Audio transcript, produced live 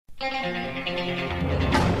Hey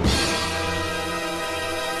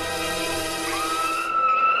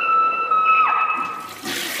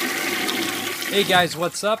guys,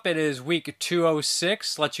 what's up? It is week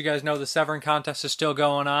 206. Let you guys know the Severn contest is still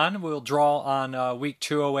going on. We'll draw on week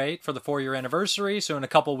 208 for the 4-year anniversary, so in a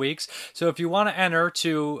couple weeks. So if you want to enter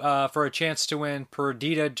for a chance to win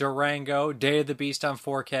Perdita Durango, Day of the Beast on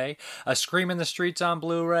 4K, A Scream in the Streets on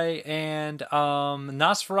Blu-ray, and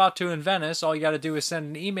Nosferatu in Venice, all you got to do is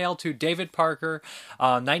send an email to David Parker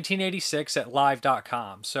 1986 at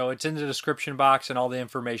live.com. So it's in the description box and all the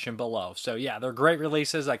information below. So yeah, they're great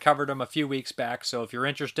releases. I covered them a few weeks back. So if you're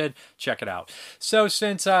interested, check it out. So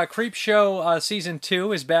since Creepshow Season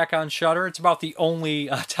 2 is back on Shudder, it's about the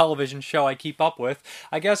only television show I keep up with.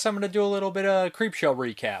 I guess I'm going to do a little bit of Creepshow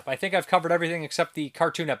recap. I think I've covered everything except the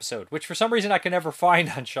cartoon episode, which for some reason I can never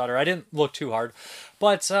find on Shudder. I didn't look too hard.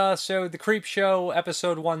 But so the Creepshow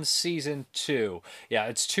Episode 1 Season 2. Yeah,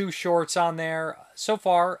 it's 2 shorts on there. So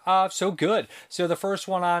far, so good. So the first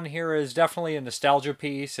one on here is definitely a nostalgia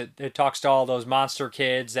piece. It talks to all those monster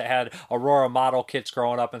kids that had Aurora model kits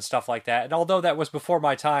growing up and stuff like that. And although that was before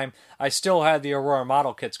my time, I still had the Aurora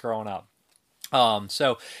model kits growing up.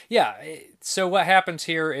 So yeah, so what happens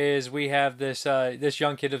here is we have this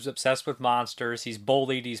young kid who's obsessed with monsters. He's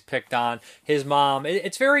bullied, he's picked on. His mom,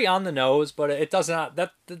 it's very on the nose, but it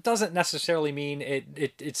doesn't necessarily mean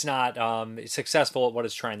it's not successful at what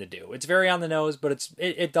it's trying to do. It's very on the nose, but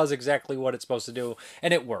it does exactly what it's supposed to do,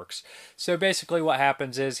 and it works. So basically what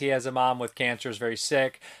happens is he has a mom with cancer, is very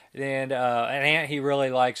sick, and an aunt he really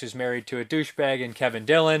likes who's married to a douchebag, and Kevin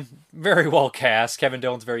Dillon, very well cast. Kevin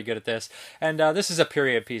Dillon's very good at this. And this is a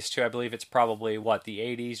period piece too. I believe it's probably the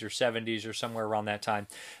 80s or 70s or somewhere around that time.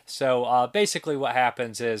 So basically what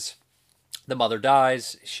happens is the mother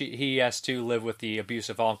dies. He has to live with the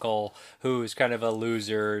abusive uncle who's kind of a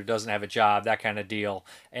loser, doesn't have a job, that kind of deal,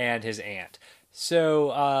 and his aunt.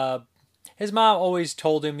 So his mom always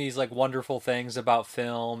told him these wonderful things about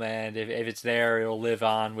film, and if it's there, it'll live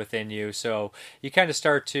on within you. So you kind of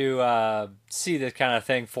start to see this kind of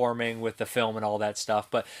thing forming with the film and all that stuff.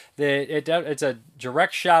 But it's a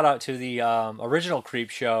direct shout out to the original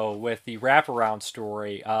Creepshow with the wraparound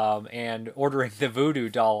story and ordering the voodoo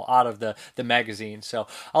doll out of the magazine. So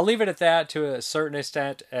I'll leave it at that to a certain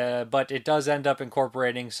extent, but it does end up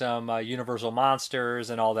incorporating some Universal monsters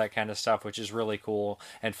and all that kind of stuff, which is really cool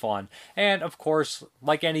and fun. And of course,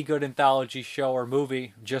 like any good anthology show or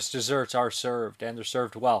movie, just desserts are served, and they're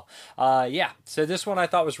served well. Yeah, so this one I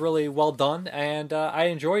thought was really well done, and I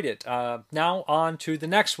enjoyed it. Now on to the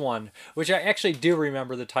next one, which I actually do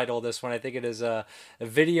remember the title of this one. I think it is a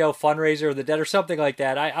video fundraiser of the dead or something like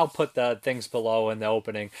that. I'll put the things below in the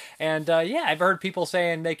opening. And yeah, I've heard people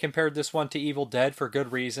saying they compared this one to Evil Dead for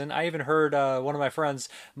good reason. I even heard one of my friends,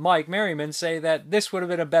 Mike Merriman, say that this would have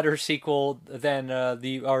been a better sequel than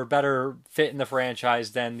or better fit in the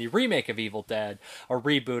franchise than the remake of Evil Dead, or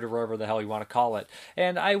reboot, or whatever the hell you want to call it.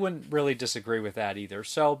 And I wouldn't really disagree with that either.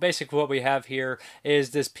 So basically what we have here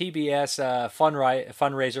is this PBS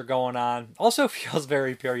fundraiser going on. Also feels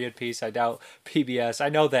very period piece. I doubt PBS. I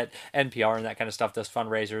know that NPR and that kind of stuff does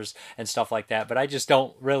fundraisers and stuff like that, but I just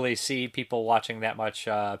don't really see people watching that much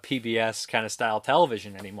PBS kind of style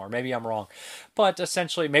television anymore. Maybe I'm wrong. But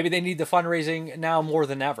essentially, maybe they need the fundraising now more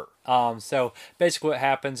than ever. So basically what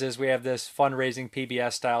happens is we have this fundraising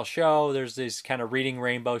PBS style show. There's this kind of Reading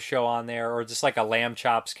Rainbow show on there, or just like a Lamb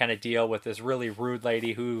Chops kind of deal with this really rude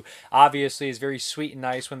lady who obviously is very sweet and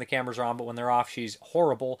nice when the cameras are on, but when they're off, she's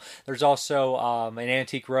horrible. There's also an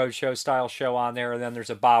Antique Roadshow style show on there, and then there's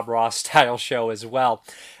a Bob Ross style show as well.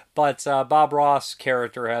 But Bob Ross'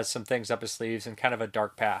 character has some things up his sleeves and kind of a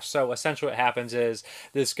dark past. So essentially what happens is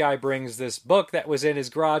this guy brings this book that was in his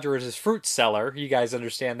garage or his fruit cellar. You guys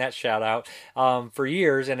understand that shout out for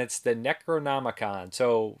years, and it's the Necronomicon.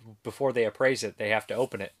 So before they appraise it, they have to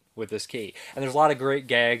open it with this key. And there's a lot of great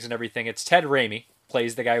gags and everything. It's Ted Raimi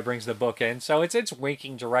plays the guy who brings the book in, so it's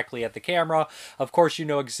winking directly at the camera. Of course, you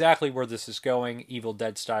know exactly where this is going. Evil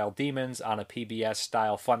Dead style demons on a PBS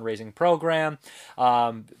style fundraising program,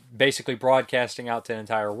 basically broadcasting out to the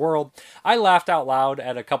entire world. I laughed out loud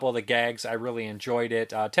at a couple of the gags. I really enjoyed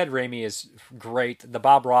it. Ted Raimi is great. The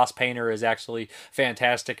Bob Ross painter is actually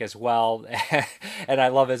fantastic as well, and I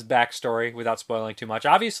love his backstory without spoiling too much.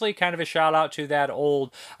 Obviously, kind of a shout out to that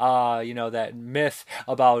old, that myth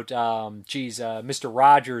about, Mr.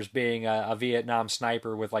 Rogers being a Vietnam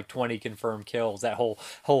sniper with like 20 confirmed kills. That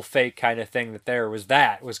whole fake kind of thing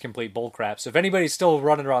that was complete bullcrap. So if anybody's still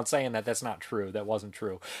running around saying that, that's not true. That wasn't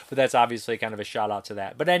true. But that's obviously kind of a shout out to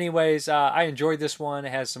that. But anyways, I enjoyed this one.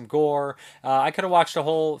 It has some gore. I could have watched a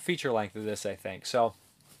whole feature length of this, I think. So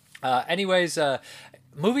anyways,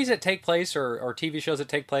 movies that take place or TV shows that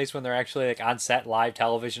take place when they're actually like on set live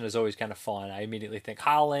television is always kind of fun. I immediately think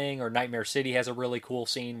Howling or Nightmare City has a really cool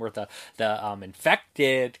scene where the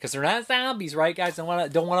infected, because they're not zombies, right, guys? Don't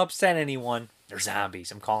want to upset anyone. They're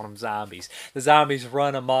zombies. I'm calling them zombies. The zombies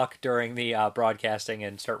run amok during the broadcasting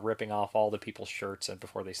and start ripping off all the people's shirts and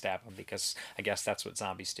before they stab them, because I guess that's what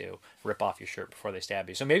zombies do. Rip off your shirt before they stab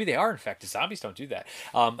you. So maybe they are infected. Zombies don't do that.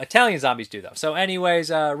 Italian zombies do, though. So anyways,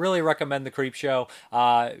 really recommend The Creep Show.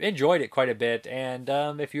 Enjoyed it quite a bit. And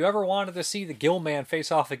if you ever wanted to see the Gill Man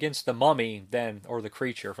face off against the Mummy, or the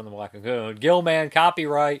Creature from the Black Lagoon, Gill Man,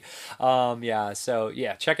 copyright. So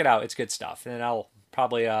check it out. It's good stuff. And I'll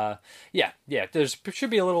probably there should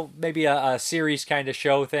be a little, maybe a series kind of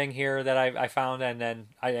show thing here that I found, and then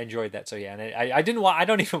I enjoyed that. So and I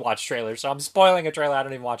don't even watch trailers, so I'm spoiling a trailer. I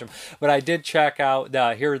don't even watch them, but I did check out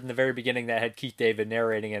here in the very beginning that had Keith David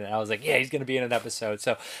narrating it, and I was like, he's going to be in an episode.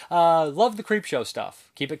 So love the Creep Show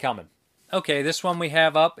stuff. Keep it coming. Okay, this one we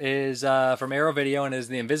have up is from Arrow Video, and is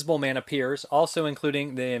The Invisible Man Appears, also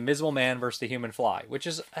including The Invisible Man vs. the Human Fly, which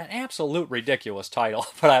is an absolute ridiculous title,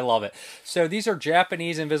 but I love it. So these are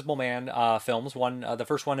Japanese Invisible Man films. The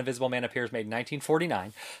first one, Invisible Man Appears, made in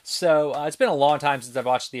 1949. So it's been a long time since I've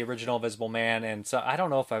watched the original Invisible Man, and so I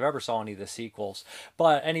don't know if I've ever saw any of the sequels.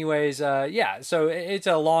 But anyways, so it's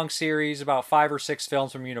a long series, about 5 or 6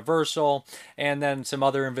 films from Universal, and then some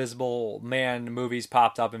other Invisible Man movies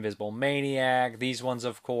popped up, Invisible Maniac, these ones,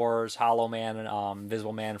 of course, Hollow Man and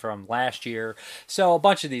Invisible Man from last year. So a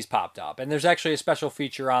bunch of these popped up. And there's actually a special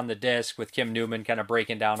feature on the disc with Kim Newman kind of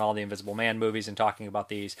breaking down all the Invisible Man movies and talking about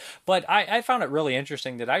these. But I found it really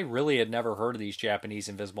interesting that I really had never heard of these Japanese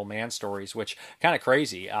Invisible Man stories, which kind of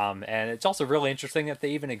crazy. And it's also really interesting that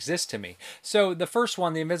they even exist to me. So the first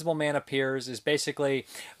one, The Invisible Man Appears, is basically,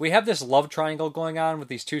 we have this love triangle going on with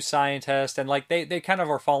these 2 scientists, and like they kind of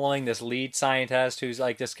are following this lead scientist who's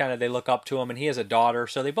like this kind of, they look up to him, and he has a daughter,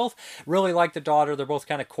 so they both really like the daughter. They're both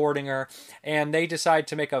kind of courting her, and they decide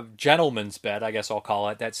to make a gentleman's bet, I guess I'll call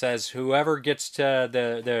it, that says whoever gets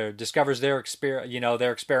to discovers their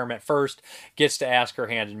experiment first gets to ask her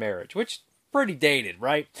hand in marriage, which pretty dated,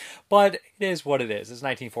 right? But it is what it is. It's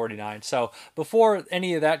 1949. So before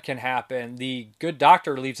any of that can happen, the good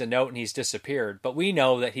doctor leaves a note and he's disappeared. But we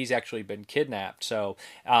know that he's actually been kidnapped. So,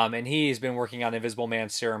 and he's been working on Invisible Man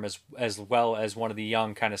serum as well as one of the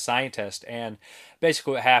young kind of scientists. And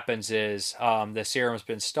basically what happens is the serum's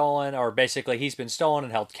been stolen, or basically he's been stolen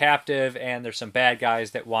and held captive, and there's some bad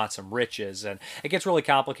guys that want some riches. And it gets really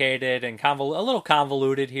complicated and a little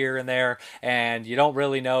convoluted here and there, and you don't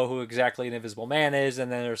really know who exactly the Invisible Man is,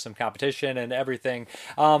 and then there's some competition and everything.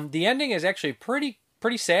 The ending is actually pretty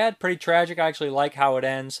sad, pretty tragic. I actually like how it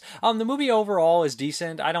ends. The movie overall is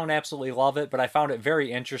decent. I don't absolutely love it, but I found it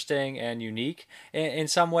very interesting and unique in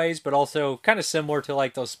some ways, but also kind of similar to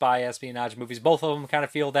like those spy espionage movies. Both of them kind of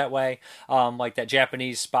feel that way. Like that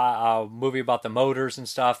Japanese spy movie about the motors and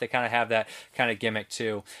stuff. They kind of have that kind of gimmick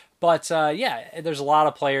too. But there's a lot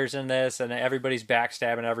of players in this, and everybody's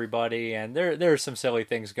backstabbing everybody, and there's some silly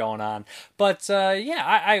things going on. But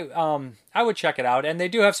I would check it out, and they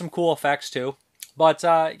do have some cool effects too. But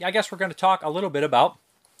I guess we're going to talk a little bit about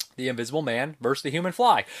The Invisible Man versus the Human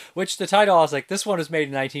Fly, which the title, I was like, this one was made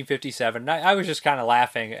in 1957. And I was just kind of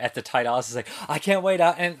laughing at the title. I was like, I can't wait.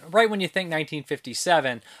 And right when you think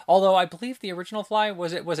 1957, although I believe the original Fly,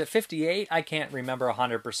 was it 58? I can't remember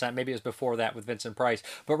 100%. Maybe it was before that with Vincent Price.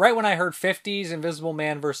 But right when I heard 50s Invisible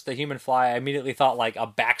Man versus the Human Fly, I immediately thought like a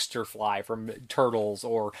Baxter Fly from Turtles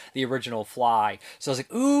or the original Fly. So I was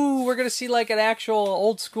like, ooh, we're going to see like an actual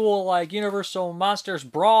old school like Universal Monsters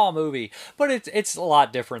Brawl movie. But it's a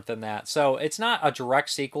lot different than that. So it's not a direct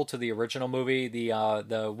sequel to the original movie.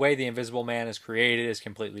 The way the Invisible Man is created is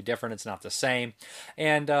completely different. It's not the same.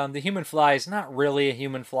 And the Human Fly is not really a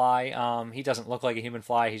human fly. He doesn't look like a human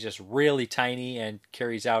fly. He's just really tiny and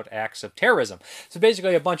carries out acts of terrorism. So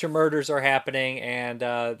basically a bunch of murders are happening, and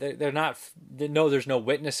there's no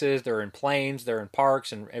witnesses. They're in planes, they're in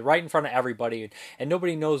parks, and right in front of everybody, and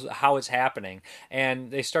nobody knows how it's happening. And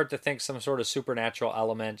they start to think some sort of supernatural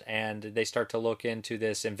element, and they start to look into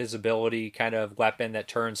this invisibility kind of weapon that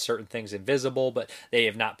turns certain things invisible, but they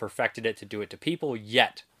have not perfected it to do it to people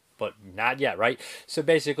yet. But not yet, right? So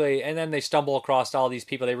basically, and then they stumble across all these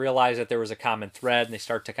people. They realize that there was a common thread, and they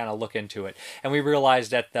start to kind of look into it. And we realize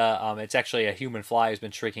that it's actually a human fly who's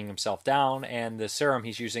been shrinking himself down, and the serum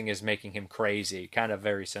he's using is making him crazy. Kind of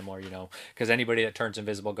very similar, because anybody that turns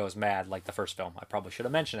invisible goes mad, like the first film. I probably should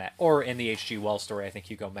have mentioned that. Or in the H.G. Wells story, I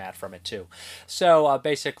think you go mad from it too. So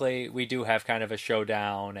basically, we do have kind of a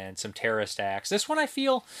showdown and some terrorist acts. This one I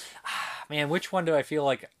feel, man, which one do I feel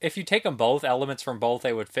like, if you take them both, elements from both,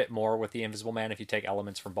 they would fit more with the Invisible Man if you take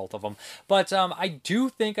elements from both of them. But I do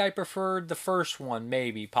think I preferred the first one,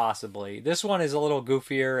 maybe, possibly. This one is a little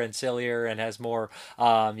goofier and sillier and has more,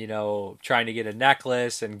 trying to get a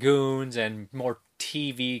necklace and goons and more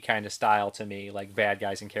TV kind of style to me, like bad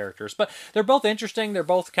guys and characters. But they're both interesting. They're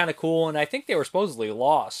both kind of cool, and I think they were supposedly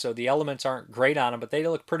lost, so the elements aren't great on them, but they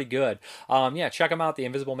look pretty good. Check them out. The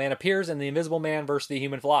Invisible Man appears in The Invisible Man versus the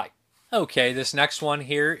Human Fly. Okay, this next one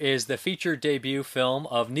here is the feature debut film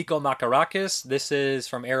of Nico Makarakis. This is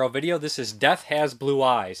from Arrow Video. This is Death Has Blue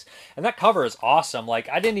Eyes. And that cover is awesome. Like,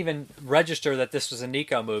 I didn't even register that this was a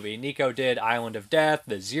Nico movie. Nico did Island of Death,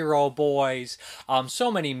 The Zero Boys,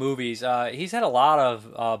 so many movies. He's had a lot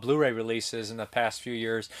of Blu-ray releases in the past few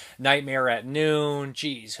years. Nightmare at Noon.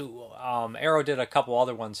 Arrow did a couple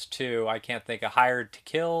other ones too. I can't think of Hired to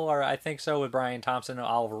Kill, or I think so, with Brian Thompson and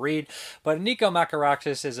Oliver Reed. But Nico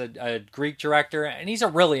Makarakis is a Greek director, and he's a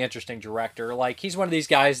really interesting director. Like, he's one of these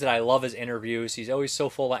guys that I love his interviews. He's always so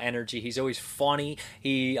full of energy. He's always funny.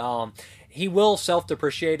 He will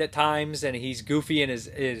self-depreciate at times, and he's goofy and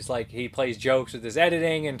is like, he plays jokes with his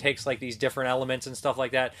editing and takes like these different elements and stuff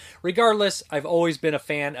like that. Regardless, I've always been a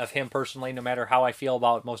fan of him personally, no matter how I feel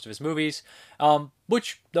about most of his movies.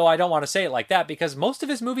 Which, though, I don't want to say it like that, because most of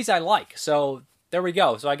his movies I like. So there we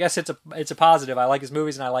go. So I guess it's a positive. I like his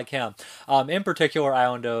movies and I like him. In particular,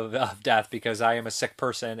 Island of Death, because I am a sick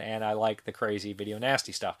person and I like the crazy video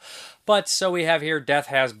nasty stuff. But so we have here Death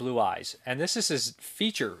Has Blue Eyes, and this is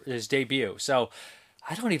his debut. So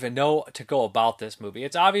I don't even know to go about this movie.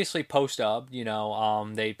 It's obviously post-dubbed,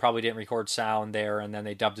 they probably didn't record sound there, and then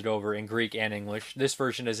they dubbed it over in Greek and English. This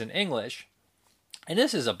version is in English. And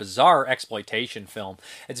this is a bizarre exploitation film.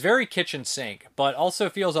 It's very kitchen sink, but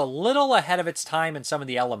also feels a little ahead of its time in some of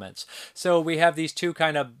the elements. So we have these two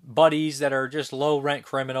kind of buddies that are just low-rent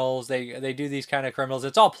criminals. They do these kind of criminals.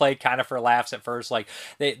 It's all played kind of for laughs at first. Like,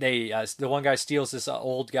 the one guy steals this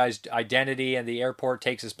old guy's identity, and the airport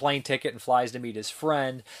takes his plane ticket and flies to meet his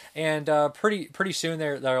friend. And pretty soon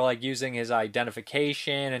they're like using his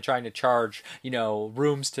identification and trying to charge,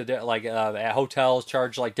 rooms to at hotels,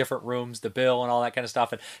 charge like different rooms, the bill and all that kind of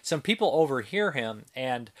stuff. And some people overhear him,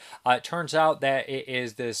 and it turns out that it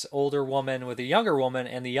is this older woman with a younger woman,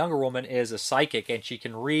 and the younger woman is a psychic, and she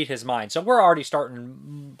can read his mind. So we're already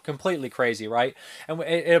starting completely crazy, right? And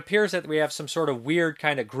it appears that we have some sort of weird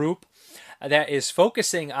kind of group that is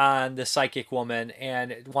focusing on the psychic woman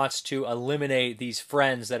and wants to eliminate these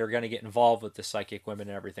friends that are going to get involved with the psychic women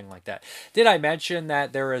and everything like that. Did I mention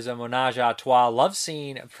that there is a menage a trois love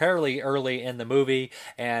scene fairly early in the movie,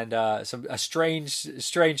 and a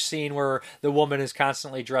strange scene where the woman is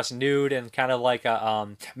constantly dressed nude and kind of like a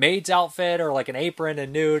maid's outfit or like an apron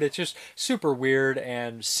and nude. It's just super weird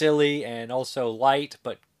and silly and also light,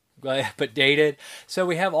 but dated. So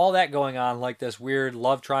we have all that going on, like this weird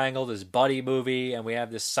love triangle, this buddy movie, and we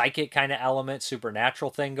have this psychic kind of element,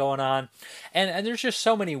 supernatural thing going on. And there's just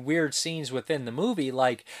so many weird scenes within the movie.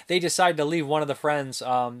 Like, they decide to leave one of the friends,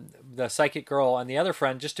 the psychic girl and the other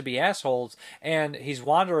friend, just to be assholes, and he's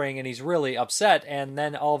wandering and he's really upset, and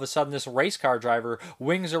then all of a sudden this race car driver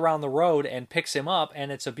wings around the road and picks him up,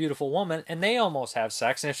 and it's a beautiful woman, and they almost have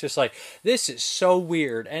sex, and it's just like, this is so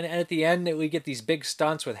weird. And at the end we get these big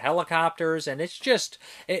stunts with helicopters, and it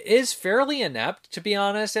is fairly inept, to be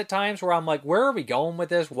honest, at times, where I'm like, where are we going with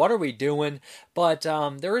this? What are we doing? But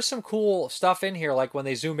there is some cool stuff in here, like when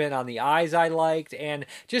they zoom in on the eyes I liked, and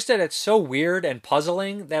just that it's so weird and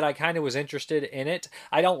puzzling that I kind of was interested in it.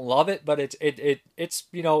 I don't love it, but it's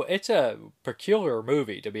it's a peculiar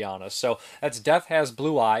movie, to be honest. So that's Death Has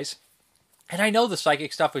Blue Eyes. And I know the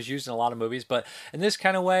psychic stuff was used in a lot of movies, but in this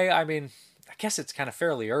kind of way, I mean, I guess it's kind of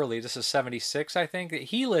fairly early. This is 76, I think.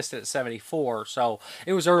 He listed at 74, so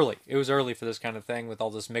it was early. It was early for this kind of thing with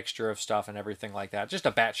all this mixture of stuff and everything like that. Just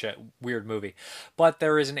a batshit weird movie. But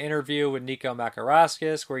there is an interview with Nico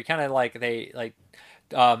Makarakis where he kind of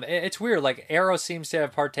it's weird. Like, Arrow seems to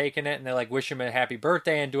have partaken in it, and they like wish him a happy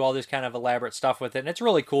birthday and do all this kind of elaborate stuff with it, and it's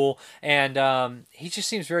really cool. And he just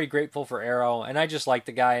seems very grateful for Arrow, and I just like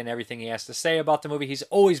the guy and everything he has to say about the movie. He's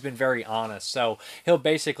always been very honest, so he'll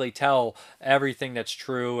basically tell everything that's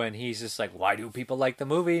true, and he's just like, why do people like the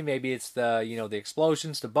movie? Maybe it's the the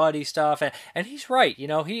explosions, the buddy stuff, and he's right.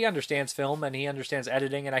 He understands film and he understands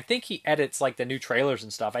editing, and I think he edits like the new trailers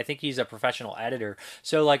and stuff. I think he's a professional editor,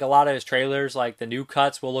 so like a lot of his trailers, like the new cut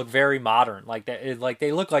cuts will look very modern, like that, like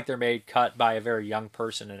they look like they're made cut by a very young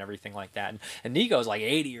person and everything like that. And Nico's like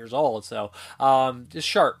 80 years old, so just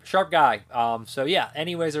sharp guy. So yeah.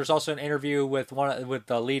 Anyways, there's also an interview with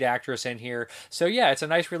the lead actress in here. So yeah, it's a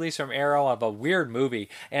nice release from Arrow of a weird movie,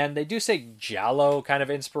 and they do say Giallo kind of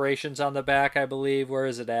inspirations on the back, I believe. Where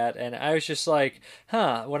is it at? And I was just like,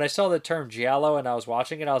 huh. When I saw the term Giallo and I was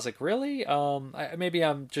watching it, I was like, really? Maybe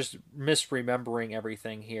I'm just misremembering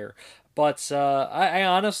everything here. But I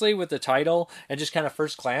honestly, with the title and just kind of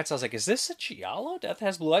first glance, I was like, is this a Giallo? Death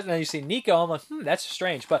Has Blue Eyes? And then you see Nico, I'm like, that's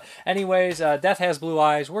strange. But anyways, Death Has Blue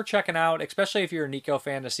Eyes, we're checking out, especially if you're a Nico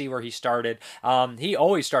fan, to see where he started. He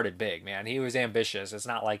always started big, man. He was ambitious. It's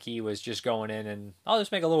not like he was just going in and, I'll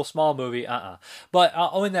just make a little small movie. But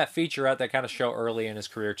in that featurette, that kind of show early in his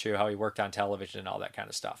career, too, how he worked on television and all that kind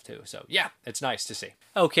of stuff, too. So yeah, it's nice to see.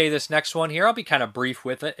 Okay, this next one here, I'll be kind of brief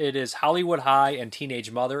with it. It is Hollywood High and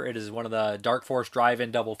Teenage Mother. It is one of the Dark Force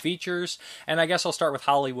Drive-In double features, and I guess I'll start with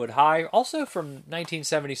Hollywood High, also from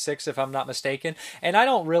 1976 if I'm not mistaken. And I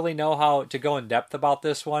don't really know how to go in depth about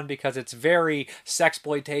this one because it's very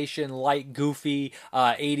sexploitation, light, goofy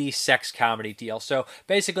 80s sex comedy deal. So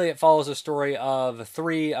basically it follows a story of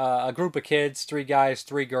a group of kids, 3 guys,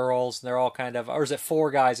 3 girls, and they're all kind of, or is it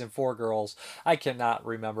 4 guys and 4 girls? I cannot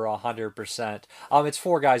remember 100%. It's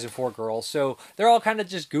 4 guys and 4 girls, so they're all kind of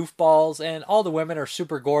just goofballs, and all the women are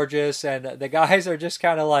super gorgeous, and the guys are just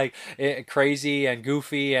kind of like crazy and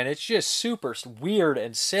goofy, and it's just super weird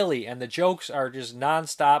and silly, and the jokes are just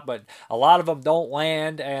nonstop, but a lot of them don't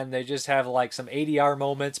land, and they just have like some ADR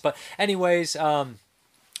moments. But anyways,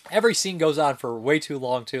 every scene goes on for way too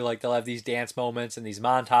long, too. Like, they'll have these dance moments and these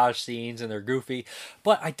montage scenes, and they're goofy.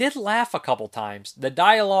 But I did laugh a couple times. The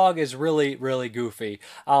dialogue is really, really goofy.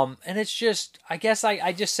 And it's just, I guess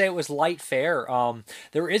I just say it was light fare.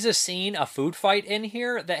 There is a scene, a food fight in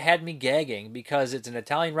here that had me gagging because it's an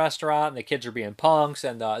Italian restaurant, and the kids are being punks,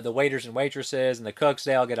 and the waiters and waitresses and the cooks,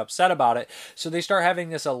 they all get upset about it. So they start having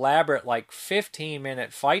this elaborate, like,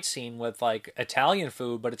 15-minute fight scene with, like, Italian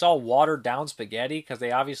food, but it's all watered down spaghetti because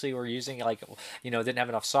they obviously were using, like, didn't have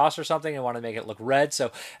enough sauce or something and wanted to make it look red.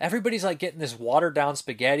 So everybody's like getting this watered down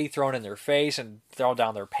spaghetti thrown in their face and thrown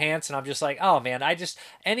down their pants. And I'm just like, oh man,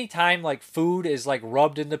 anytime like food is like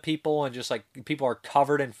rubbed into people and just like people are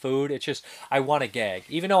covered in food, it's just, I want to gag.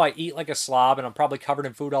 Even though I eat like a slob and I'm probably covered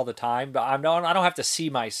in food all the time, but I don't have to see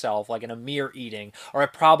myself like in a mirror eating, or I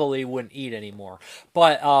probably wouldn't eat anymore.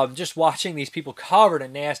 But just watching these people covered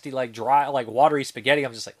in nasty, like dry, like watery spaghetti,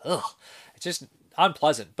 I'm just like, ugh. It's just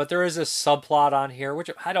unpleasant. But there is a subplot on here, which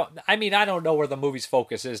I don't know where the movie's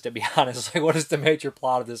focus is, to be honest. Like, what is the major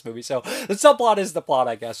plot of this movie? So the subplot is the plot,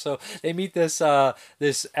 I guess. So they meet this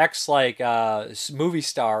ex movie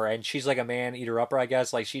star, and she's like a man eater upper, I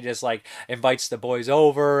guess. Like, she just like invites the boys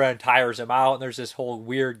over and tires him out, and there's this whole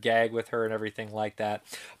weird gag with her and everything like that.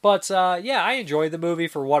 But yeah, I enjoyed the movie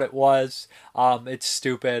for what it was. It's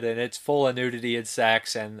stupid, and it's full of nudity and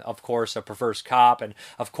sex, and of course a perverse cop, and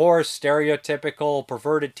of course stereotypical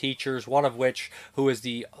perverted teachers, one of which who is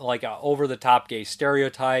the like over the top gay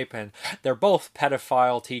stereotype, and they're both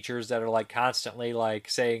pedophile teachers that are like constantly like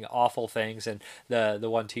saying awful things, and the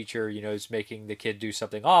one teacher is making the kid do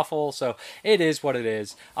something awful. So it is what it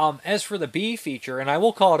is. As for the B feature, and I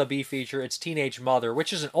will call it a B feature, it's Teenage Mother,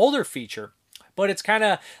 which is an older feature. But it's kind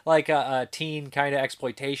of like a teen kind of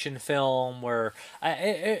exploitation film where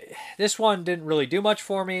this one didn't really do much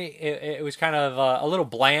for me. It was kind of a little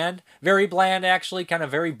bland, very bland actually, kind of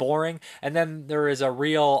very boring. And then there is a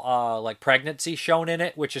real like pregnancy shown in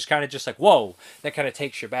it, which is kind of just like, whoa, that kind of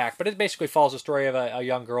takes you back. But it basically follows the story of a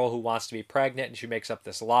young girl who wants to be pregnant, and she makes up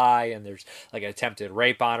this lie, and there's like an attempted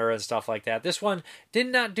rape on her and stuff like that. This one did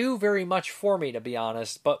not do very much for me, to be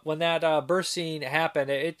honest. But when that birth scene happened,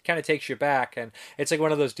 it kind of takes you back. And it's like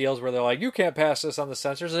one of those deals where they're like, you can't pass this on the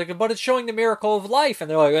censors, like, but it's showing the miracle of life, and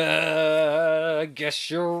they're like, I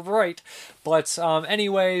guess you're right. But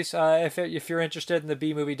anyways, if you're interested in the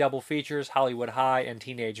B movie double features, Hollywood High and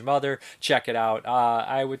Teenage Mother, check it out.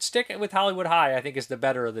 I would stick with Hollywood High. I think is the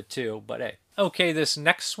better of the two, but hey. Okay, this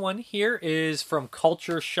next one here is from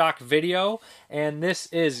Culture Shock Video, and this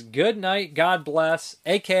is Good Night, God Bless,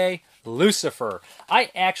 aka Lucifer.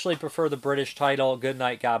 I actually prefer the British title, Good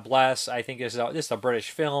Night, God Bless. I think this is a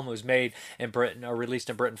British film. It was made in Britain, or released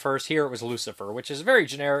in Britain first. Here it was Lucifer, which is a very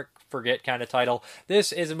generic, forget kind of title.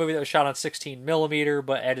 This is a movie that was shot on 16mm,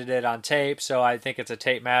 but edited on tape, so I think it's a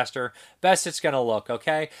tape master. Best it's going to look,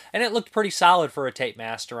 okay? And it looked pretty solid for a tape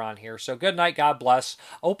master on here. So Good Night, God Bless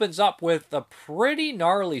opens up with a pretty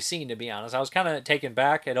gnarly scene, to be honest. I was kind of taken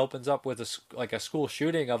back. It opens up with a school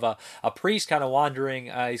shooting of a priest kind of wandering.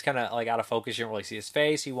 He's kind of like out of focus. You don't really see his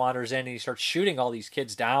face. He wanders in and he starts shooting all these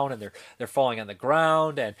kids down, and they're falling on the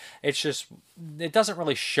ground, and it doesn't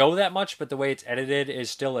really show that much, but the way it's edited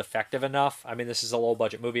is still effective enough. I mean, this is a low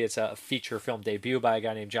budget movie. It's a feature film debut by a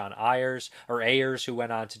guy named John Ayers, who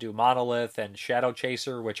went on to do Monolith and Shadow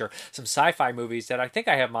Chaser, which are some sci-fi movies that I think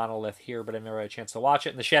I have Monolith here, but I've never had a chance to watch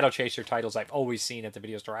it. And the Shadow Chaser titles I've always seen at the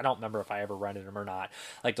video store. I don't remember if I ever rented them or not.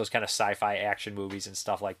 Like those kind of sci-fi action movies and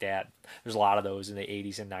stuff like that. There's a lot of those in the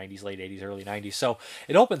 80s and 90s, late 80s, early 90s. So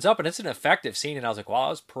it opens up and it's an effective scene, and I was like, wow, that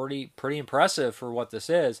was pretty impressive for what this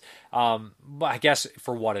is. I guess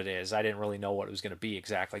for what it is. I didn't really know what it was going to be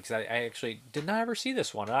exactly, because I actually did not ever see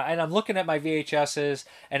this one. And I'm looking at my VHSs,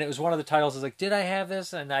 and it was one of the titles. I was like, did I have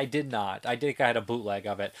this? And I did not. I think I had a bootleg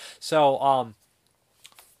of it. So,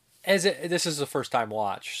 this is the first time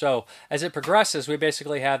watch. So as it progresses, we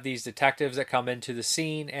basically have these detectives that come into the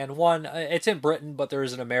scene, and one, it's in Britain, but there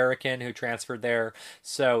is an American who transferred there.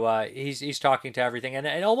 So he's talking to everything,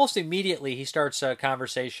 and almost immediately he starts a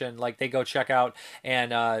conversation. Like they go check out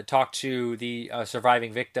and talk to the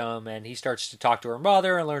surviving victim, and he starts to talk to her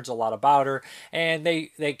mother and learns a lot about her, and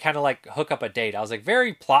they kind of like hook up a date. I was like,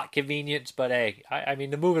 very plot convenience, but hey, I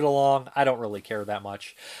mean, to move it along, I don't really care that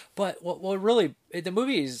much. But what really, the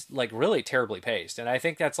movie is like really terribly paced, and I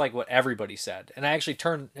think that's like what everybody said. And I actually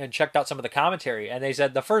turned and checked out some of the commentary, and they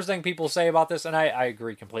said the first thing people say about this, and I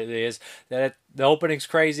agree completely, is that the opening's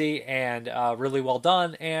crazy and really well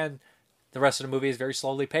done, and the rest of the movie is very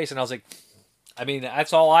slowly paced. And I was like, I mean,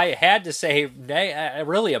 that's all I had to say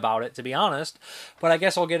really about it, to be honest. But I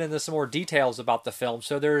guess I'll get into some more details about the film.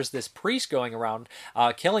 So there's this priest going around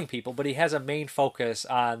killing people, but he has a main focus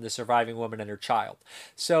on the surviving woman and her child.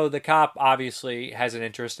 So the cop obviously has an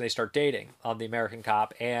interest, and they start dating on the American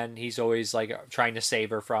cop, and he's always like trying to save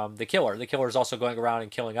her from the killer. The killer is also going around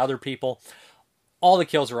and killing other people. All the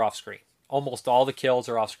kills are off screen. Almost all the kills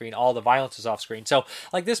are off screen. All the violence is off screen. So,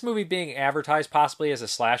 like this movie being advertised possibly as a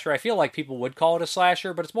slasher, I feel like people would call it a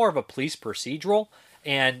slasher, but it's more of a police procedural.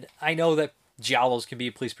 And I know that giallos can be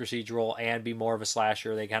a police procedural and be more of a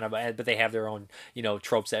slasher. They kind of, but they have their own,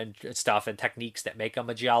 tropes and stuff and techniques that make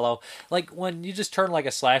them a giallo. Like when you just turn like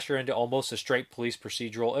a slasher into almost a straight police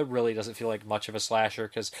procedural, it really doesn't feel like much of a slasher,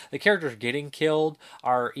 because the characters getting killed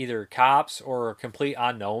are either cops or complete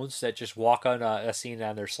unknowns that just walk on a scene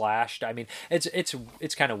and they're slashed. I mean, it's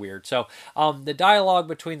kind of weird. So the dialogue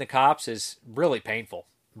between the cops is really painful.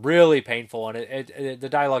 Really painful, and the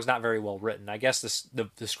dialogue's not very well written. I guess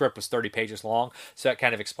the script was 30 pages long, so that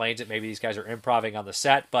kind of explains it. Maybe these guys are improvising on the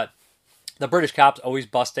set, but the British cops always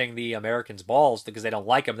busting the Americans' balls because they don't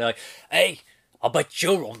like them. They're like, hey, I'll bet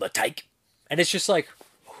you're on the take. And it's just like,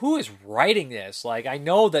 who is writing this? Like, I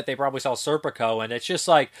know that they probably saw Mrparka, and it's just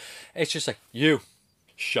like, you,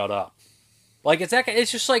 shut up. Like,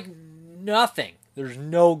 it's just like nothing. There's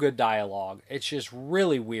no good dialogue. It's just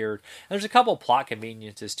really weird. And there's a couple plot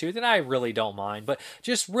conveniences too that I really don't mind, but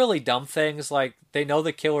just really dumb things like they know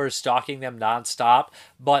the killer is stalking them nonstop,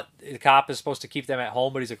 but the cop is supposed to keep them at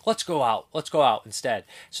home, but he's like, let's go out instead.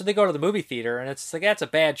 So they go to the movie theater, and it's like, that's a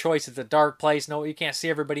bad choice. It's a dark place. No, you can't see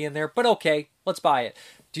everybody in there, but okay, let's buy it.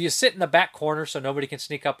 Do you sit in the back corner so nobody can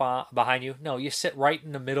sneak up behind you? No, you sit right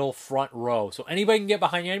in the middle front row. So anybody can get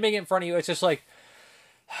behind you, anybody can get in front of you. It's just like,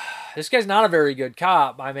 this guy's not a very good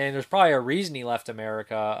cop. I mean, there's probably a reason he left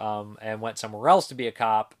America and went somewhere else to be a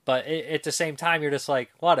cop. But at the same time, you're just like,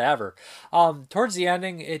 whatever. Towards the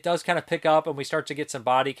ending, it does kind of pick up, and we start to get some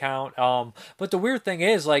body count. But the weird thing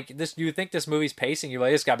is, like, this, you think this movie's pacing, you're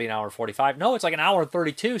like, it's got to be an hour and 45. No, it's like an hour and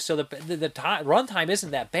 32. So the time, runtime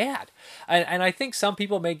isn't that bad. And I think some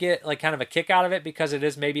people may get like kind of a kick out of it because it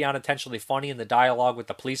is maybe unintentionally funny in the dialogue with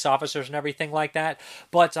the police officers and everything like that.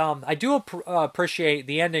 But I do appreciate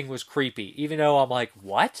the ending was creepy, even though I'm like,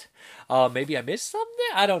 what? Maybe I missed something?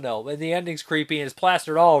 I don't know. And the ending's creepy, and it's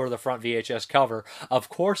plastered all over the front VHS cover. Of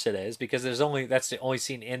course it is, because that's the only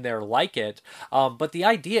scene in there like it. But the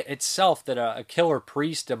idea itself that a killer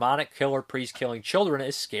priest, demonic killer priest killing children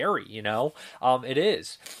is scary, it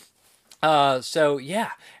is. So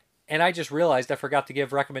yeah. And I just realized I forgot to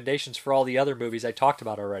give recommendations for all the other movies I talked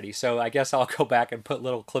about already. So I guess I'll go back and put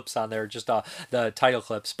little clips on there, just the title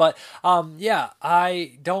clips. But yeah,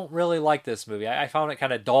 I don't really like this movie. I found it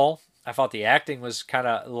kind of dull. I thought the acting was kind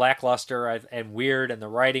of lackluster and weird, and the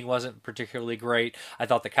writing wasn't particularly great. I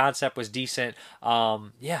thought the concept was decent.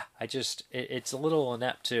 Yeah, it's a little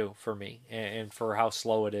inept too for me, and for how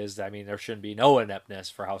slow it is. I mean, there shouldn't be no ineptness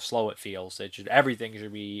for how slow it feels. Everything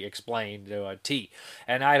should be explained to a T,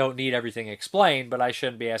 and I don't need everything explained, but I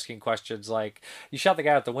shouldn't be asking questions like, "You shot the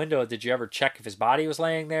guy out the window. Did you ever check if his body was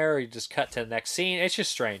laying there, or you just cut to the next scene?" It's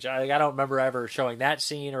just strange. I don't remember ever showing that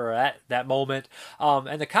scene or that moment.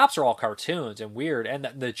 And the cops are all cartoons and weird. And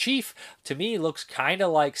the chief, to me, looks kind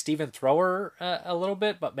of like Stephen Thrower a little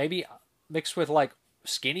bit, but maybe mixed with like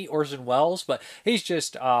skinny Orson Welles. But he's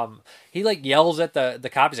just, he like yells at the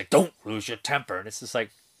cop. He's like, "Don't lose your temper." And it's just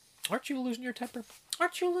like, aren't you losing your temper?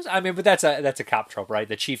 Aren't you losing? I mean, but that's a cop trope, right?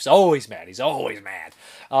 The chief's always mad. He's always mad.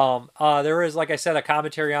 There is, like I said, a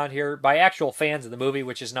commentary on here by actual fans of the movie,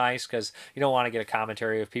 which is nice because you don't want to get a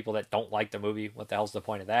commentary of people that don't like the movie. What the hell's the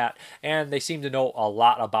point of that? And they seem to know a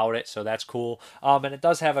lot about it, so that's cool. And it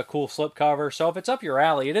does have a cool slipcover, so if it's up your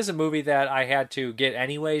alley, it is a movie that I had to get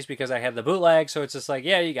anyways because I had the bootleg. So it's just like,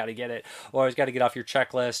 yeah, you got to get it, or it's got to get off your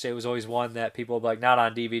checklist. It was always one that people would be like, not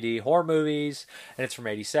on DVD, horror movies, and it's from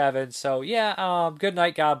 '87. So yeah, good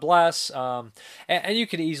night, God bless. And you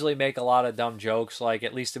could easily make a lot of dumb jokes, like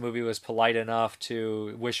at least the movie was polite enough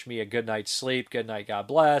to wish me a good night's sleep, good night, God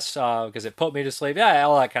bless, because it put me to sleep. Yeah,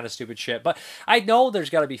 all that kind of stupid shit. But I know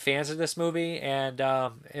there's got to be fans of this movie, and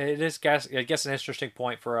it is, I guess, an interesting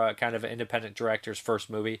point for a kind of an independent director's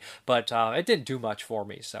first movie. But it didn't do much for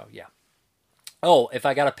me, so yeah. Oh, if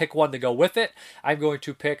I got to pick one to go with it, I'm going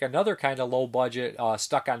to pick another kind of low budget,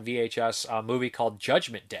 stuck on VHS movie called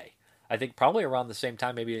Judgment Day. I think probably around the same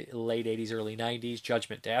time, maybe late 80s, early 90s,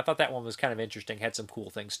 Judgment Day. I thought that one was kind of interesting, had some cool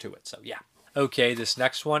things to it, so yeah. Okay, this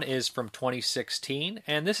next one is from 2016,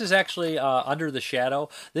 and this is actually Under the Shadow.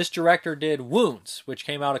 This director did Wounds, which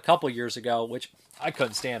came out a couple years ago, which I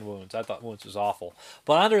couldn't stand Wounds. I thought Wounds was awful.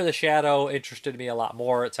 But Under the Shadow interested me a lot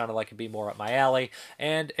more. It sounded like it'd be more up my alley,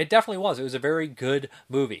 and it definitely was. It was a very good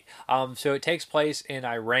movie. So it takes place in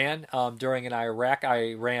Iran during an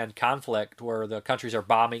Iraq-Iran conflict where the countries are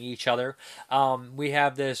bombing each other. We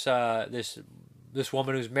have this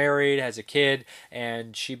woman who's married, has a kid,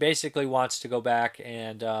 and she basically wants to go back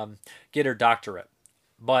and get her doctorate.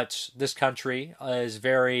 But this country is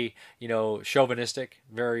very, chauvinistic,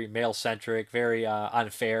 very male-centric, very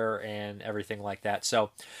unfair, and everything like that.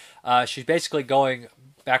 So she's basically going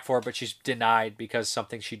back for it, but she's denied because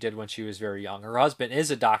something she did when she was very young. Her husband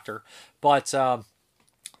is a doctor, but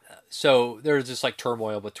so there's this like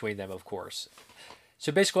turmoil between them, of course.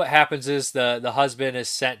 So basically what happens is the husband is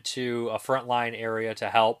sent to a frontline area to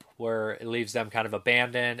help where it leaves them kind of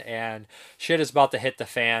abandoned and shit is about to hit the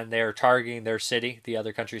fan. They're targeting their city. The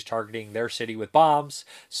other country's targeting their city with bombs.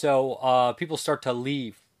 So people start to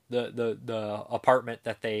leave the apartment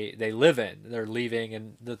that they live in. They're leaving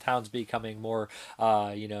and the town's becoming more,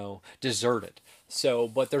 deserted. So,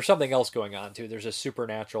 but there's something else going on too. There's a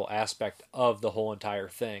supernatural aspect of the whole entire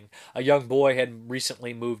thing. A young boy had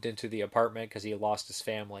recently moved into the apartment because he had lost his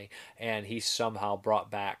family, and he somehow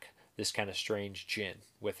brought back this kind of strange djinn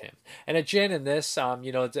with him. And a djinn in this,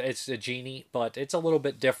 it's a genie, but it's a little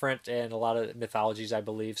bit different in a lot of mythologies, I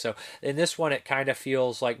believe. So in this one, it kind of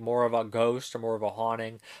feels like more of a ghost or more of a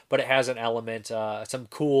haunting, but it has an element, some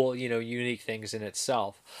cool, unique things in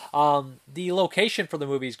itself. The location for the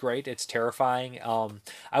movie is great. It's terrifying.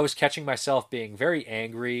 I was catching myself being very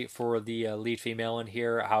angry for the lead female in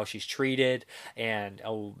here, how she's treated, and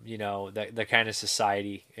the kind of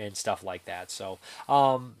society and stuff like that. So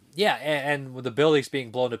yeah, and with the buildings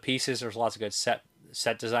being blown to pieces, there's lots of good set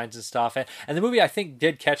designs and stuff, and the movie I think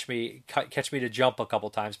did catch me to jump a couple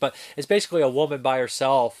times. But it's basically a woman by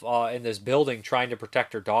herself in this building trying to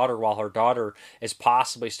protect her daughter while her daughter is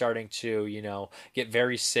possibly starting to get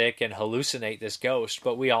very sick and hallucinate this ghost.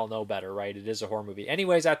 But we all know better, right? It is a horror movie.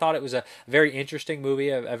 Anyways, I thought it was a very interesting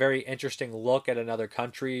movie, a very interesting look at another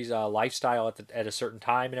country's lifestyle at a certain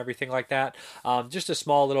time and everything like that. Just the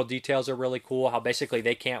small little details are really cool. How basically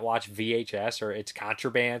they can't watch VHS or it's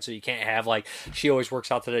contraband, so you can't have she always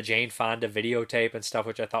works out to the Jane Fonda videotape and stuff,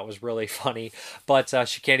 which I thought was really funny, but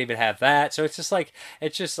she can't even have that. So it's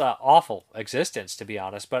just awful existence, to be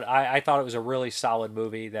honest. But I thought it was a really solid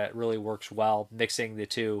movie that really works well, mixing the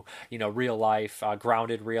two, real life,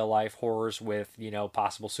 grounded real life horrors with,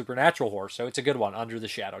 possible supernatural horror. So it's a good one, Under the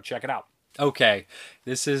Shadow. Check it out. Okay,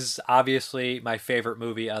 this is obviously my favorite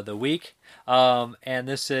movie of the week, and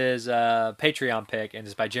this is a Patreon pick, and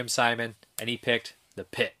it's by Jim Simon, and he picked The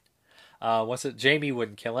Pit. Jamie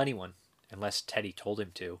wouldn't kill anyone unless Teddy told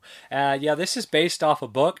him to. This is based off a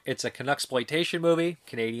book. It's a Canucksploitation movie,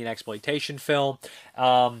 Canadian exploitation film.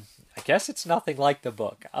 guess it's nothing like the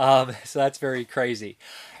book. So that's very crazy.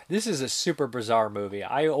 This is a super bizarre movie.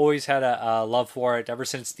 I always had a love for it ever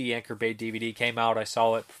since the Anchor Bay DVD came out. I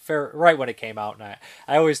saw it right when it came out, and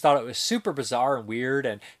I always thought it was super bizarre and weird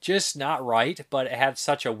and just not right, but it had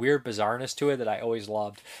such a weird bizarreness to it that I always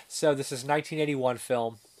loved. So this is a 1981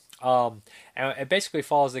 film, and it basically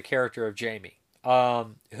follows the character of Jamie.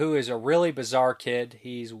 Who is a really bizarre kid.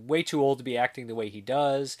 He's way too old to be acting the way he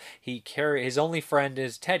does. His only friend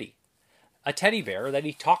is Teddy, a teddy bear that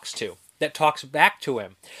he talks to, that talks back to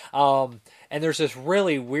him. And there's this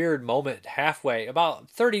really weird moment halfway, about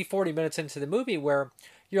 30, 40 minutes into the movie, where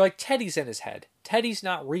you're like, Teddy's in his head. Teddy's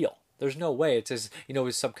not real. There's no way. It's his,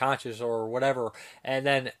 his subconscious or whatever. And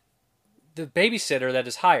then the babysitter that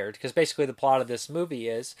is hired, because basically the plot of this movie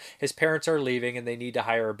is his parents are leaving and they need to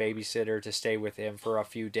hire a babysitter to stay with him for a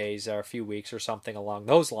few days or a few weeks or something along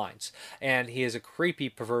those lines. And he is a creepy,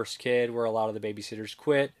 perverse kid where a lot of the babysitters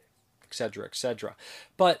quit, etc., etc.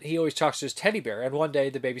 But he always talks to his teddy bear, and one day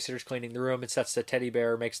the babysitter's cleaning the room and sets the teddy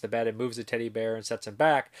bear, makes the bed and moves the teddy bear and sets him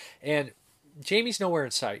back, and Jamie's nowhere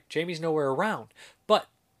in sight. Jamie's nowhere around. But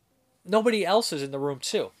nobody else is in the room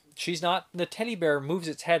too. She's not. The teddy bear moves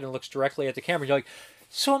its head and looks directly at the camera. You're like,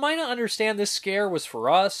 so am I to understand this scare was for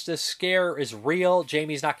us? This scare is real.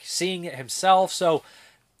 Jamie's not seeing it himself. So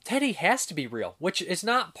Teddy has to be real, which is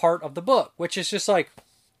not part of the book, which is just like,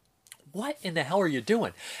 what in the hell are you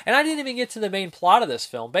doing? And I didn't even get to the main plot of this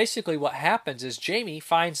film. Basically what happens is Jamie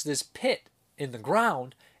finds this pit in the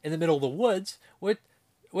ground in the middle of the woods with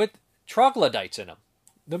troglodytes in them.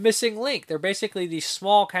 The missing link. They're basically these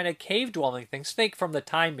small kind of cave-dwelling things. Think from the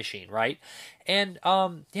Time Machine, right? And,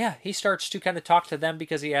 he starts to kind of talk to them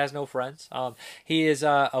because he has no friends. He is,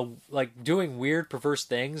 like, doing weird, perverse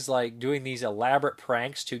things, like doing these elaborate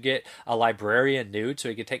pranks to get a librarian nude so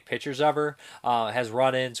he can take pictures of her. Has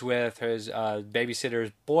run-ins with his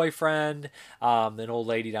babysitter's boyfriend, an old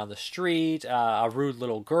lady down the street, a rude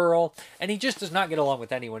little girl, and he just does not get along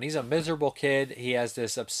with anyone. He's a miserable kid. He has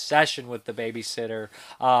this obsession with the babysitter,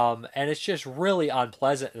 and it's just really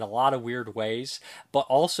unpleasant in a lot of weird ways, but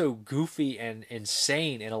also goofy and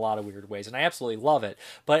insane in a lot of weird ways, and I absolutely love it.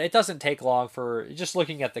 But it doesn't take long. For just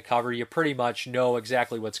looking at the cover, you pretty much know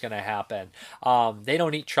exactly what's going to happen. They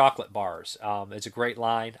don't eat chocolate bars. It's a great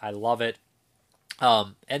line. I love it.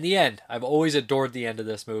 And the end, I've always adored the end of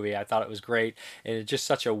this movie. I thought it was great, and it's just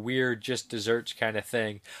such a weird, just desserts kind of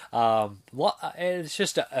thing. It's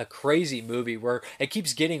just a crazy movie where it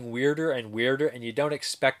keeps getting weirder and weirder, and you don't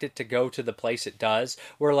expect it to go to the place it does.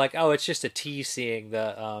 We're like, oh, it's just a tease seeing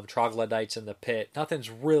the troglodytes in the pit.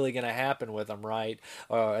 Nothing's really going to happen with them, right?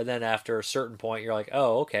 And then after a certain point, you're like,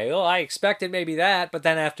 oh, okay, well, I expected maybe that, but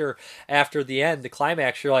then after the end, the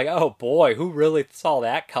climax, you're like, oh boy, who really saw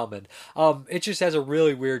that coming? It just has a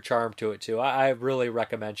really weird charm to it too. I really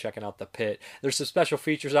recommend checking out The Pit. There's some special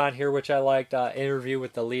features on here which I liked. Interview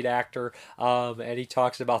with the lead actor, and he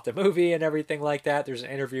talks about the movie and everything like that. There's an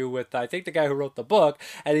interview with I think the guy who wrote the book,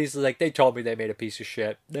 and he's like, they told me they made a piece of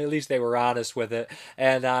shit. At least they were honest with it.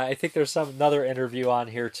 And I think there's another interview on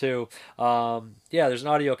here too. There's an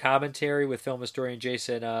audio commentary with film historian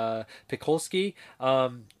Jason Pikolsky.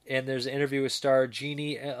 And there's an interview with star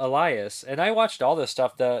Jeannie Elias. And I watched all this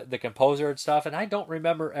stuff, the composer and stuff, and I don't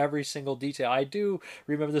remember every single detail. I do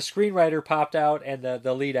remember the screenwriter popped out and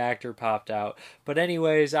the lead actor popped out. But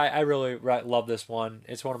anyways, I really love this one.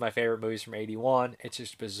 It's one of my favorite movies from 81. It's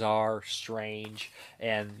just bizarre, strange,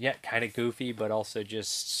 and yet kind of goofy, but also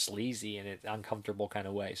just sleazy in an uncomfortable kind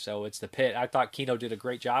of way. So it's The Pit. I thought Kino did a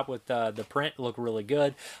great job with the print. It looked really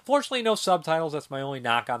good. Fortunately, no subtitles. That's my only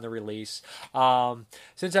knock on the release.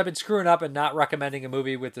 Since I've been screwing up and not recommending a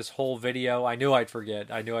movie with this whole video, I knew I'd forget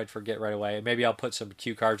right away. Maybe I'll put some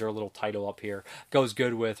cue cards or a little title up here. Goes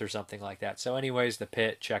good with or something like that. So anyways, The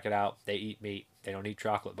Pit, check it out. They eat meat. They don't eat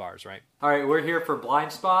chocolate bars, right? All right, we're here for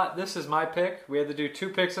Blind Spot. This is my pick. We had to do 2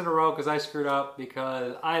 picks in a row because I screwed up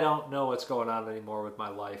because I don't know what's going on anymore with my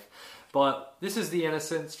life. But this is The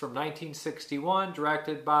Innocents from 1961,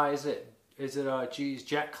 directed by,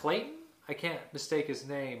 Jack Clayton? I can't mistake his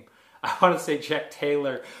name. I want to say Jack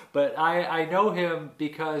Taylor, but I know him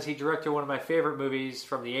because he directed one of my favorite movies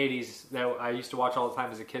from the 80s that I used to watch all the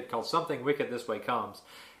time as a kid called Something Wicked This Way Comes.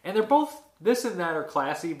 And they're both, this and that are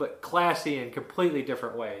classy, but classy in completely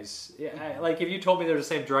different ways. Yeah, like if you told me they're the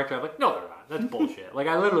same director, I'm like, no, they're not. That's bullshit. Like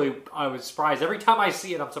I was surprised. Every time I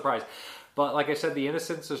see it, I'm surprised. But like I said, The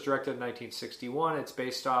Innocents was directed in 1961. It's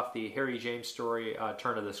based off the Harry James story,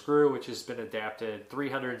 Turn of the Screw, which has been adapted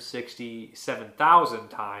 367,000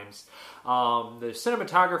 times. The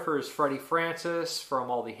cinematographer is Freddie Francis from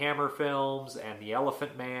all the Hammer films and The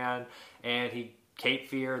Elephant Man, and he Cape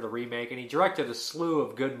Fear, the remake, and he directed a slew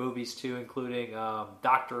of good movies too, including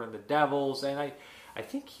Doctor and the Devils, and I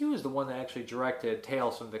think he was the one that actually directed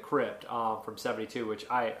Tales from the Crypt from '72, which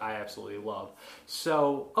I absolutely love.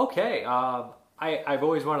 So, okay, I've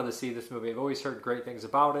always wanted to see this movie. I've always heard great things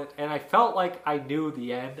about it, and I felt like I knew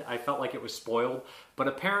the end. I felt like it was spoiled, but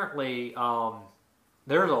apparently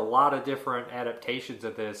there's a lot of different adaptations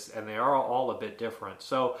of this, and they are all a bit different.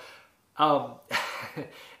 So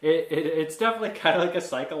it's definitely kind of like a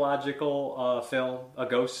psychological film, a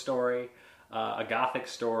ghost story, a gothic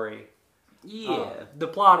story. Yeah. The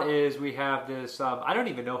plot is we have this, I don't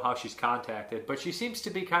even know how she's contacted, but she seems to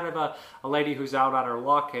be kind of a lady who's out on her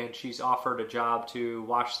luck, and she's offered a job to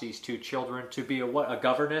watch these two children, to be a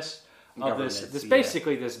governess of this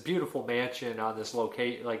basically this beautiful mansion on this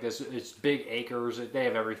location, like this big acres. They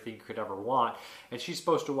have everything you could ever want, and she's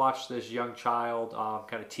supposed to watch this young child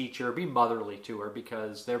kind of teach her, be motherly to her,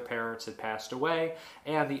 because their parents had passed away,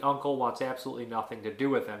 and the uncle wants absolutely nothing to do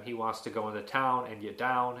with them. He wants to go into town and get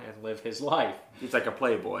down and live his life. He's like a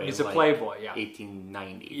playboy. He's a playboy, yeah.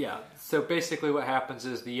 1890. Yeah. So basically what happens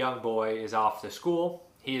is the young boy is off to school.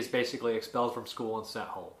 He is basically expelled from school and sent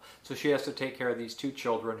home. So she has to take care of these two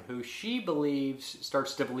children who she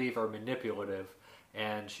starts to believe are manipulative,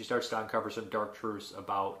 and she starts to uncover some dark truths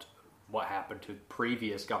about what happened to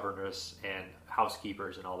previous governors and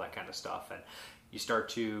housekeepers and all that kind of stuff. And you start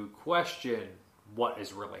to question what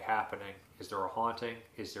is really happening. Is there a haunting?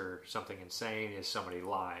 Is there something insane? Is somebody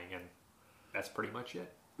lying? And that's pretty much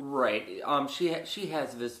it. Right. She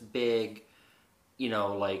has this big,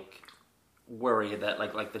 like, worry that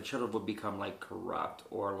like the children would become like corrupt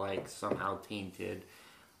or like somehow tainted,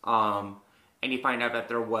 and you find out that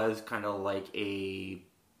there was kind of like I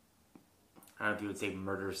don't know if you would say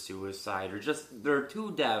murder suicide, or just there are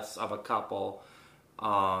two deaths of a couple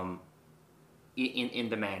in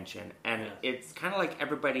the mansion, and it's kind of like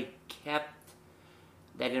everybody kept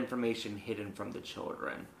that information hidden from the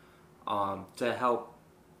children to help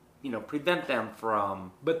prevent them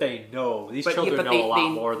from... But they know. These children know a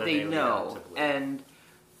lot more than they know.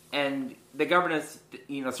 And the governess,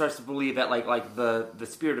 starts to believe that, like the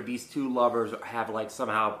spirit of these two lovers have, like,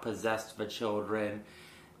 somehow possessed the children.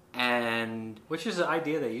 And... Which is an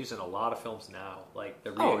idea they use in a lot of films now. Like,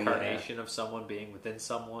 the reincarnation of someone being within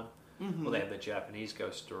someone. Mm-hmm. Well, they have the Japanese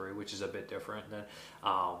ghost story, which is a bit different. And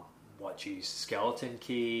then, Skeleton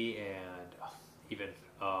Key, and even...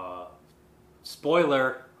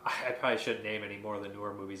 spoiler... I probably shouldn't name any more of the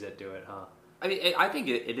newer movies that do it, huh? I mean, I think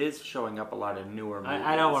it is showing up a lot of newer movies.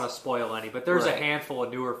 I don't want to spoil any, but there's a handful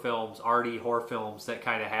of newer films, arty horror films, that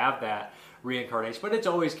kind of have that reincarnation. But it's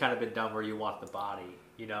always kind of been done where you want the body,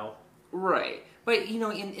 Right. But,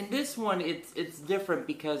 in this one, it's different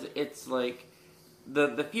because it's like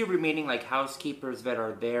the few remaining, like, housekeepers that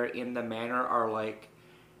are there in the manor are, like...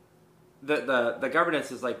 The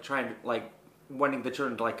governess is, like, trying to, like... wanting the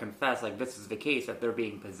children to, like, confess, like, this is the case, that they're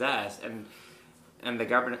being possessed, and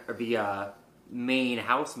the main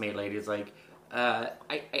housemaid lady is like,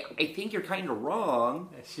 I think you're kind of wrong.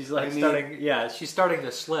 She's like she's starting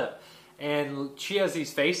to slip, and she has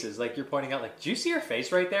these faces, like you're pointing out, like, do you see her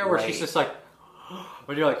face right there, where she's just like,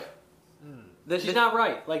 when you're like, she's not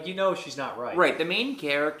right, like, she's not right. Right, the main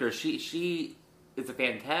character, she is a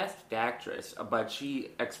fantastic actress, but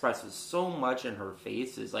she expresses so much in her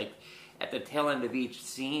faces, like, at the tail end of each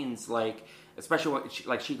scene's, like, especially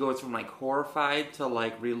when she goes from, like, horrified to,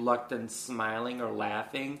 like, reluctant smiling or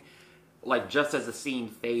laughing, like, just as the scene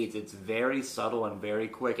fades. It's very subtle and very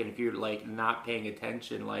quick, and if you're, like, not paying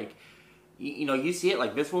attention, like, you see it,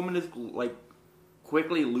 like, this woman is, like,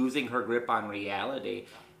 quickly losing her grip on reality,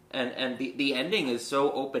 and the ending is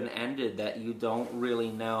so open-ended that you don't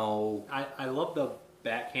really know. I love the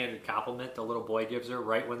backhanded compliment the little boy gives her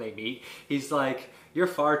right when they meet. He's like, you're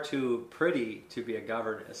far too pretty to be a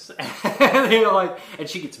governess. And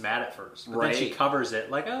she gets mad at first, but then she covers it,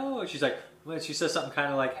 like, oh, she's like, well, she says something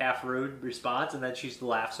kind of like half rude response, and then she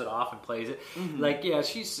laughs it off and plays it. Mm-hmm. Like, yeah,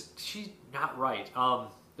 she's not right.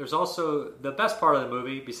 There's also the best part of the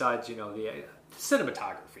movie, besides the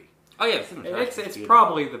cinematography. Oh yeah, it's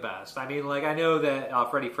probably the best. I mean, like, I know that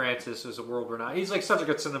Freddie Francis is a world-renowned. He's like such a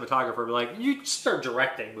good cinematographer. But, like, you start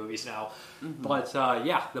directing movies now. Mm-hmm. But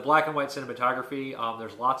the black and white cinematography.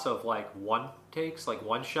 There's lots of, like, one takes, like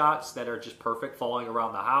one shots that are just perfect, following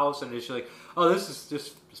around the house, and it's like, oh, this is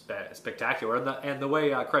just spectacular. And the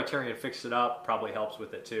way Criterion fixed it up probably helps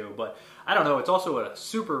with it too. But I don't know. It's also a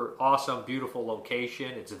super awesome, beautiful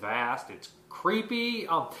location. It's vast. It's creepy.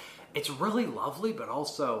 It's really lovely, but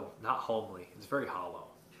also not homely. It's very hollow.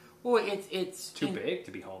 Well, it's too big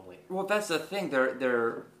to be homely. Well, that's the thing.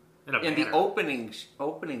 They're in the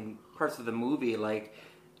opening parts of the movie, like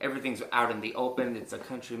everything's out in the open. It's a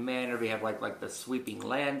country manor. We have like the sweeping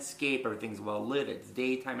landscape. Everything's well lit. It's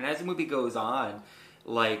daytime, and as the movie goes on,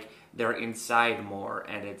 like they're inside more,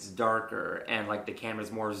 and it's darker, and like the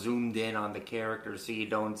camera's more zoomed in on the characters, so you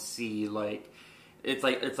don't see like it's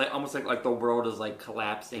like almost like the world is like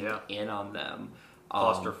collapsing in on them.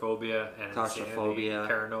 Claustrophobia and claustrophobia,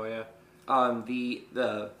 paranoia.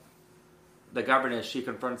 The governess, she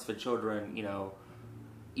confronts the children, you know,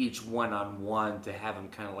 each one-on-one to have them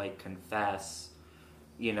kind of like confess,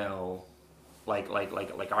 you know, like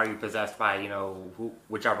are you possessed by, you know,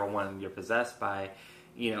 whichever one you're possessed by,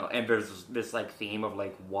 you know, and there's this like theme of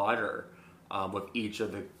like water with each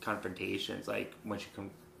of the confrontations. Like when she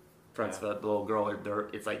confronts the little girl,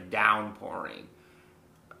 it's like downpouring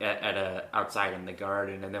outside in the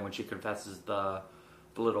garden, and then when she confesses the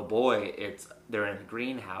little boy, they're in a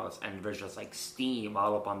greenhouse, and there's just like steam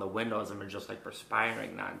all up on the windows, and they're just like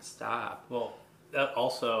perspiring nonstop. Well, that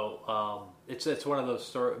also, it's one of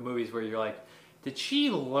those movies where you're like, did she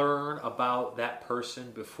learn about that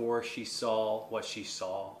person before she saw what she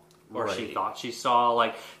saw, or she thought she saw?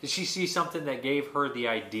 Like, did she see something that gave her the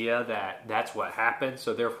idea that that's what happened,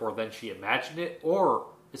 so therefore then she imagined it, or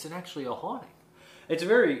is it actually a haunting? It's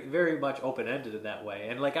very, very much open-ended in that way.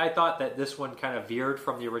 And, like, I thought that this one kind of veered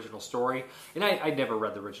from the original story. And I never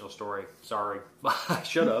read the original story. Sorry. I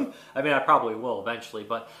should have. I mean, I probably will eventually.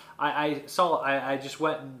 But I just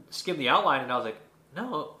went and skimmed the outline, and I was like,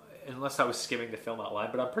 no, unless I was skimming the film outline.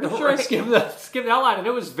 But I'm pretty sure I skimmed the outline, and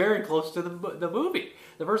it was very close to the movie,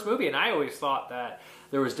 the first movie. And I always thought that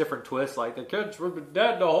there was different twists, like the kids were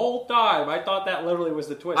dead the whole time. I thought that literally was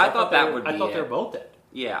the twist. I thought they were both dead.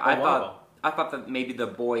 Yeah, I thought that maybe the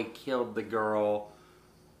boy killed the girl,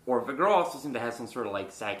 or the girl also seemed to have some sort of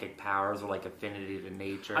like psychic powers or like affinity to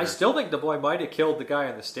nature. I still think the boy might have killed the guy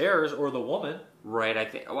on the stairs or the woman. Right, I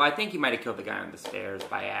think he might have killed the guy on the stairs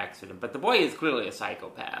by accident, but the boy is clearly a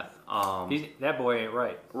psychopath. That boy ain't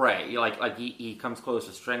right. Right, he comes close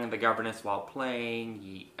to stringing the governess while playing.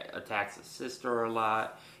 He attacks his sister a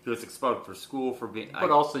lot. He was expelled from school for being. But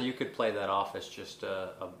also, you could play that off as just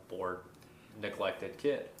a bored, neglected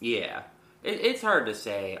kid. Yeah. It's hard to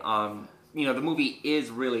say. You know, the movie is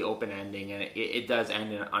really open-ending, and it does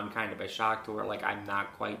end on kind of a shock to where, like, I'm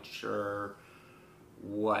not quite sure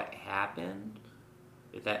what happened,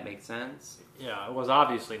 if that makes sense. Yeah, it was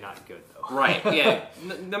obviously not good, though. Right, yeah.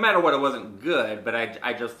 No matter what, it wasn't good, but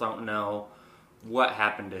I just don't know what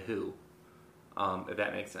happened to who, if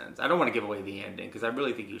that makes sense. I don't want to give away the ending, because I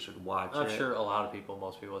really think you should watch it. I'm sure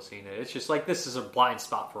most people have seen it. It's just like, this is a blind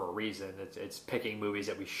spot for a reason. It's picking movies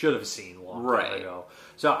that we should have seen a long time ago.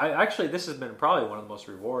 So this has been probably one of the most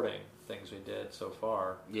rewarding things we did so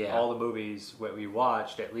far. Yeah. All the movies that we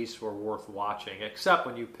watched at least were worth watching, except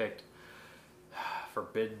when you picked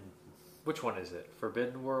Forbidden. Which one is it?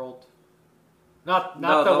 Forbidden World? Not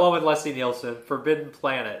the one with Leslie Nielsen. Forbidden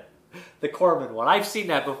Planet. The Corman one. I've seen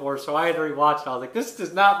that before, so I had to rewatch it. I was like, this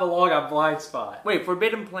does not belong on Blind Spot. Wait,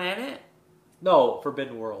 Forbidden Planet? No,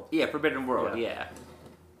 Forbidden World. Yeah, Forbidden World, yeah.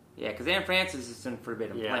 Yeah, because Anne Francis is in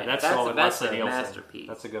Forbidden Planet. That's a masterpiece.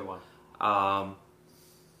 That's a good one.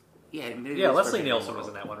 Leslie Nielsen was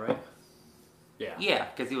in that one, right? Yeah. Yeah,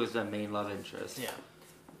 because he was the main love interest. Yeah.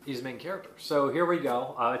 He's the main character. So here we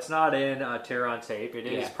go. It's not in Terror on Tape. It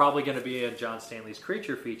is probably going to be in John Stanley's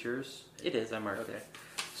Creature Features. It is, I marked it.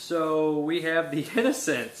 So we have The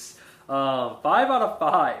Innocents. 5 out of 5.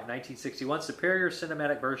 1961 superior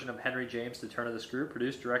cinematic version of Henry James' The Turn of the Screw.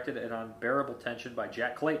 Produced, directed, and unbearable tension by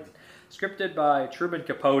Jack Clayton. Scripted by Truman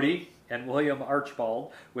Capote and William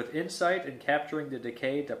Archibald, with insight in capturing the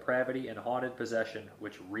decay, depravity, and haunted possession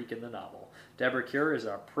which reek in the novel. Deborah Kerr is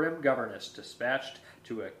a prim governess dispatched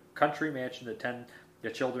to a country mansion to tend the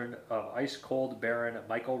children of ice-cold Baron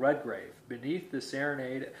Michael Redgrave. Beneath the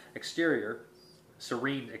serene exterior,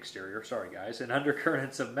 and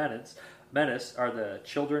undercurrents of menace are the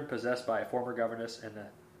children possessed by a former governess and the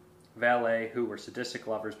valet who were sadistic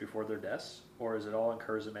lovers before their deaths, or is it all in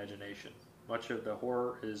Kerr's imagination? Much of the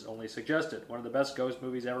horror is only suggested. One of the best ghost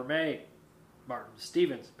movies ever made. Martin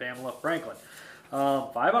Stevens, Pamela Franklin.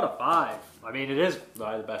 5 out of 5. I mean, it is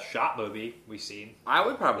probably the best shot movie we've seen. I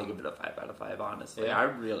would probably give it a 5 out of 5, honestly. Yeah. I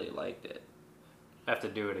really liked it. I have to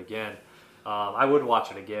do it again. I would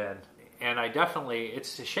watch it again. And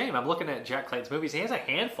it's a shame. I'm looking at Jack Clayton's movies. He has a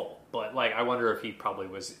handful. But, like, I wonder if he probably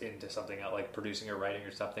was into something like producing or writing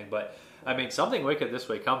or something. But, I mean, Something Wicked This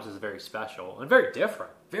Way Comes is very special and very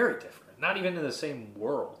different. Very different. Not even in the same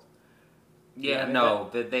world. Yeah,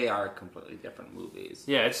 they are completely different movies.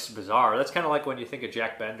 Yeah, it's bizarre. That's kind of like when you think of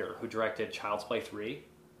Jack Bender, who directed Child's Play 3.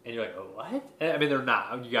 And you're like, oh, what? I mean, they're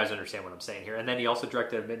not. You guys understand what I'm saying here. And then he also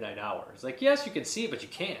directed A Midnight Hour. It's like, yes, you can see it, but you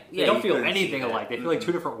can't. Yeah, They don't feel anything alike. They feel like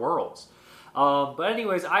two different worlds. But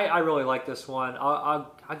anyways, I really like this one.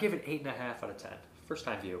 I'll give it 8.5 out of 10. First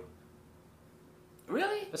time view.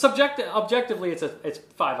 Really? It's objectively, it's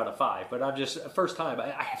 5 out of 5. But I'm just first time.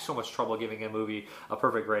 I have so much trouble giving a movie a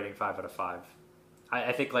perfect rating 5 out of 5.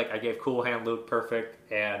 I think like I gave Cool Hand Luke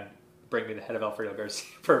perfect and Bring Me the Head of Alfredo Garcia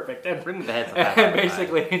perfect and Bring Me the Head and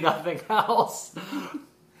basically nothing else.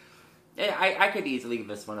 Yeah, I could easily give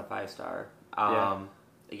this one a 5-star.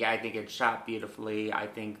 Yeah, I think it's shot beautifully. I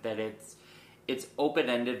think that it's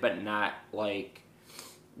open-ended, but not like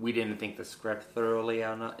we didn't think the script thoroughly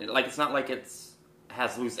out. Like it's not like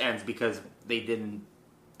has loose ends because they didn't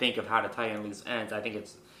think of how to tie in loose ends. I think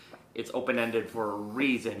it's open-ended for a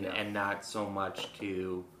reason and not so much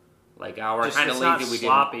to like our kind of lazy. We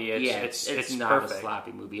sloppy. It's not perfect. a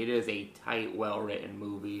sloppy movie. It is a tight, well-written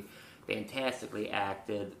movie. Fantastically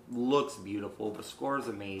acted, looks beautiful. The score is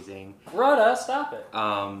amazing. Rhoda, stop it.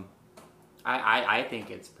 I think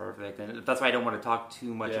it's perfect, and that's why I don't want to talk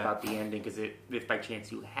too much about the ending because if by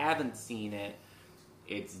chance you haven't seen it,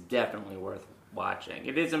 it's definitely worth watching.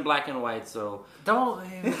 It is in black and white, so don't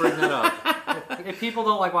even bring that up. If people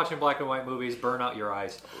don't like watching black and white movies, burn out your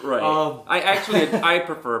eyes. Right. I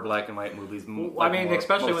prefer black and white movies. I mean,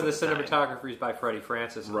 especially when the cinematography is by Freddie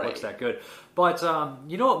Francis and it looks that good. But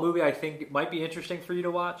you know what movie I think might be interesting for you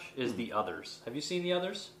to watch is The Others. Have you seen The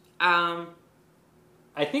Others?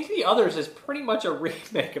 I think The Others is pretty much a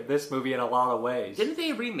remake of this movie in a lot of ways. Didn't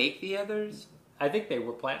they remake The Others? I think they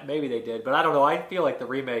were maybe they did, but I don't know. I feel like the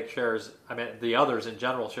remake shares, The Others in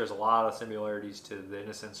general shares a lot of similarities to The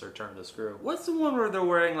Innocents or Turn the Screw. What's the one where they're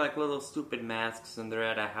wearing like little stupid masks and they're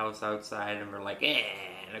at a house outside and they're like,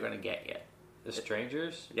 they're gonna get you? The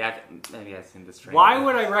Strangers? Yeah, maybe I've seen The Strangers. Why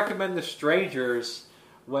would I recommend The Strangers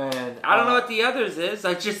when... I don't know what The Others is.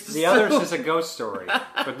 The Others is a ghost story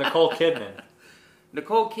with Nicole Kidman.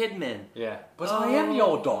 Nicole Kidman. Yeah. But I am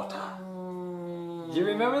your daughter. Do you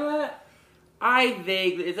remember that? I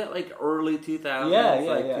vaguely... Is that like early 2000s?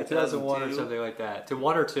 Yeah. 2001 or something like that. To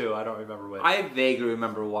 1 or 2, I don't remember which. I vaguely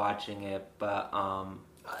remember watching it, but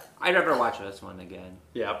I'd never watch this one again.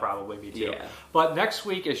 Yeah, probably. Me too. Yeah. But next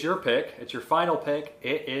week is your pick. It's your final pick.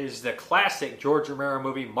 It is the classic George Romero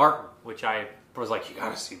movie, Martin, which I was like, you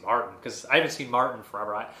gotta see Martin, because I haven't seen Martin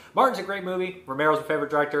forever. Martin's a great movie. Romero's my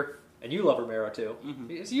favorite director, and you love Romero too.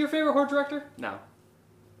 Mm-hmm. Is he your favorite horror director? No.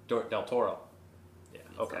 Del Toro.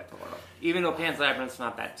 Okay. Even though Pan's Labyrinth's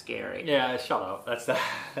not that scary. Yeah, shut up. That's the...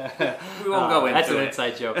 we won't go into it. That's an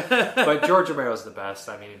inside joke. But George Romero's the best.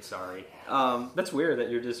 I mean, sorry. That's weird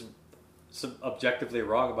that you're just objectively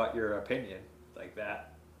wrong about your opinion like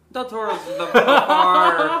that. Del Toro's the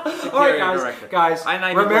far superior director. Guys,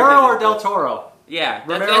 Romero or Del Toro? Yeah,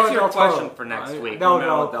 that's your question for next week. No,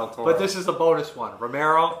 Del Toro. But this is the bonus one.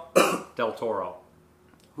 Romero, Del Toro.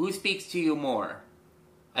 Who speaks to you more?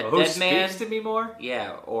 A who dead man? Speaks to me more?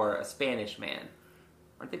 Yeah, or a Spanish man.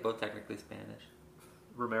 Aren't they both technically Spanish?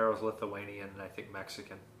 Romero's Lithuanian and I think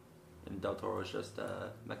Mexican. And Del Toro's just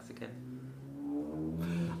Mexican?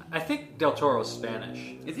 I think Del Toro's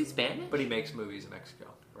Spanish. Is he Spanish? But he makes movies in Mexico,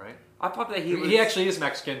 right? I thought that he was... He actually is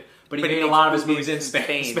Mexican, but he made a lot of his movies in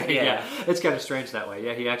Spain. Yeah. It's kind of strange that way.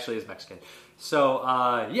 Yeah, he actually is Mexican. So,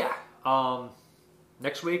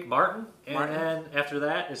 next week, Martin. And then after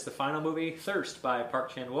that is the final movie, Thirst by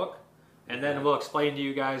Park Chan-wook. And then we'll explain to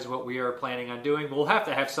you guys what we are planning on doing. We'll have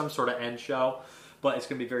to have some sort of end show, but it's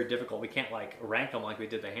going to be very difficult. We can't rank them like we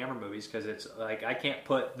did the Hammer movies because it's like I can't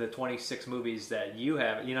put the 26 movies that you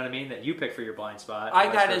have, you know what I mean, that you pick for your blind spot.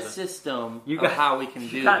 I got a system of how we can do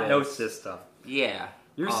this. You got no system. Yeah.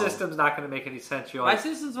 Your system's not going to make any sense. My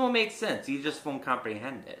systems will make sense. You just won't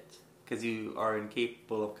comprehend it. Because you are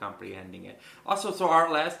incapable of comprehending it. Also, so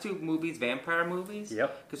our last two movies, vampire movies?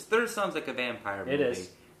 Yep. Because Thirst sounds like a vampire movie. It is.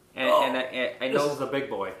 And I know... This is the big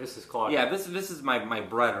boy. This is Claudia. Yeah, this is my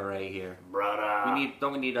brother right here. Brother.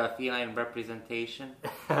 Don't we need a feline representation?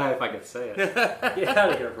 If I could say it. Get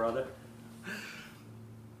out of here, brother.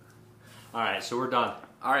 Alright, so we're done.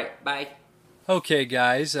 Alright, bye. Okay,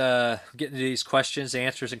 guys. Getting to these questions,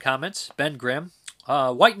 answers, and comments. Ben Grimm.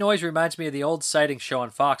 White Noise reminds me of the old sighting show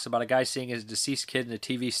on Fox about a guy seeing his deceased kid in a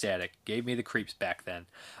TV static. Gave me the creeps back then.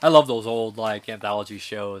 I love those old anthology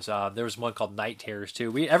shows. There was one called Night Terrors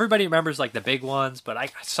too. Everybody remembers the big ones, but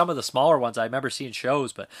some of the smaller ones I remember seeing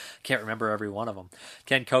shows, but can't remember every one of them.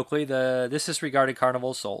 Ken Coakley, this is regarding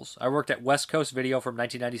Carnival of Souls. I worked at West Coast Video from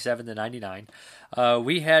 1997 to 99.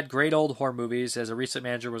 We had great old horror movies as a recent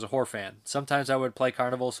manager was a horror fan. Sometimes I would play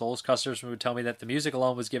Carnival of Souls. Customers would tell me that the music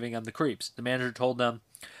alone was giving them the creeps. The manager told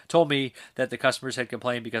told me that the customers had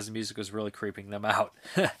complained because the music was really creeping them out.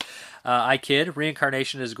 I kid.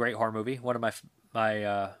 Reincarnation is a great horror movie. One of my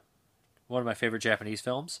favorite Japanese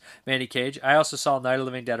films. Mandy Cage. I also saw Night of the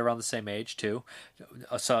Living Dead around the same age too.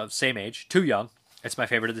 Same age. Too young. It's my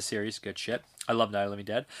favorite of the series. Good shit. I love Night of the Living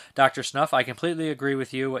Dead. Dr. Snuff, I completely agree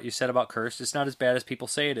with you what you said about Cursed. It's not as bad as people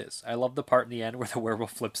say it is. I love the part in the end where the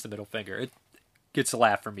werewolf flips the middle finger. It gets a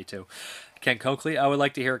laugh from me too. Ken Coakley, I would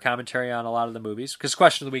like to hear a commentary on a lot of the movies. Because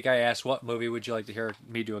question of the week I asked, what movie would you like to hear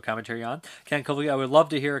me do a commentary on? Ken Coakley, I would love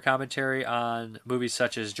to hear a commentary on movies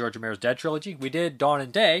such as George Romero's Dead Trilogy. We did Dawn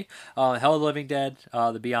and Day, Hell of the Living Dead,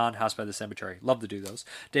 The Beyond, House by the Cemetery. Love to do those.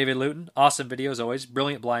 David Luton, awesome video as always.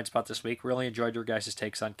 Brilliant blind spot this week. Really enjoyed your guys'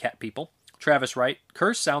 takes on cat people. Travis Wright,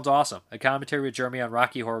 Curse sounds awesome. A commentary with Jeremy on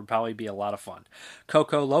Rocky Horror would probably be a lot of fun.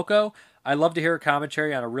 Coco Loco, I'd love to hear a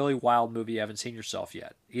commentary on a really wild movie you haven't seen yourself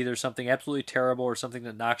yet. Either something absolutely terrible or something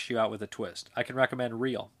that knocks you out with a twist. I can recommend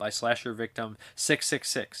Real by slasher victim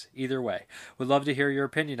 666. Either way. Would love to hear your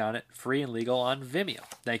opinion on it. Free and legal on Vimeo.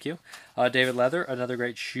 Thank you. David Leather, another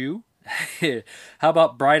great shoe. How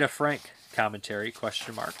about Bride of Frank commentary?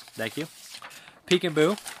 Question mark. Thank you. Peek and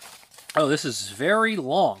Boo. Oh, this is very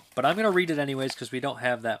long, but I'm going to read it anyways because we don't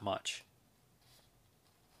have that much.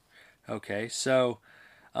 Okay, so...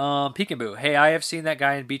 Peekaboo. Hey, I have seen that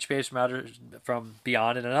guy in Beach Babes from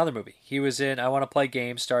Beyond in another movie. He was in I Want to Play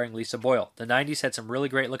Games starring Lisa Boyle. The 90s had some really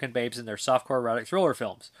great looking babes in their softcore erotic thriller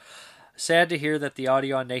films. Sad to hear that the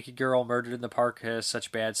audio on Naked Girl Murdered in the Park has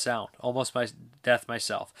such bad sound. Almost my death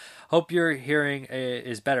myself. Hope your hearing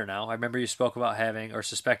is better now. I remember you spoke about having or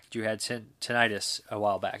suspected you had tinnitus a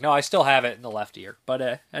while back. No, I still have it in the left ear,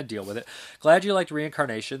 but I deal with it. Glad you liked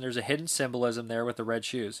Reincarnation. There's a hidden symbolism there with the red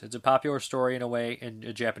shoes. It's a popular story in a way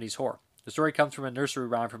in Japanese horror. The story comes from a nursery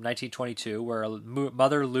rhyme from 1922 where a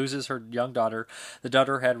mother loses her young daughter. The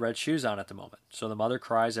daughter had red shoes on at the moment, so the mother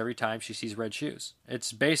cries every time she sees red shoes.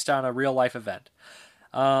 It's based on a real-life event.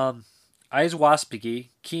 Aizuwasupigi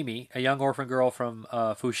Kimi, a young orphan girl from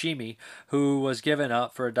Fushimi, who was given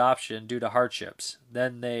up for adoption due to hardships.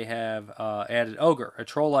 Then they have added ogre, a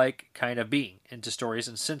troll-like kind of being, into stories,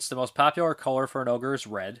 and since the most popular color for an ogre is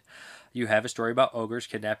red, you have a story about ogres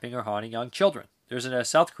kidnapping or haunting young children. There's a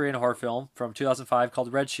South Korean horror film from 2005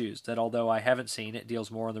 called Red Shoes that, although I haven't seen, it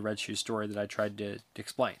deals more on the Red Shoes story that I tried to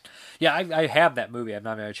explain. Yeah, I have that movie. I've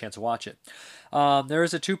not had a chance to watch it. There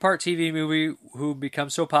is a 2-part TV movie who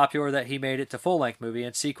becomes so popular that he made it to full-length movie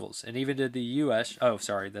and sequels, and even did the U.S. Oh,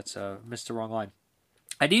 sorry, that's missed the wrong line.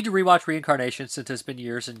 I need to rewatch Reincarnation since it's been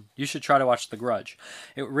years, and you should try to watch The Grudge.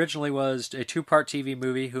 It originally was a 2-part TV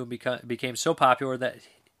movie who became so popular that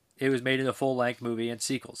it was made into a full-length movie and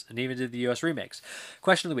sequels, and even did the U.S. remakes.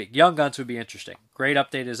 Question of the week. Young Guns would be interesting. Great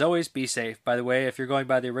update as always. Be safe. By the way, if you're going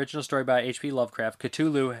by the original story by H.P. Lovecraft,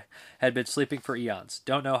 Cthulhu had been sleeping for eons.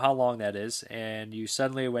 Don't know how long that is, and you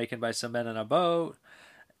suddenly awakened by some men on a boat.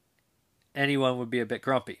 Anyone would be a bit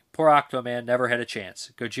grumpy. Poor Octoman never had a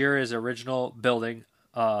chance. Gojira is original building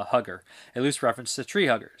hugger. A loose reference to tree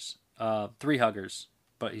huggers. 3 huggers,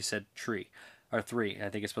 but he said tree. Or 3, I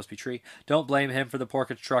think it's supposed to be tree. Don't blame him for the poor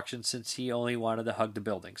construction since he only wanted to hug the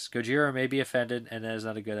buildings. Gojira may be offended, and that is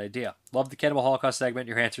not a good idea. Love the Cannibal Holocaust segment,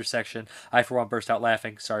 your answer section. I, for one, burst out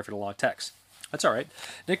laughing. Sorry for the long text. That's all right.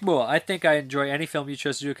 Nick Mua, I think I enjoy any film you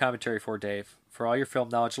chose to do a commentary for, Dave. For all your film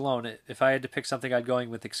knowledge alone, if I had to pick something, I'd going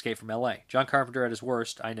with Escape from L.A. John Carpenter at his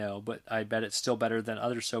worst, I know, but I bet it's still better than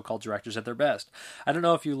other so-called directors at their best. I don't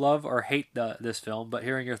know if you love or hate this film, but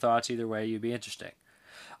hearing your thoughts either way, you'd be interesting.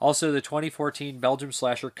 Also, the 2014 Belgium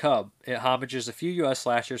slasher Cub. It homages a few U.S.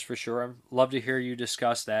 slashers for sure. I'd love to hear you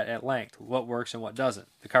discuss that at length, what works and what doesn't.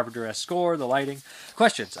 The Carpenter-esque score, the lighting.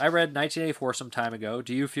 Questions. I read 1984 some time ago.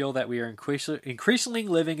 Do you feel that we are increasingly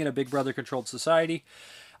living in a Big Brother-controlled society?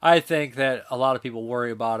 I think that a lot of people worry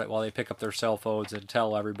about it while they pick up their cell phones and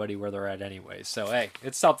tell everybody where they're at anyways. So, hey,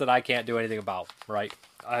 it's something I can't do anything about, right?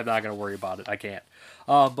 I'm not going to worry about it. I can't.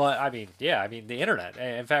 But, I mean, the internet.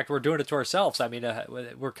 In fact, we're doing it to ourselves. I mean,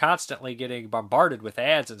 we're constantly getting bombarded with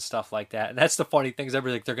ads and stuff like that. And that's the funny thing is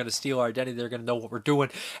everything, they're going to steal our identity. They're going to know what we're doing.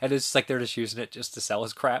 And it's like they're just using it just to sell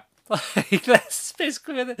us crap. That's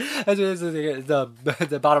basically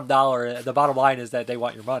the bottom dollar. The bottom line is that they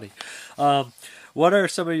want your money. What are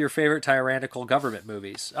some of your favorite tyrannical government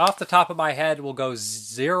movies? Off the top of my head, we'll go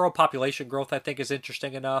Zero Population Growth, I think is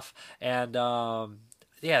interesting enough. And,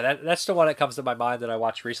 that's the one that comes to my mind that I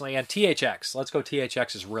watched recently. And THX. Let's go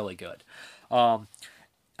THX is really good.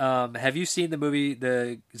 Have you seen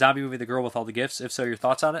the zombie movie, The Girl with All the Gifts? If so, your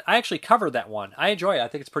thoughts on it? I actually covered that one. I enjoy it. I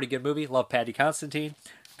think it's a pretty good movie. Love Paddy Constantine.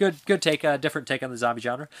 good take, different take on the zombie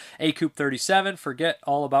genre. A Coop 37, forget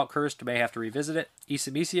all about Cursed, may have to revisit it.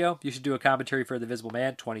 Isamicio, you should do a commentary for The Invisible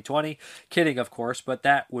Man 2020. Kidding, of course, but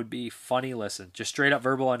that would be funny listen. Just straight up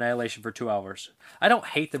verbal annihilation for 2 hours. I don't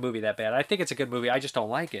hate the movie that bad. I think it's a good movie. I just don't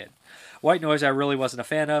like it. White Noise I really wasn't a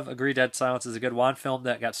fan of. Agree Dead Silence is a good Wan film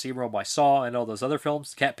that got steamrolled by Saw and all those other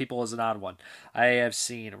films. Cat People is an odd one. I have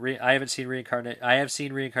seen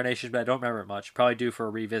Reincarnation, but I don't remember it much. Probably due for a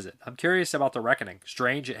revisit. I'm curious about The Reckoning.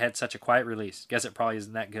 Strange it had such a quiet release. Guess it probably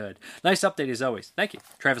isn't that good. Nice update as always. Thank you.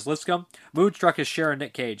 Travis Lipscomb. Moonstruck is Sharon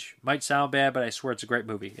Nick Cage. Might sound bad, but I swear it's a great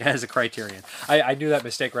movie. It has a Criterion. I knew that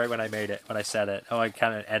mistake right when I made it, when I said it. Oh, I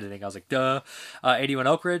kind of editing. I was like, duh. 81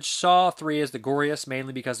 Oak Ridge. Saw 3 is the goriest,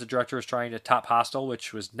 mainly because the director was trying to top Hostel,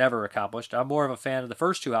 which was never accomplished. I'm more of a fan of the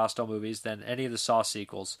first 2 Hostel movies than any of the Saw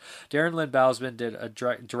sequels. Darren Lynn Bousman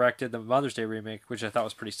directed the Mother's Day remake, which I thought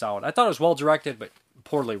was pretty solid. I thought it was well directed, but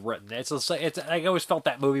poorly written. It's I always felt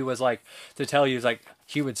that movie was like to tell you, like,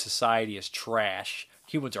 human society is trash.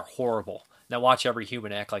 Humans are horrible. Now watch every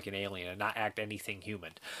human act like an alien and not act anything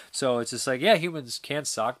human. So it's just like, yeah, humans can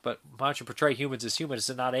suck, but why don't you portray humans as humans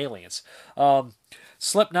and not aliens?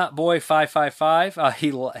 Slipknot Boy 555.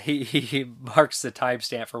 He marks the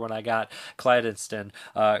timestamp for when I got Clandestine.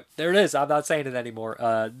 There it is. I'm not saying it anymore.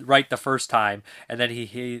 Right the first time, and then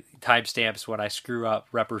he timestamps when I screw up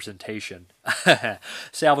representation.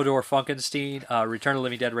 Salvador Funkenstein. Return of the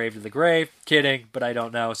Living Dead. Rave to the Grave. Kidding, but I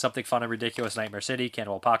don't know. Something fun and ridiculous. Nightmare City.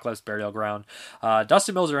 Cannibal Apocalypse. Burial Ground.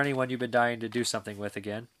 Dustin Mills or anyone you've been dying to do something with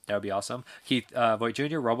again. That would be awesome. Keith Voigt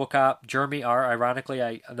Jr., RoboCop, Jeremy R.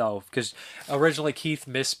 Ironically, because originally Keith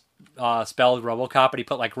misspelled RoboCop, and he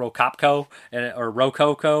put like Rocopco or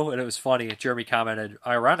Rococo, and it was funny. Jeremy commented,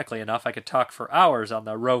 ironically enough, I could talk for hours on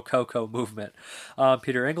the Rococo movement.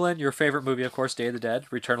 Peter England, your favorite movie, of course, Day of the Dead,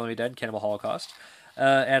 Return of the Living Dead, Cannibal Holocaust.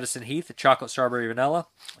 Addison Heath, Chocolate Strawberry Vanilla.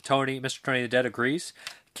 Mr. Tony the Dead agrees.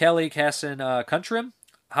 Kelly Casson Cuntrim.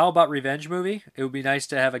 How about Revenge movie? It would be nice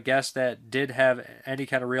to have a guest that did have any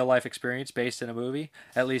kind of real life experience based in a movie.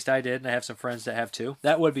 At least I did, and I have some friends that have too.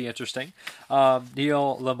 That would be interesting.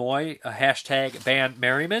 Neil Lemoy, hashtag Ban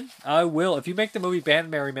Merriman. I will. If you make the movie Ban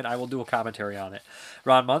Merriman, I will do a commentary on it.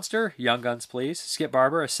 Ron Munster, Young Guns Please. Skip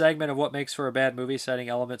Barber, a segment of what makes for a bad movie, citing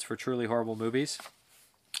elements for truly horrible movies.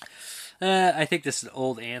 I think this is an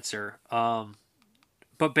old answer.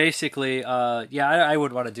 But basically, yeah, I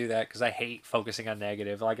wouldn't want to do that because I hate focusing on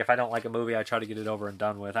negative. Like, if I don't like a movie, I try to get it over and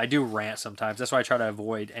done with. I do rant sometimes. That's why I try to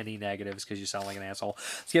avoid any negatives because you sound like an asshole.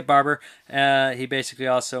 Skip Barber, he basically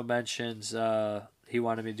also mentions he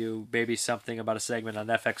wanted me to do maybe something about a segment on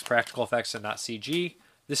FX practical effects and not CG.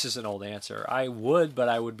 This is an old answer. I would, but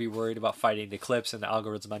I would be worried about fighting the clips and the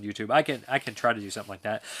algorithm on YouTube. I can try to do something like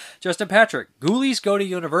that. Justin Patrick, Ghoulies go to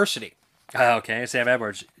university. Okay, Sam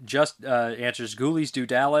Edwards just answers Ghoulies do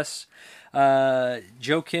Dallas.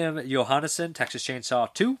 Joachim Johannesson, Texas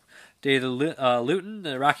Chainsaw 2. Dave Luton,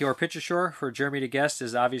 the Rocky Horror Picture Show for Jeremy to guest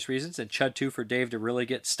is obvious reasons, and Chud 2 for Dave to really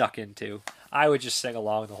get stuck into. I would just sing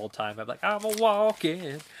along the whole time. I'd be like, I'm a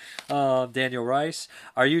walking. Daniel Rice,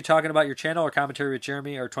 are you talking about your channel or commentary with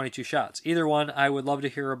Jeremy or 22 Shots? Either one. I would love to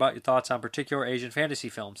hear about your thoughts on particular Asian fantasy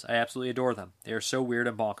films. I absolutely adore them. They are so weird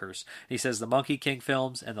and bonkers. He says the Monkey King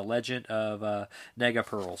films and the Legend of Nega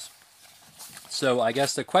Pearls. So I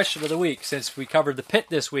guess the question of the week, since we covered The Pit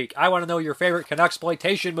this week, I want to know your favorite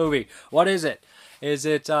Canuxploitation movie. What is it? Is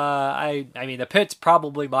it, I mean, The Pit's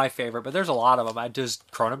probably my favorite, but there's a lot of them. Does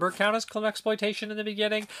Cronenberg count as Canuxploitation in the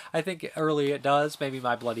beginning? I think early it does. Maybe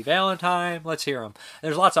My Bloody Valentine. Let's hear them.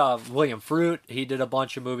 There's lots of William Fruit. He did a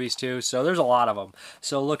bunch of movies too, so there's a lot of them.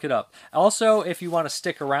 So look it up. Also, if you want to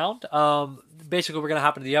stick around, basically we're going to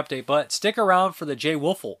hop into the update, but stick around for the Jay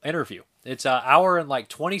Wolfel interview. It's an hour and like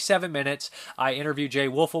 27 minutes. I interview Jay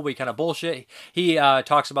Wolfel. We kind of bullshit. He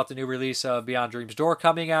talks about the new release of Beyond Dream's Door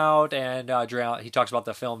coming out, and he talks about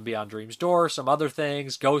the film Beyond Dream's Door, some other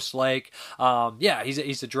things, Ghost Lake. Yeah,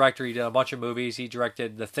 he's the director. He did a bunch of movies. He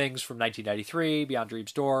directed The Things from 1993, Beyond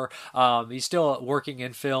Dream's Door. He's still working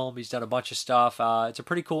in film. He's done a bunch of stuff. It's a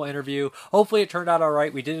pretty cool interview. Hopefully it turned out all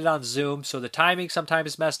right. We did it on Zoom, so the timing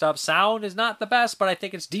sometimes is messed up. Sound is not the best, but I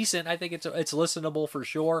think it's decent. I think it's listenable for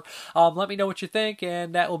sure. Let me know what you think,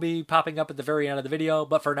 and that will be popping up at the very end of the video.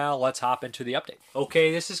 But for now, let's hop into the update.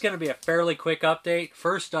 Okay, this is going to be a fairly quick update.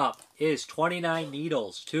 First up is 29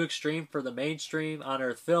 Needles, Too Extreme for the Mainstream on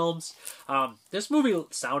Earth Films. This movie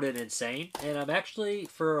sounded insane, and I'm actually,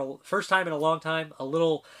 for a first time in a long time, a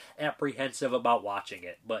little apprehensive about watching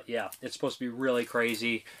it. But yeah, it's supposed to be really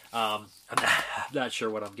crazy. I'm not sure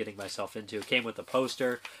what I'm getting myself into. It came with a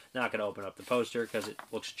poster. Not going to open up the poster because it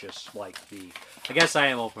looks just like the... I guess I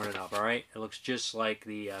am opening it up, alright? It looks just like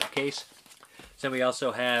the case. So we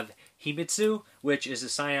also have Himitsu, which is a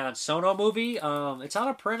Scion Sono movie. It's out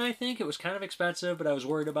of print, I think. It was kind of expensive, but I was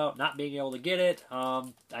worried about not being able to get it.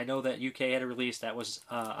 I know that UK had a release that was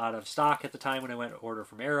out of stock at the time when I went to order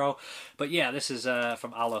from Arrow. But yeah, this is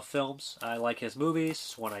from Ala Films. I like his movies.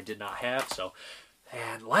 It's one I did not have. So,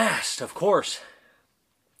 and last, of course,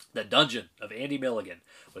 The Dungeon of Andy Milligan,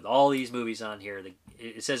 with all these movies on here.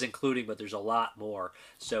 It says including, but there's a lot more.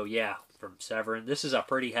 So yeah, from Severin. This is a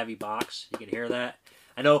pretty heavy box. You can hear that.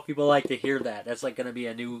 I know people like to hear that. That's like going to be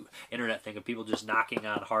a new internet thing of people just knocking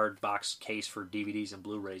on hard box case for DVDs and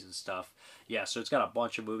Blu-rays and stuff. Yeah, so it's got a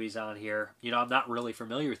bunch of movies on here. You know, I'm not really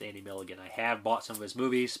familiar with Andy Milligan. I have bought some of his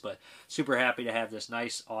movies, but super happy to have this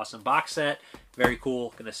nice, awesome box set. Very cool.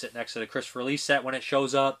 Going to sit next to the Christopher Lee set when it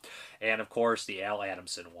shows up. And, of course, the Al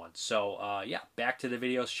Adamson one. So, yeah, back to the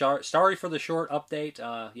video. Sorry for the short update.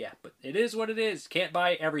 Yeah, but it is what it is. Can't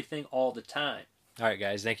buy everything all the time. All right,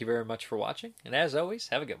 guys, thank you very much for watching. And as always,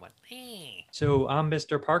 have a good one. So I'm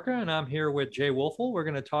Mrparka, and I'm here with Jay Wolfel. We're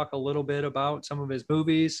going to talk a little bit about some of his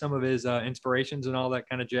movies, some of his inspirations and all that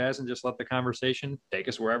kind of jazz, and just let the conversation take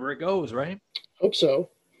us wherever it goes, right? Hope so.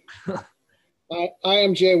 I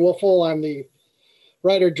am Jay Wolfel. I'm the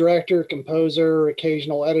writer, director, composer,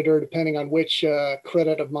 occasional editor, depending on which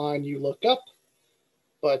credit of mine you look up.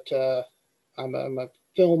 But I'm a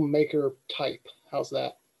filmmaker type. How's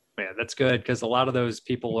that? Yeah, that's good, because a lot of those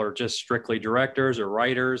people are just strictly directors or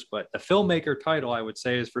writers, but the filmmaker title, I would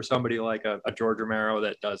say, is for somebody like a George Romero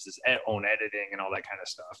that does his own editing and all that kind of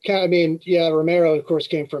stuff. I mean, yeah, Romero, of course,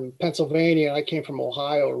 came from Pennsylvania. I came from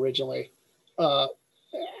Ohio originally. I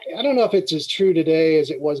don't know if it's as true today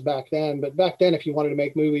as it was back then, but back then, if you wanted to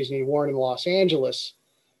make movies and you weren't in Los Angeles,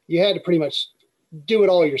 you had to pretty much do it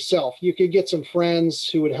all yourself. You could get some friends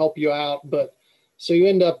who would help you out, but so you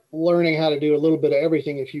end up learning how to do a little bit of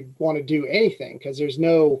everything if you want to do anything, because there's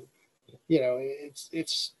no, you know,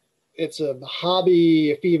 it's a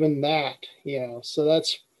hobby, if even that, you know. So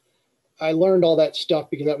I learned all that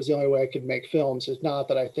stuff because that was the only way I could make films. It's not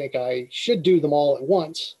that I think I should do them all at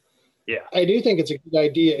once. Yeah. I do think it's a good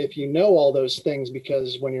idea if you know all those things,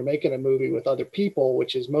 because when you're making a movie with other people,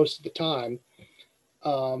 which is most of the time,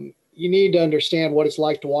 you need to understand what it's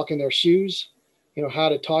like to walk in their shoes. You know, how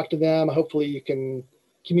to talk to them. Hopefully you can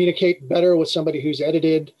communicate better with somebody who's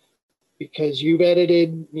edited because you've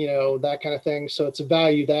edited, you know, that kind of thing. So it's a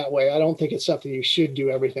value that way. I don't think it's something you should do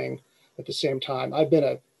everything at the same time. I've been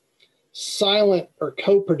a silent or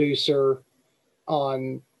co-producer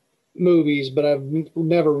on movies, but I've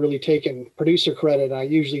never really taken producer credit. I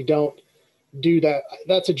usually don't do that.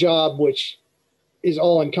 That's a job which is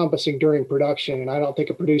all encompassing during production. And I don't think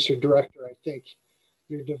a producer director, I think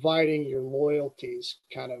you're dividing your loyalties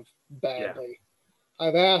kind of badly. Yeah.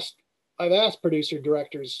 I've asked producer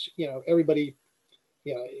directors, you know, everybody,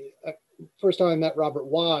 you know, first time I met Robert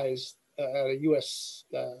Wise at a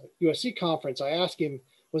USC conference, I asked him,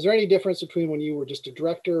 was there any difference between when you were just a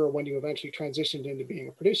director or when you eventually transitioned into being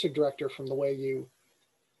a producer director from the way you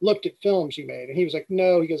looked at films you made? And he was like,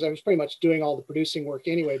 no, because I was pretty much doing all the producing work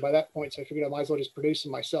anyway by that point. So I figured I might as well just produce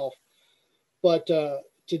them myself. But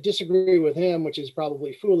to disagree with him, which is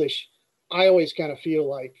probably foolish, I always kind of feel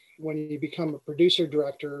like when you become a producer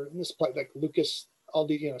director, and this like Lucas, all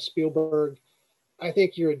the, you know, Spielberg, I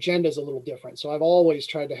think your agenda is a little different. So I've always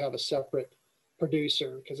tried to have a separate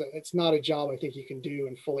producer, because it's not a job I think you can do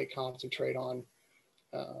and fully concentrate on.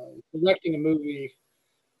 Directing a movie,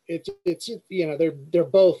 it's you know, they're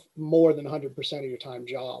both more than 100% of your time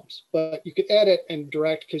jobs, but you could edit and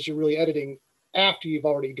direct because you're really editing after you've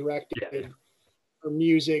already directed. Yeah. Or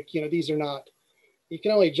music, you know, these are not, you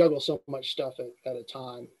can only juggle so much stuff at a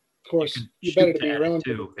time. Of course, you better to be your own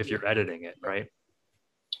too if you're editing it, right?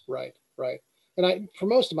 Right. And for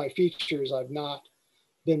most of my features, I've not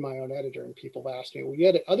been my own editor, and people have asked me, well, you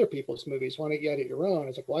edit other people's movies, why don't you edit your own?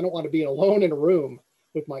 It's like, well, I don't want to be alone in a room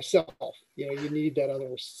with myself. You know, you need that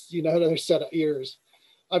other set of ears.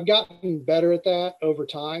 I've gotten better at that over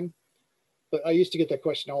time. But I used to get that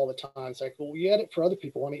question all the time. It's like, well, you edit for other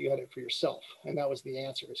people. Why don't you edit for yourself? And that was the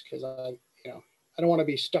answer, is because I don't want to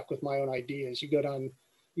be stuck with my own ideas. You go down,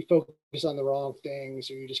 you focus on the wrong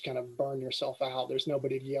things, or you just kind of burn yourself out. There's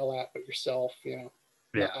nobody to yell at but yourself, you know.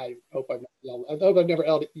 Yeah. I hope I've never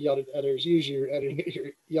yelled at editors. Usually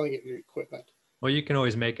you're yelling at your equipment. Well, you can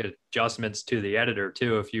always make adjustments to the editor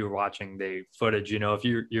too if you're watching the footage. You know, if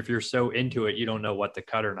you're so into it, you don't know what to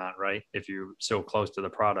cut or not, right? If you're so close to the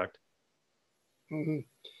product. Mm-hmm.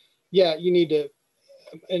 Yeah, you need to,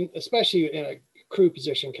 and especially in a crew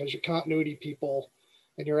position, because your continuity people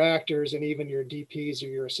and your actors and even your DPs or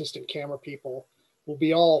your assistant camera people will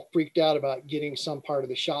be all freaked out about getting some part of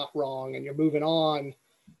the shot wrong, and you're moving on,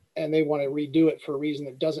 and they want to redo it for a reason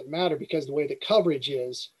that doesn't matter, because the way the coverage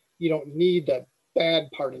is, you don't need the bad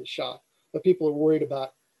part of the shot, but people are worried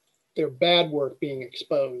about their bad work being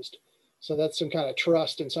exposed. So that's some kind of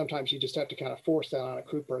trust, and sometimes you just have to kind of force that on a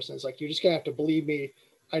crew person. It's like, you're just gonna have to believe me.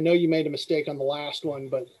 I know you made a mistake on the last one,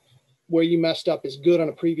 but where you messed up is good on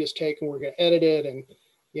a previous take, and we're going to edit it. And,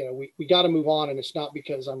 we got to move on. And it's not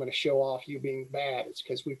because I'm going to show off you being bad. It's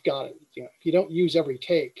because we've got it. If you don't use every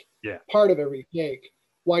take, part of every take,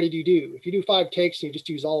 why did you do? If you do 5 takes and you just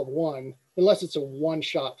use all of one, unless it's a one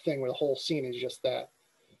shot thing where the whole scene is just that,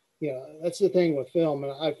 that's the thing with film.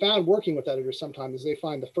 And I found working with editors sometimes is they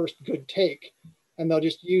find the first good take and they'll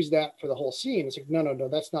just use that for the whole scene. It's like, no,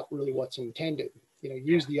 that's not really what's intended.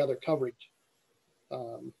 Use the other coverage.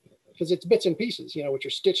 Because it's bits and pieces, which are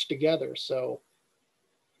stitched together. So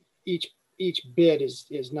each bit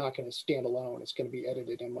is not going to stand alone. It's going to be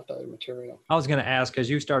edited in with other material. I was going to ask, because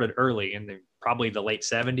you started early in probably the late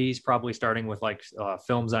 70s, probably starting with like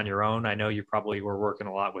films on your own. I know you probably were working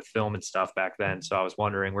a lot with film and stuff back then. So I was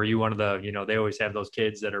wondering, were you one of the, they always have those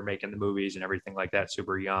kids that are making the movies and everything like that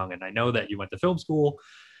super young. And I know that you went to film school,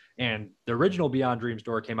 and the original Beyond Dreams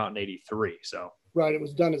door came out in 83. So. Right. It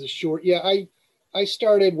was done as a short. Yeah. I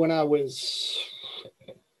started when I was,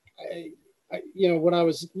 when I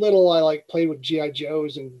was little, I played with GI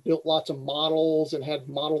Joes and built lots of models and had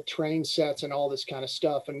model train sets and all this kind of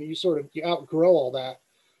stuff. And you outgrow all that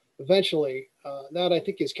eventually. That I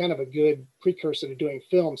think is kind of a good precursor to doing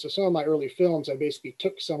film. So some of my early films, I basically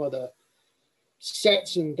took some of the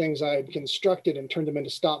sets and things I had constructed and turned them into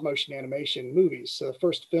stop motion animation movies. So the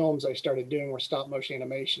first films I started doing were stop motion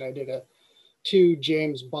animation. I did 2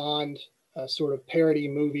 James Bond sort of parody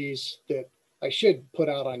movies that I should put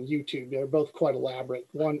out on YouTube. They're both quite elaborate.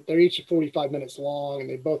 They're each 45 minutes long, and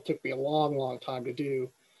they both took me a long, long time to do.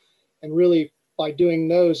 And really, by doing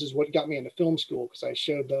those is what got me into film school, because I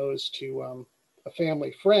showed those to a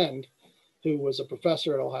family friend who was a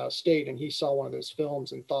professor at Ohio State, and he saw one of those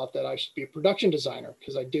films and thought that I should be a production designer,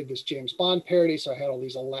 because I did this James Bond parody. So I had all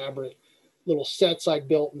these elaborate little sets I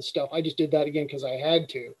built and stuff. I just did that again because I had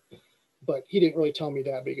to. But he didn't really tell me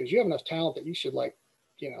that, because you have enough talent that you should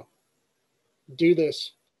do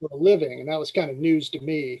this for a living. And that was kind of news to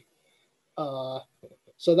me.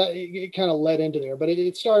 So that it kind of led into there, but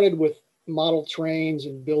it started with model trains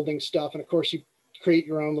and building stuff. And of course you create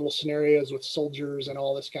your own little scenarios with soldiers and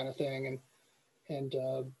all this kind of thing.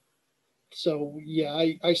 So yeah,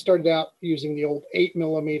 I started out using the old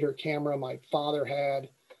 8mm camera my father had.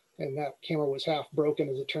 And that camera was half broken,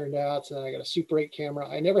 as it turned out. So then I got a Super 8 camera.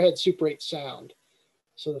 I never had Super 8 sound.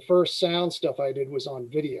 So the first sound stuff I did was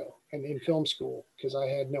on video and in film school, because I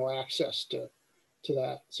had no access to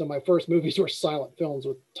that. So my first movies were silent films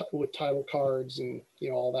with title cards and,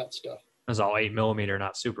 all that stuff. It was all 8mm,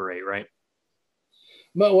 not Super 8, right?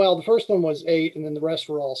 But, well, the first one was 8, and then the rest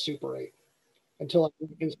were all Super 8 until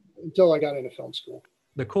I got into film school.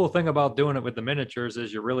 The cool thing about doing it with the miniatures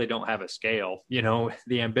is you really don't have a scale.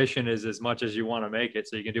 The ambition is as much as you want to make it,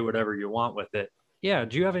 so you can do whatever you want with it. Yeah.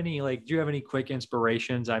 Do you have any quick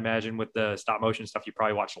inspirations? I imagine with the stop motion stuff, you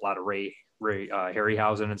probably watched a lot of Ray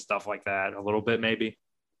Harryhausen and stuff like that, a little bit maybe.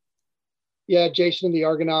 Yeah. Jason and the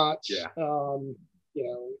Argonauts. Yeah.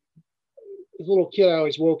 As a little kid, I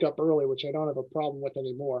always woke up early, which I don't have a problem with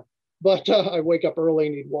anymore. But I wake up early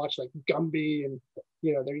and you'd watch like Gumby, and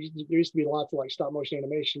there used to be lots of stop motion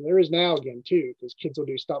animation. There is now again too, because kids will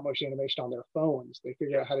do stop motion animation on their phones. They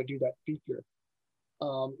figure out how to do that feature.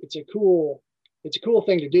 It's a cool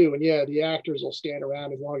thing to do, and yeah, the actors will stand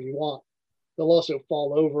around as long as you want. They'll also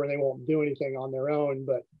fall over and they won't do anything on their own.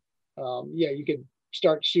 But yeah, you could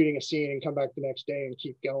start shooting a scene and come back the next day and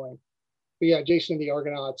keep going. But yeah, Jason and the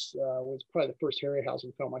Argonauts was probably the first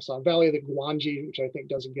Harryhausen film I saw. Valley of the Gwangi, which I think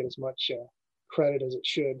doesn't get as much credit as it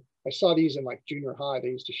should. I saw these in junior high. They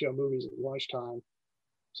used to show movies at lunchtime.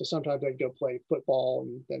 So sometimes I'd go play football,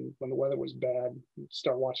 and then when the weather was bad, you'd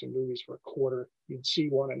start watching movies for a quarter. You'd see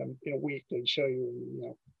one in a week. They'd show you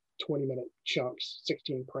in 20-minute chunks,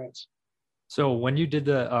 16 prints. So when you did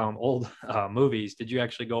the old movies, did you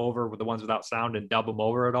actually go over with the ones without sound and dub them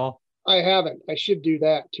over at all? I haven't. I should do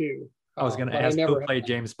that too. I was going to ask who played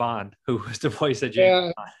James Bond, who was the voice of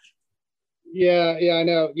James Bond. Yeah, I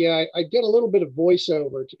know. Yeah, I did a little bit of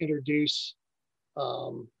voiceover to introduce.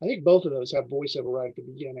 I think both of those have voiceover right at the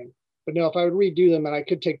beginning. But no, if I would redo them, and I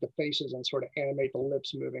could take the faces and sort of animate the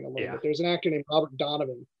lips moving a little bit. There's an actor named Robert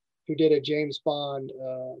Donovan who did a James Bond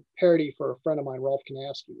parody for a friend of mine, Rolf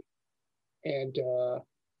Kanafsky. And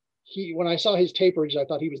when I saw his tape originally, I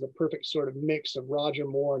thought he was the perfect sort of mix of Roger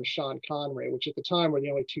Moore and Sean Connery, which at the time were the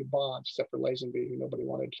only 2 Bonds, except for Lazenby, who nobody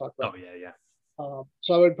wanted to talk about. Oh, yeah.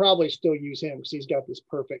 So I would probably still use him because he's got this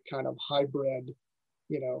perfect kind of hybrid,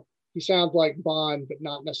 he sounds like Bond, but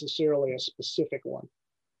not necessarily a specific one.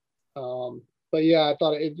 But yeah, I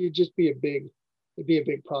thought it'd just be it'd be a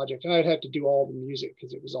big project. And I'd have to do all the music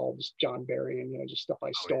because it was all just John Barry and, just stuff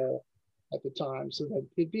I stole at the time. So that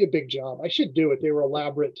it'd be a big job. I should do it. They were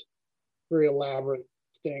elaborate, very elaborate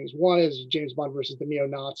things. One is James Bond versus the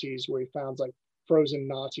neo-Nazis, where he found like frozen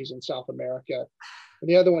Nazis in South America. And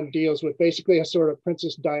the other one deals with basically a sort of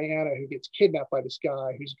Princess Diana who gets kidnapped by this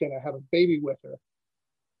guy who's going to have a baby with her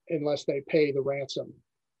unless they pay the ransom.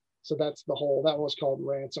 So that's that one was called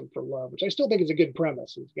Ransom for Love, which I still think is a good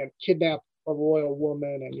premise. He's going to kidnap a royal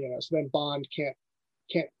woman, and so then Bond can't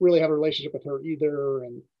really have a relationship with her either.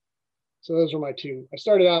 And so those were my two. I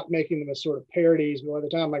started out making them as sort of parodies, but by the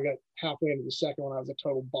time I got halfway into the second one, I was a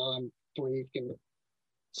total Bond freak. And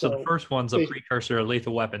so the first one's a precursor to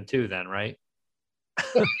Lethal Weapon 2 then, right?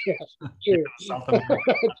 Yes, true.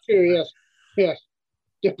 True, yes.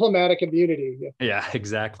 Diplomatic immunity. Yeah,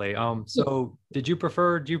 exactly. So do you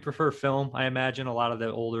prefer film? I imagine a lot of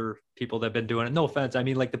the older people that have been doing it, no offense, I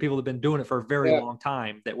mean like the people that have been doing it for a very long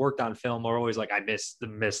time that worked on film are always like, I miss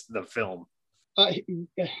the film.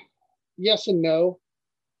 Yes and no.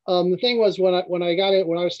 The thing was when I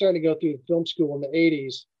was starting to go through film school in the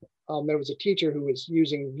 80s, there was a teacher who was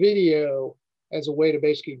using video as a way to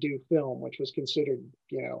basically do film, which was considered,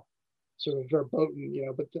 sort of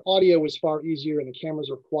verboten, but the audio was far easier and the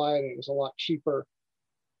cameras were quiet and it was a lot cheaper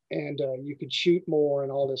and you could shoot more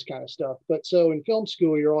and all this kind of stuff. But so in film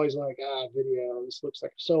school, you're always like, video, this looks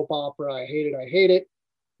like a soap opera. I hate it.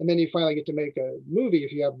 And then you finally get to make a movie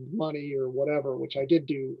if you have money or whatever, which I did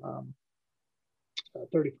do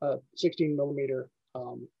 16 millimeter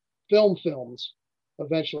films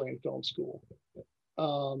eventually in film school.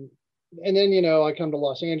 And then, I come to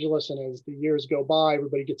Los Angeles, and as the years go by,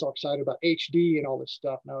 everybody gets all excited about HD and all this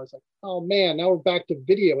stuff. And I was like, oh man, now we're back to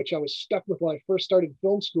video, which I was stuck with when I first started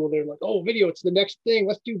film school. They're like, oh, video, it's the next thing.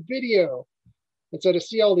 Let's do video. And so to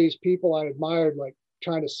see all these people I admired, like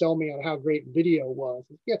trying to sell me on how great video was.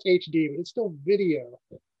 Yeah, it's HD, but it's still video.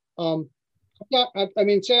 I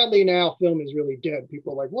mean, sadly now film is really dead.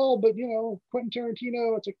 People are like, well, but Quentin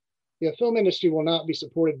Tarantino, it's like, the film industry will not be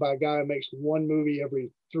supported by a guy who makes one movie every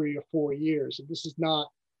 3 or 4 years. This is not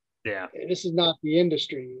the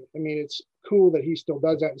industry. I mean, it's cool that he still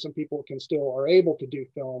does that, and some people are able to do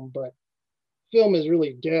film, but film is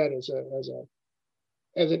really dead as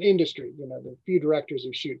an industry. The few directors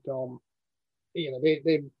who shoot film,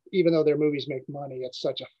 they even though their movies make money, it's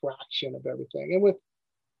such a fraction of everything. And with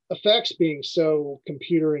effects being so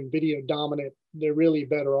computer and video dominant, they're really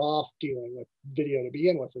better off dealing with video to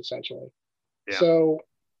begin with, essentially. Yeah. So,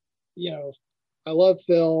 I love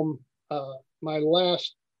film. My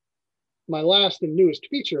last and newest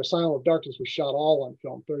feature, Asylum of Darkness, was shot all on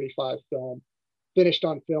film, 35 film, finished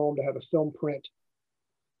on film to have a film print.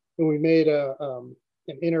 And we made an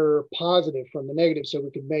inner positive from the negative so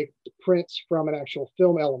we could make the prints from an actual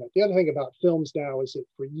film element. The other thing about films now is that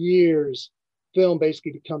for years, film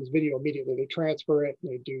basically becomes video immediately. They transfer it, and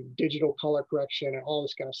they do digital color correction and all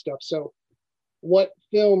this kind of stuff. So what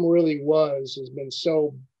film really has been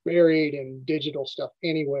so buried in digital stuff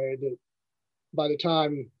anyway, that by the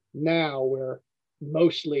time now where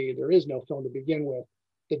mostly there is no film to begin with,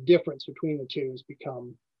 the difference between the two has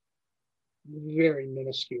become very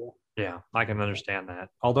minuscule. Yeah, I can understand that.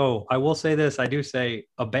 Although I will say this, I do say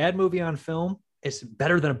a bad movie on film is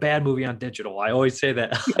better than a bad movie on digital. I always say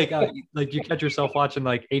that. like you catch yourself watching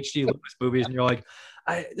like H.G. Lewis movies and you're like,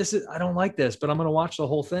 I don't like this, but I'm going to watch the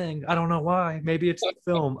whole thing. I don't know why. Maybe it's the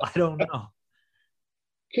film. I don't know.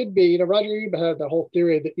 Could be. Roger Ebert had the whole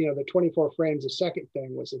theory that, the 24 frames a second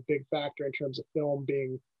thing was a big factor in terms of film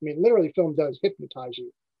being, literally film does hypnotize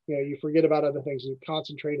you. You forget about other things, you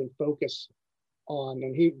concentrate and focus on.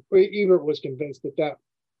 And Ebert was convinced that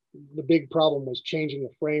the big problem was changing the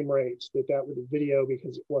frame rates, that with the video,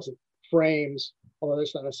 because it wasn't frames, although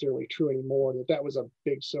that's not necessarily true anymore, that was a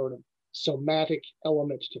big sort of somatic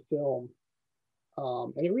element to film.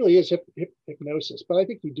 And it really is hypnosis, but I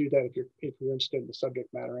think you do that if you're interested in the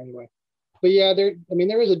subject matter anyway. But yeah, there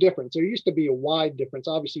is a difference. There used to be a wide difference.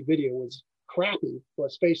 Obviously video was crappy,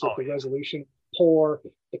 let's face it. Resolution poor,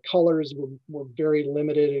 the colors were very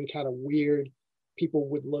limited and kind of weird. People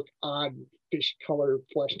would look odd, fish color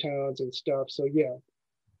flesh tones and stuff. So yeah,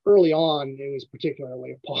 early on it was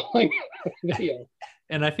particularly appalling video.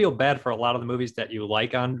 And I feel bad for a lot of the movies that you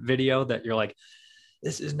like on video that you're like,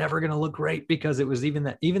 this is never going to look great, because it was even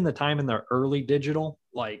the time in the early digital,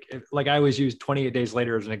 like I always use 28 Days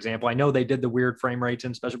Later as an example. I know they did the weird frame rates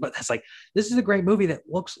and special, but that's like, this is a great movie that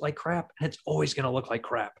looks like crap, and it's always going to look like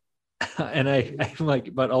crap. And I'm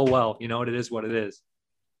like, but oh well, you know what, it is what it is.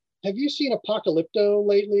 Have you seen Apocalypto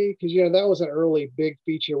lately? Because that was an early big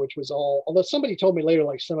feature, which was all. Although somebody told me later,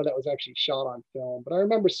 like some of that was actually shot on film. But I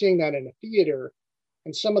remember seeing that in a theater,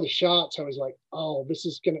 and some of the shots, I was like, oh, this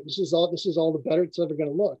is all the better it's ever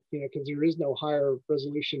gonna look, because there is no higher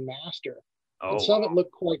resolution master, and Oh some of it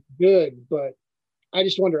looked quite good. But I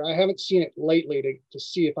just wonder. I haven't seen it lately to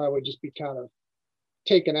see if I would just be kind of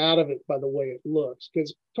taken out of it by the way it looks.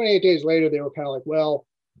 Because 28 Days Later, they were kind of like, well,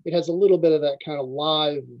 it has a little bit of that kind of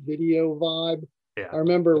live video vibe. yeah, I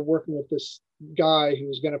remember working with this guy who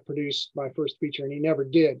was going to produce my first feature, and he never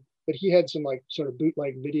did. But he had some like sort of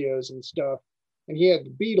bootleg videos and stuff, and he had the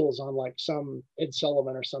Beatles on like some Ed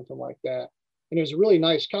Sullivan or something like that. And it was a really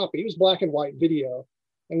nice copy. It was black and white video,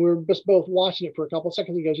 and we were just both watching it for a couple of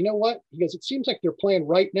seconds. He goes, "You know what?" He goes, "It seems like they're playing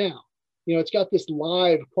right now. It's got this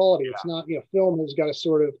live quality. It's not, film has got a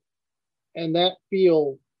sort of, and that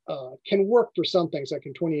feel can work for some things like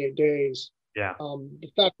in 28 Days. yeah,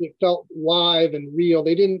 The fact that it felt live and real,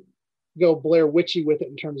 they didn't go Blair Witchy with it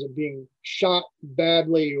in terms of being shot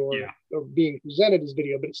badly yeah, or being presented as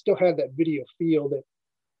video, but it still had that video feel that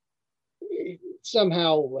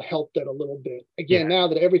somehow helped it a little bit. Again, yeah, now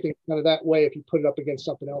that everything's kind of that way, if you put it up against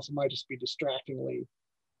something else, it might just be distractingly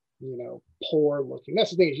poor looking.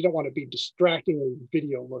 That's the thing, is you don't want to be distractingly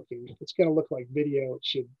video looking. If it's going to look like video, it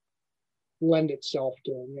should lend itself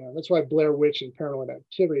to, that's why Blair Witch and Paranormal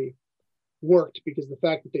Activity worked, because the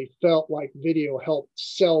fact that they felt like video helped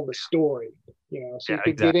sell the story, so yeah, you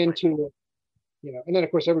could get exactly. into it, and then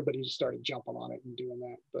of course everybody just started jumping on it and doing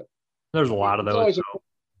that. But There's a lot of it's those. always,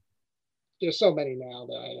 there's so many now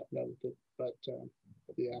that I don't know, but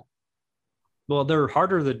yeah. Well, they're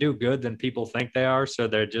harder to do good than people think they are. So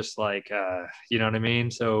they're just like, you know what I mean?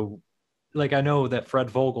 So, like, I know that Fred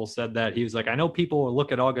Vogel said that. He was like, I know people will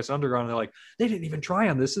look at August Underground and they're like, they didn't even try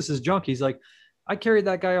on this. This is junk. He's like, I carried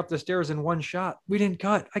that guy up the stairs in one shot. We didn't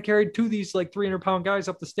cut. I carried two of these like 300-pound guys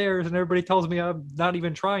up the stairs, and everybody tells me I'm not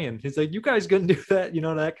even trying. He's like, you guys couldn't do that,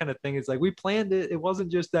 that kind of thing. It's like, we planned it. It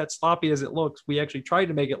wasn't just that sloppy as it looks. We actually tried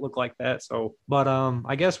to make it look like that. So, but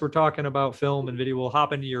I guess we're talking about film and video. We'll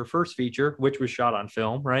hop into your first feature, which was shot on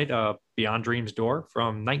film, right? Beyond Dream's Door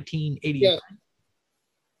from 1980. Yes.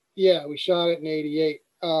 Yeah, we shot it in 88.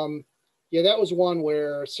 Yeah, that was one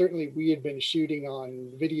where certainly we had been shooting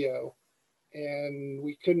on video, and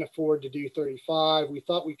we couldn't afford to do 35. We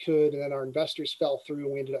thought we could, and then our investors fell through,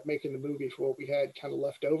 and we ended up making the movie for what we had kind of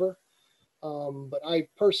left over. But I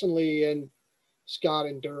personally, and Scott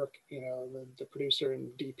and Dirk, the producer and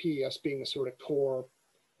DP, us being the sort of core,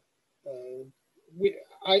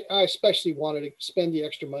 I especially wanted to spend the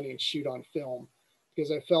extra money and shoot on film,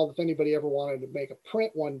 because I felt if anybody ever wanted to make a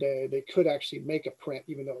print one day, they could actually make a print,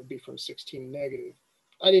 even though it would be from 16 negative.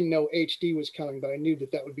 I didn't know HD was coming, but I knew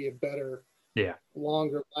that would be a better,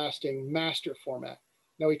 longer lasting master format.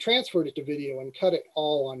 Now we transferred it to video and cut it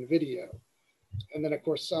all on video. And then of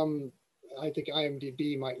course I think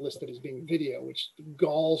IMDb might list it as being video, which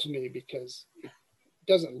galls me because it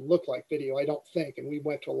doesn't look like video, I don't think. And we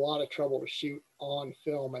went to a lot of trouble to shoot on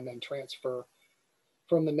film and then transfer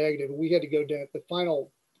from the negative. We had to go down. The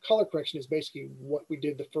final color correction is basically what we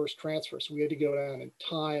did the first transfer. So we had to go down and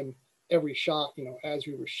time every shot, as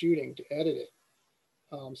we were shooting to edit it.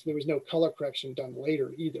 So there was no color correction done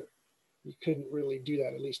later either. You couldn't really do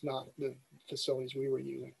that, at least not the facilities we were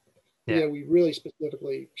using. Yeah, we really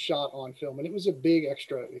specifically shot on film, and it was a big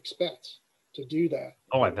extra expense to do that.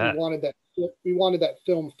 Oh, I bet. We wanted that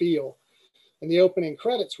film feel, and the opening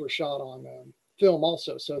credits were shot on film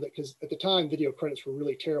also, so that, because at the time video credits were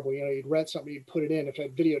really terrible. You'd rent something, you'd put it in. If it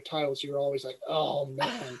had video titles, you were always like, oh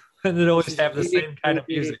man. And it always have the same kind of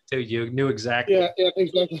music too. You knew exactly. Yeah,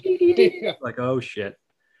 exactly. Yeah. Like, oh shit.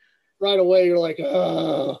 Right away, you're like, even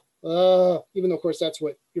though of course that's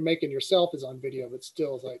what you're making yourself is on video, but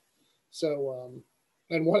still it's like, so.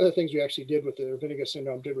 And one of the things we actually did with the Vinegar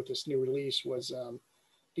Syndrome did with this new release was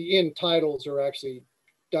the end titles are actually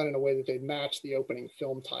done in a way that they match the opening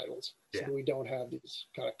film titles, so that we don't have these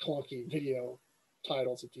kind of clunky video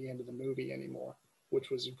titles at the end of the movie anymore, which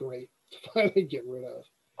was great to finally get rid of.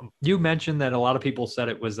 You mentioned that a lot of people said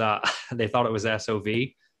it was they thought it was SOV.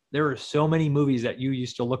 There are so many movies that you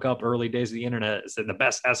used to look up early days of the internet as the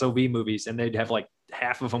best SOV movies, and they'd have like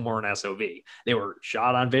half of them were an SOV. They were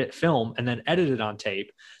shot on film and then edited on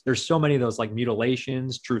tape. There's so many of those, like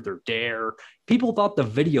Mutilations, Truth or Dare. People thought The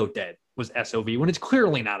Video Dead was SOV when it's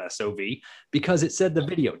clearly not SOV because it said The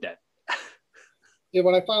Video Dead. Yeah,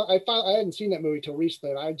 when I hadn't seen that movie till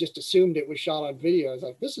recently, and I just assumed it was shot on video. I was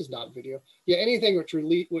like, this is not video. Yeah, anything which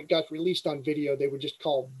got released on video, they would just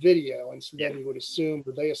call video, and so then you would assume,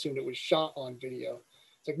 or they assumed it was shot on video.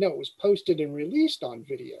 It's like, no, it was posted and released on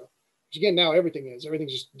video. Which again, now everything's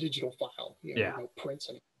just digital file, Yeah. no prints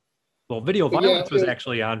anymore. Well, Video But Violence was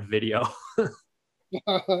actually on video.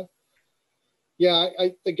 Yeah,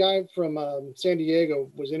 the guy from San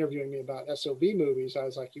Diego was interviewing me about SOV movies. I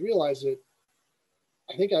was like, you realize that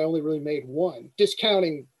I think I only really made one,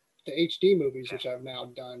 discounting the HD movies, which I've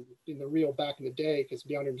now done in the real back in the day, because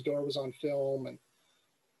Beyond Dream's Door was on film, and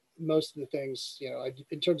most of the things,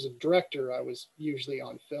 in terms of director, I was usually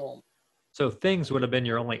on film. So Things would have been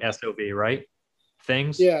your only SOV, right?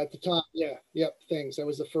 Things? Yeah, at the time. Yeah. Yep. Things. That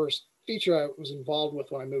was the first feature I was involved with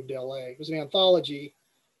when I moved to LA. It was an anthology,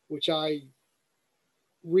 which I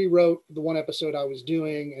rewrote the one episode I was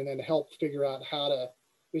doing and then helped figure out how to.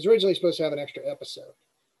 It was originally supposed to have an extra episode,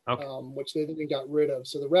 okay. Which they then got rid of.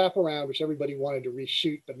 So the wraparound, which everybody wanted to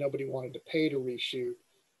reshoot, but nobody wanted to pay to reshoot,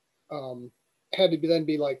 had to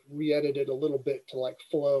be like re-edited a little bit to like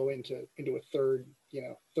flow into a third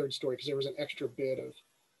story, because there was an extra bit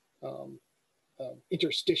of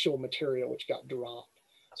interstitial material which got dropped.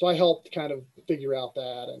 So I helped kind of figure out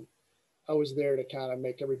that, and I was there to kind of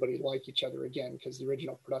make everybody like each other again, because the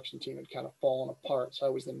original production team had kind of fallen apart. So I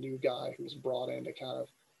was the new guy who was brought in to kind of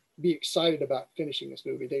be excited about finishing this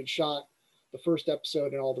movie. They'd shot the first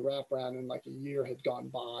episode and all the wraparound, and like a year had gone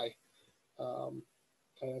by.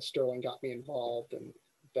 And Sterling got me involved, and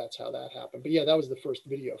that's how that happened. But yeah, that was the first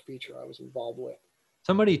video feature I was involved with.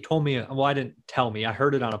 Somebody told me, well, I didn't tell me, I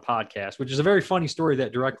heard it on a podcast, which is a very funny story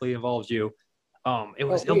that directly involves you. It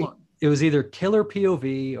was either Killer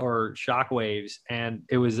POV or Shockwaves, and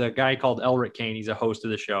it was a guy called Elric Kane. He's a host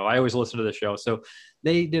of the show. I always listen to the show. So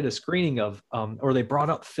they did a screening of, or they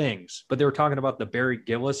brought up Things, but they were talking about the Barry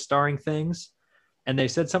Gillis starring Things. And they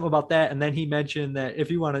said something about that. And then he mentioned that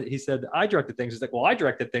if you want to, he said, I directed Things. He's like, well, I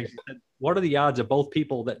directed Things. He said, what are the odds of both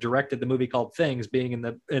people that directed the movie called Things being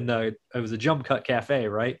it was a Jump Cut Cafe,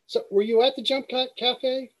 right? So were you at the Jump Cut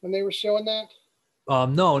Cafe when they were showing that?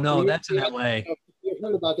 No, that's in LA. You've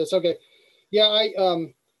heard about this. Okay. Yeah.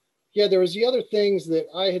 There was the other Things that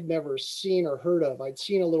I had never seen or heard of. I'd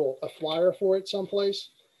seen a flyer for it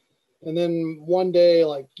someplace. And then one day,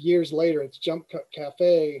 like years later, it's Jump Cut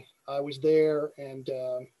Cafe. I was there, and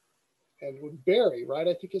with Barry, right?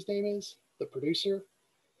 I think his name is the producer.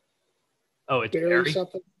 Oh, it's Barry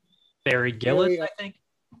something. Barry Gillis, I think.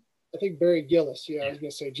 I think Barry Gillis. Yeah, I was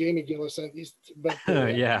gonna say Jamie Gillis, but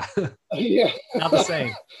yeah, yeah, not the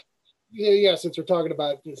same. Yeah. Since we're talking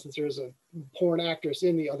about, since there's a porn actress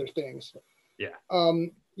in the other Things. Yeah.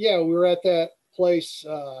 We were at that place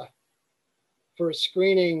for a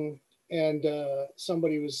screening. And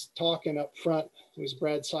somebody was talking up front. It was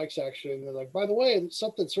Brad Sykes, actually. And they're like, by the way,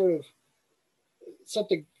 something,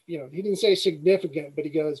 he didn't say significant, but he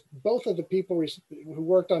goes, both of the people who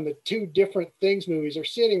worked on the two different Things movies are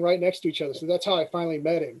sitting right next to each other. So that's how I finally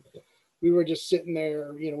met him. We were just sitting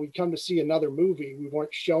there, we'd come to see another movie. We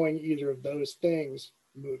weren't showing either of those Things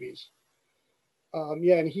movies.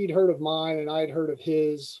 And he'd heard of mine and I'd heard of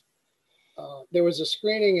his. There was a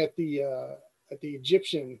screening at the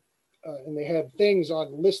Egyptian, and they had Things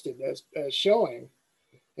on listed as showing,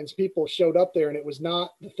 and people showed up there, and it was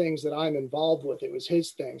not the Things that I'm involved with. It was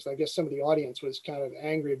his Things. I guess some of the audience was kind of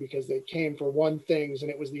angry because they came for one Things and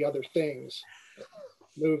it was the other Things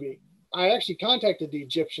movie. I actually contacted the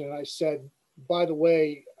Egyptian and I said, by the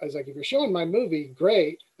way, I was like, if you're showing my movie,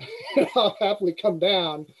 great. I'll happily come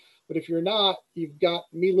down. But if you're not, you've got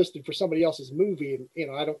me listed for somebody else's movie.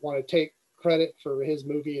 And, I don't want to take credit for his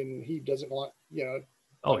movie and he doesn't want,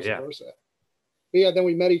 vice versa. But yeah, then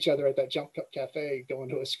we met each other at that Jump Cut Cafe going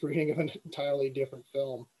to a screening of an entirely different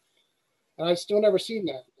film. And I've still never seen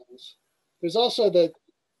that. There's also there's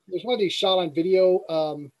one of these shot on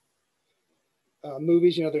video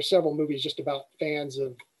movies. There's several movies just about fans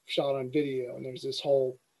of shot on video. And there's this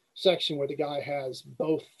whole section where the guy has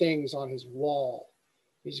both Things on his wall.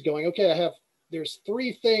 He's going, okay, there's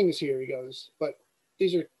three Things here. He goes, but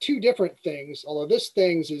these are two different things, although this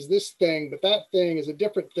Things is this thing, but that thing is a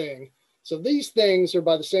different thing. So these Things are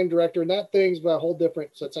by the same director and that thing's by a whole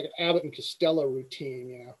different. So it's like an Abbott and Costello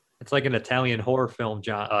routine, It's like an Italian horror film,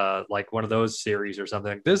 like one of those series or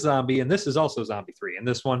something. This zombie, and this is also Zombie 3, and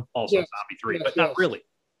this one also Zombie 3, but not really.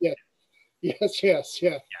 Yeah. Yes.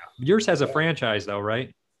 Yeah. Yours has a franchise though,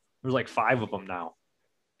 right? There's like 5 of them now.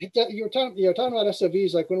 You were talking about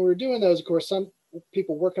SOVs. Like when we were doing those, of course, some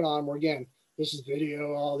people working on them were, again, this is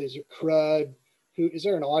video, all these are crud. Is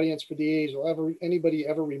there an audience for these? Will anybody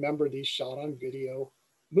ever remember these shot on video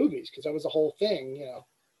movies? Because that was the whole thing,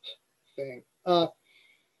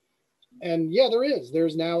 and yeah,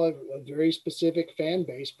 there's now a very specific fan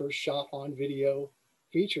base for shot on video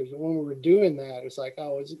features. And when we were doing that, it's like,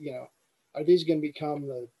 Are these going to become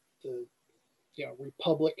the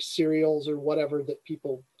Republic serials or whatever that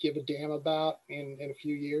people give a damn about in a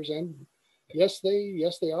few years? And yes,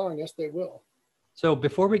 they are, and yes, they will. So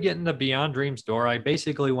before we get into Beyond Dreams Door, I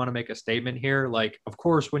basically want to make a statement here. Like, of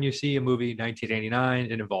course, when you see a movie 1989,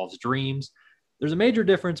 it involves dreams. There's a major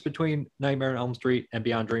difference between Nightmare on Elm Street and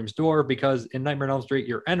Beyond Dreams Door, because in Nightmare on Elm Street,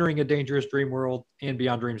 you're entering a dangerous dream world, and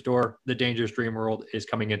Beyond Dreams Door, the dangerous dream world is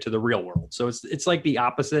coming into the real world. So it's like the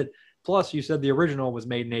opposite. Plus, you said the original was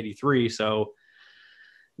made in '83, so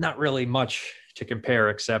not really much to compare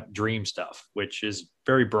except dream stuff, which is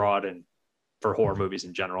very broad and for horror movies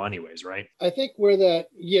in general anyways, right? I think where that,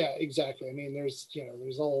 yeah, exactly. I mean, there's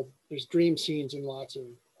dream scenes in lots of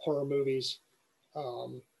horror movies.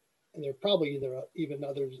 And there are probably even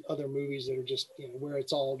other movies that are just, where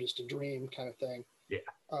it's all just a dream kind of thing. Yeah.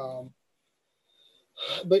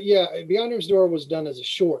 But yeah, Beyond Dreams Door was done as a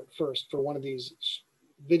short first for one of these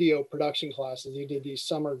video production classes. They did these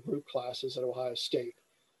summer group classes at Ohio State.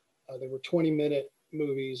 They were 20-minute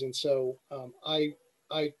movies. And so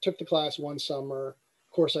I took the class one summer.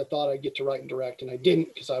 Of course, I thought I'd get to write and direct, and I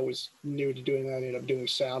didn't, because I was new to doing that. I ended up doing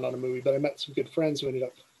sound on a movie, but I met some good friends who ended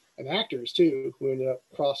up, and actors too, who ended up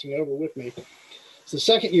crossing over with me. So the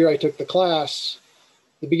second year I took the class,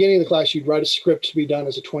 the beginning of the class, you'd write a script to be done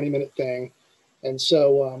as a 20-minute thing. And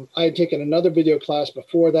so I had taken another video class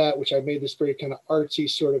before that, which I made this very kind of artsy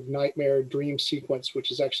sort of nightmare dream sequence,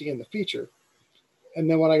 which is actually in the feature. And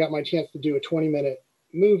then when I got my chance to do a 20-minute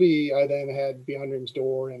movie, I then had Beyond Dreams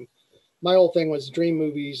Door. And my whole thing was dream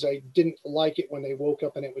movies. I didn't like it when they woke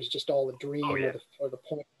up and it was just all a dream. Oh, yeah. or the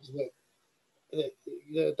point was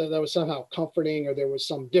that was somehow comforting, or there was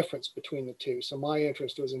some difference between the two. So my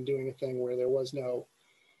interest was in doing a thing where there was no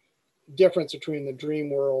difference between the dream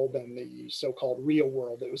world and the so-called real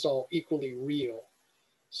world. It was all equally real.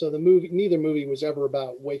 So neither movie was ever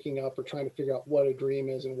about waking up or trying to figure out what a dream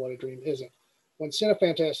is and what a dream isn't. When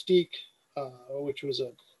Cinefantastique, which was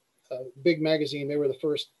a big magazine, they were the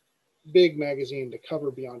first big magazine to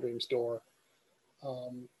cover Beyond Dreams Door.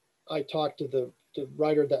 I talked to the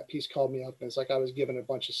writer of that piece, called me up, and it's like I was given a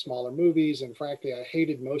bunch of smaller movies, and frankly, I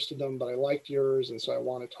hated most of them, but I liked yours, and so I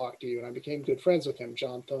want to talk to you. And I became good friends with him.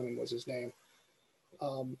 John Thonin was his name.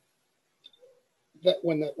 That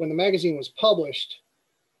when the magazine was published,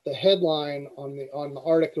 the headline on the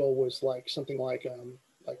article was like something like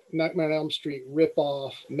Nightmare on Elm Street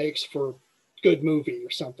ripoff makes for good movie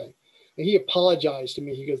or something. And he apologized to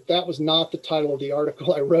me. He goes, "That was not the title of the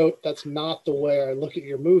article I wrote. That's not the way I look at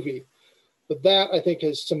your movie." But that, I think,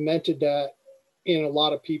 has cemented that in a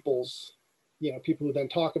lot of people's, people who then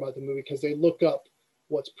talk about the movie, because they look up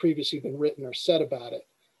what's previously been written or said about it.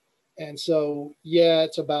 And so, yeah,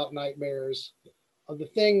 it's about nightmares. The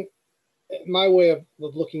thing, my way of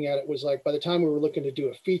looking at it was like, by the time we were looking to do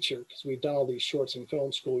a feature, because we'd done all these shorts in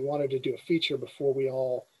film school, we wanted to do a feature before we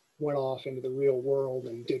all went off into the real world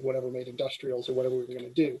and did whatever, made industrials or whatever we were going to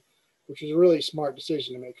do, which was a really smart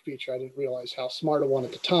decision to make a feature. I didn't realize how smart a one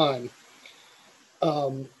at the time.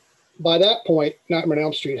 By that point, Nightmare on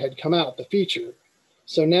Elm Street had come out, the feature.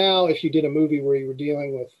 So now if you did a movie where you were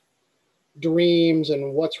dealing with dreams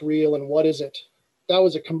and what's real and what isn't, that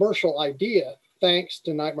was a commercial idea, thanks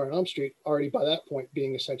to Nightmare on Elm Street already by that point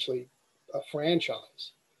being essentially a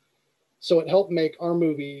franchise. So it helped make our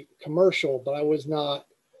movie commercial, but I was not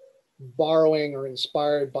borrowing or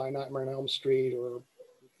inspired by Nightmare on Elm Street, or,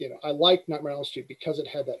 I liked Nightmare on Elm Street because it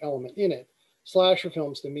had that element in it. Slasher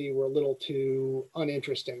films to me were a little too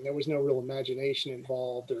uninteresting. There was no real imagination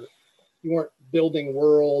involved, or you weren't building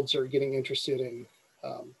worlds or getting interested in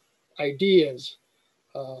ideas.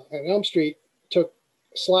 And Elm Street took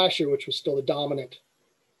slasher, which was still the dominant,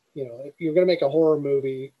 if you're going to make a horror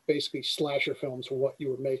movie, basically slasher films were what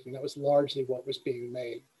you were making. That was largely what was being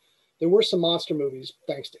made. There were some monster movies,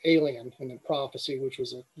 thanks to Alien and then Prophecy, which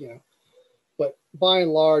was but by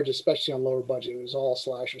and large, especially on lower budget, it was all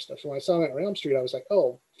slasher stuff. So when I saw that on Elm Street, I was like,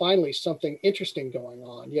 oh, finally something interesting going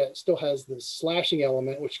on. Yeah, it still has the slashing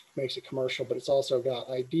element, which makes it commercial, but it's also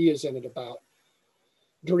got ideas in it about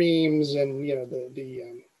dreams and,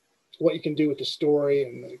 the what you can do with the story,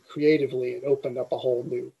 and creatively it opened up a whole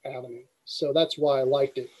new avenue. So that's why I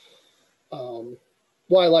liked it.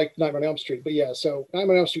 Why I liked Nightmare on Elm Street. But yeah, so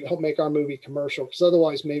Nightmare on Elm Street helped make our movie commercial, because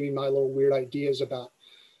otherwise maybe my little weird ideas about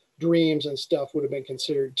dreams and stuff would have been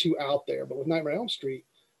considered too out there. But with Nightmare on Elm Street,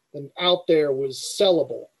 then out there was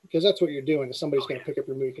sellable, because that's what you're doing. Is somebody's going to pick up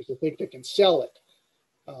your movie because they think they can sell it.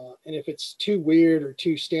 And if it's too weird or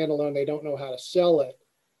too standalone, they don't know how to sell it,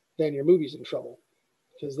 then your movie's in trouble,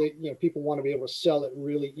 because people want to be able to sell it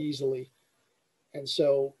really easily. And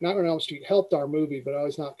so Nightmare on Elm Street helped our movie, but I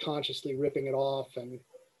was not consciously ripping it off and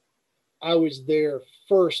I was there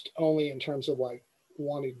first only in terms of like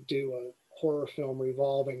wanting to do a horror film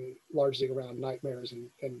revolving largely around nightmares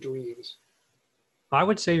and dreams. I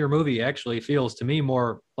would say your movie actually feels to me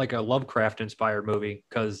more like a Lovecraft inspired movie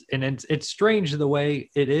because, and it's strange the way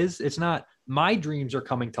it is. It's not my dreams are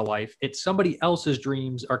coming to life, it's somebody else's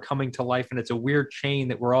dreams are coming to life. And it's a weird chain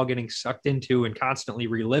that we're all getting sucked into and constantly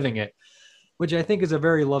reliving it, which I think is a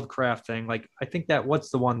very Lovecraft thing. Like, I think that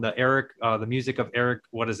what's the one, the music of Eric,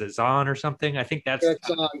 what is it, Zahn or something? I think that's, Eric's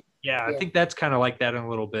on. yeah, I Yeah. think that's kind of like that in a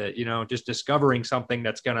little bit, just discovering something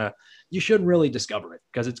that's gonna, you shouldn't really discover it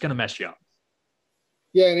because it's gonna mess you up.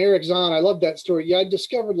 Yeah, and Eric Zahn, I love that story. Yeah, I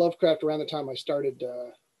discovered Lovecraft around the time I started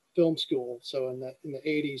film school. So in the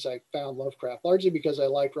 80s, I found Lovecraft largely because I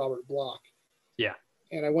liked Robert Bloch. Yeah.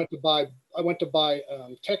 And I went to buy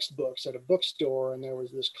textbooks at a bookstore, and there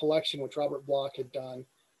was this collection which Robert Bloch had done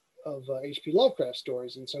of H.P. Lovecraft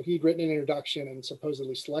stories. And so he'd written an introduction and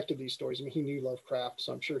supposedly selected these stories. I mean, he knew Lovecraft,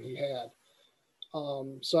 so I'm sure he had.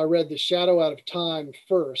 So I read The Shadow Out of Time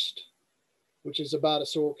first, which is about a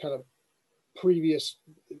sort of kind of previous,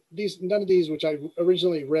 none of these which I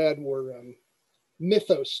originally read were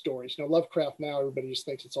mythos stories. Lovecraft now everybody just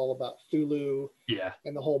thinks it's all about Cthulhu, Yeah.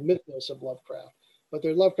 and the whole mythos of Lovecraft, but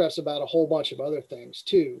Lovecraft's about a whole bunch of other things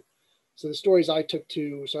too. So the stories I took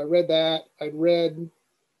to, so I read that. I'd read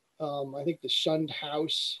I think The Shunned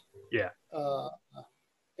House, Yeah. uh,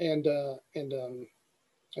 and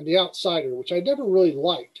The Outsider, which I never really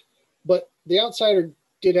liked, but The Outsider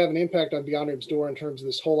did have an impact on Beyond Dream's Door in terms of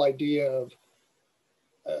this whole idea of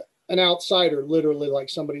an outsider, literally like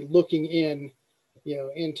somebody looking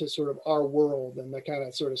into sort of our world, and the kind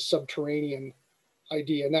of sort of subterranean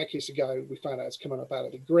idea. In that case, the guy we find out is coming up out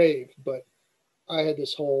of the grave. But I had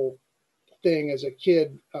this whole thing as a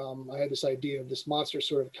kid. I had this idea of this monster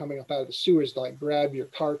sort of coming up out of the sewers to like grab your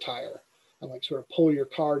car tire and like sort of pull your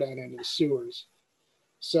car down into the sewers.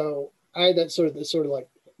 So I had that sort of like,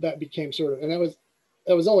 that became sort of, and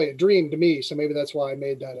that was only a dream to me. So maybe that's why I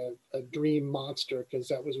made that a dream monster, because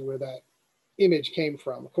that was where that image came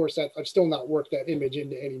from. Of course, that I've still not worked that image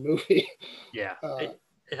into any movie. Yeah.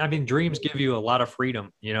 I mean, dreams give you a lot of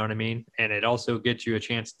freedom, you know what I mean? And it also gets you a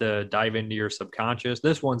chance to dive into your subconscious.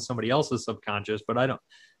 This one's somebody else's subconscious, but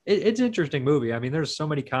it's an interesting movie. I mean, there's so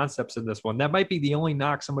many concepts in this one. That might be the only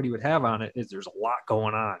knock somebody would have on it, is there's a lot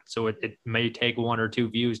going on. So it may take one or two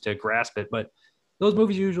views to grasp it, but those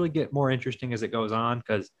movies usually get more interesting as it goes on,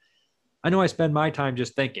 because I know I spend my time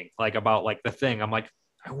just thinking like about like The Thing. I'm like,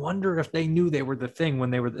 I wonder if they knew they were the thing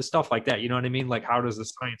when they were the stuff like that. You know what I mean? Like, how does the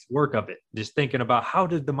science work of it? Just thinking about how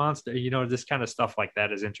did the monster, this kind of stuff like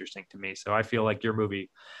that is interesting to me. So I feel like your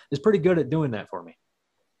movie is pretty good at doing that for me.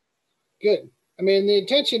 Good. I mean, the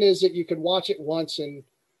intention is that you could watch it once and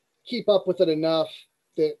keep up with it enough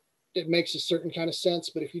that it makes a certain kind of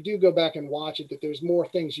sense. But if you do go back and watch it, that there's more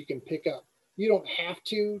things you can pick up. You don't have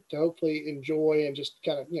to hopefully enjoy and just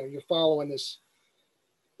kind of, you're following this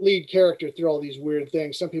lead character through all these weird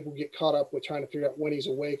things. Some people get caught up with trying to figure out when he's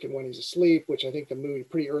awake and when he's asleep, which I think the movie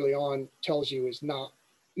pretty early on tells you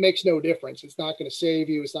makes no difference. It's not going to save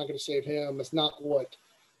you. It's not going to save him. It's not what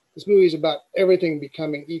this movie is about. Everything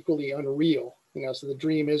becoming equally unreal, so the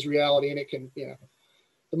dream is reality, and it can,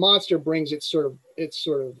 the monster brings its sort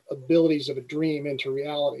of abilities of a dream into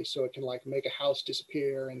reality. So it can like make a house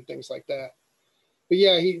disappear and things like that. But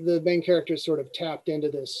yeah, the main character sort of tapped into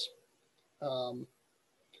this,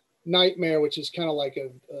 nightmare, which is kind of like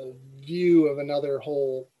a view of another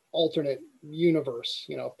whole alternate universe,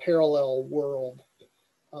 parallel world,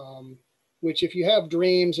 which if you have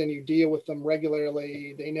dreams and you deal with them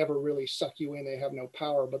regularly, they never really suck you in. They have no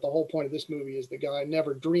power. But the whole point of this movie is the guy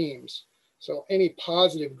never dreams. So any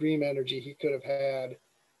positive dream energy he could have had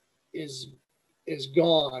is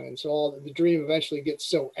gone. And so the dream eventually gets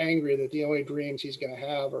so angry that the only dreams he's going to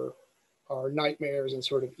have are nightmares and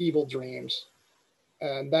sort of evil dreams.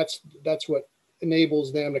 And that's what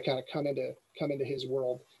enables them to kind of come into his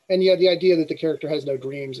world. And yeah, the idea that the character has no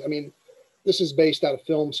dreams. I mean, this is based out of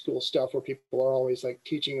film school stuff where people are always like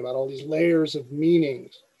teaching about all these layers of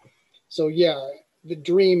meanings. So yeah, the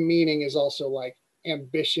dream meaning is also like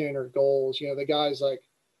ambition or goals. The guy's like,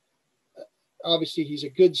 obviously he's a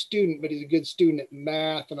good student, but he's a good student at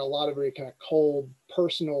math and a lot of very kind of cold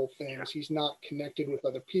personal things. Yeah. He's not connected with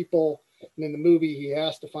other people. And in the movie, he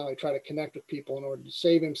has to finally try to connect with people in order to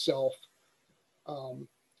save himself.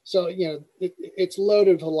 So, it's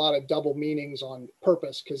loaded with a lot of double meanings on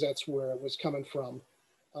purpose, because that's where it was coming from.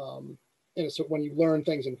 And so when you learn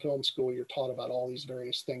things in film school, you're taught about all these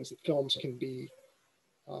various things that films can be.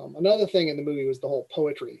 Another thing in the movie was the whole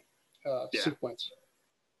poetry sequence.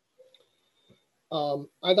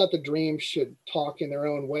 I thought the dreams should talk in their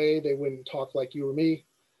own way. They wouldn't talk like you or me.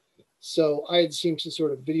 So I had seen some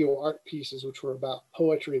sort of video art pieces which were about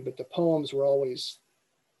poetry, but the poems were always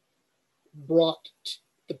brought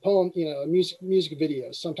the poem, music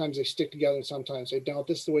videos. Sometimes they stick together and sometimes they don't.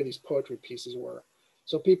 This is the way these poetry pieces were.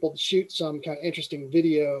 So people shoot some kind of interesting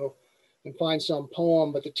video and find some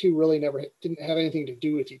poem, but the two really never didn't have anything to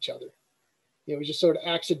do with each other. It was just sort of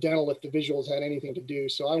accidental if the visuals had anything to do.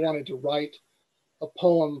 So I wanted to write a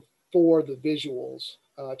poem for the visuals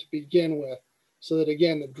to begin with, so that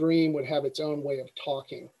again, the dream would have its own way of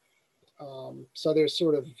talking. So there's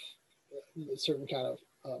sort of a certain kind of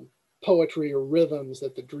poetry or rhythms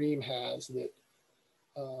that the dream has that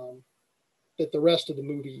the rest of the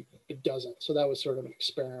movie it doesn't. So that was sort of an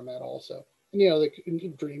experiment also. And,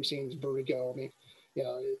 the dream scenes, vertigo. I mean,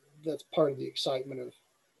 that's part of the excitement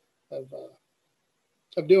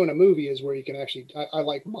of doing a movie is where you can actually. I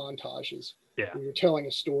like montages. Yeah. Where you're telling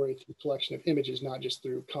a story through a collection of images, not just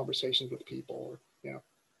through conversations with people, or.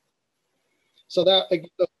 So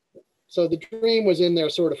the dream was in there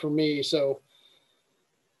sort of for me. So.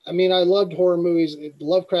 I mean, I loved horror movies.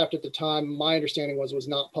 Lovecraft at the time, my understanding was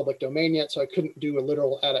not public domain yet, so I couldn't do a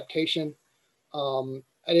literal adaptation.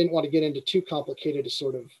 I didn't want to get into too complicated a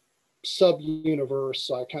sort of sub-universe,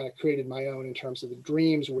 so I kind of created my own in terms of the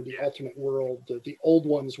dreams were the alternate world, the old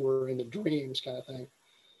ones were in the dreams kind of thing.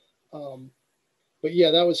 But yeah,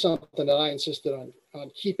 that was something that I insisted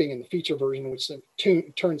on keeping in the feature version, which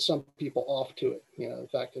turned some people off to it. The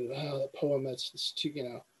fact that, that poem, it's too,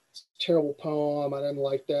 it's a terrible poem. I didn't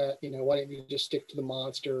like that. Why didn't you just stick to the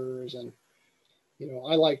monsters? And,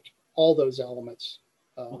 I liked all those elements.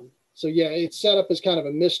 So yeah, it's set up as kind of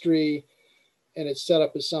a mystery, and it's set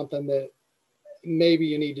up as something that maybe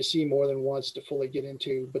you need to see more than once to fully get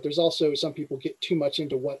into. But there's also some people get too much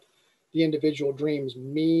into what the individual dreams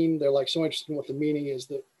mean. They're like so interested in what the meaning is.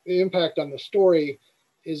 The impact on the story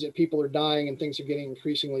is that people are dying and things are getting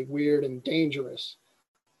increasingly weird and dangerous.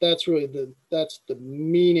 That's really the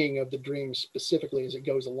meaning of the dream specifically as it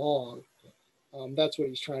goes along. That's what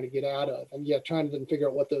he's trying to get out of. And yeah, trying to then figure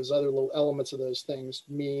out what those other little elements of those things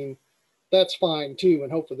mean. That's fine too.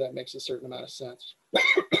 And hopefully that makes a certain amount of sense.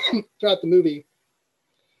 Throughout the movie,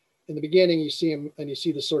 in the beginning, you see him and you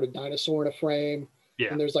see this sort of dinosaur in a frame. Yeah.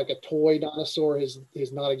 And there's like a toy dinosaur his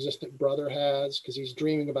non-existent brother has, because he's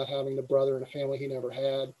dreaming about having the brother in a family he never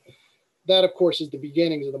had. That, of course, is the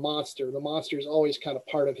beginnings of the monster. The monster is always kind of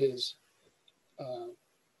part of his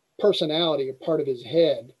personality, a part of his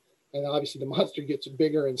head. And obviously the monster gets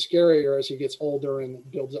bigger and scarier as he gets older and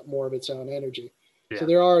builds up more of its own energy. Yeah. So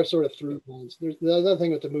there are sort of through lines. The other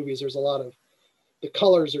thing with the movies, there's a lot of, the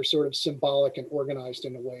colors are sort of symbolic and organized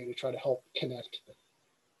in a way to try to help connect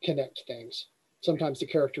things. Sometimes the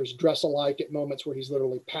characters dress alike at moments where he's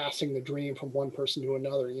literally passing the dream from one person to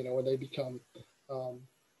another, when they become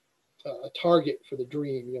a target for the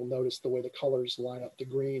dream. You'll notice the way the colors line up, the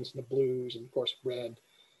greens and the blues, and of course red.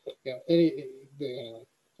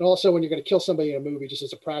 And also when you're going to kill somebody in a movie, just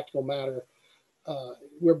as a practical matter,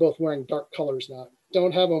 we're both wearing dark colors now.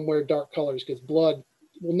 Don't have them wear dark colors because blood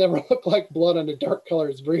will never look like blood on a dark color.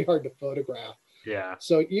 It's very hard to photograph. Yeah.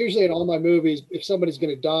 So usually in all my movies, if somebody's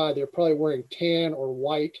going to die, they're probably wearing tan or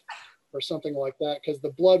white or something like that, because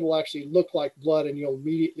the blood will actually look like blood and you'll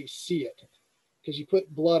immediately see it. Because you put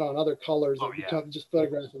blood on other colors, just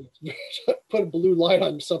photograph it. Put a blue light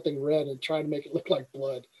on something red and try to make it look like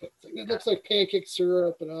blood. It looks like pancake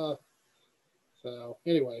syrup and so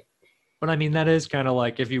anyway. But I mean, that is kind of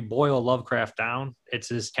like if you boil Lovecraft down, it's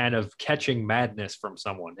this kind of catching madness from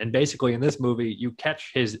someone. And basically in this movie, you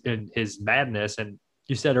catch his madness. And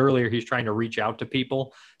you said earlier, he's trying to reach out to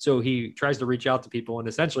people. So he tries to reach out to people and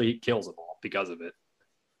essentially he kills them all because of it.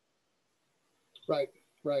 Right.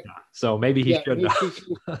 So maybe he shouldn't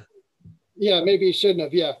have. Maybe he shouldn't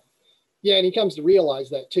have. Yeah. And he comes to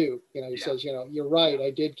realize that too. He says, you're right.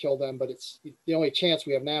 I did kill them, but it's the only chance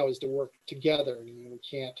we have now is to work together. We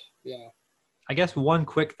can't, I guess one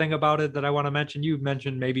quick thing about it that I want to mention, you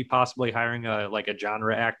mentioned maybe possibly hiring a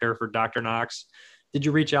genre actor for Dr. Knox. Did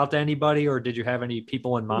you reach out to anybody or did you have any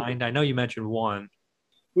people in mind? I know you mentioned one.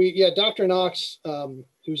 Dr. Knox,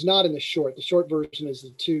 who's not in the short. The short version is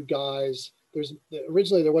the two guys.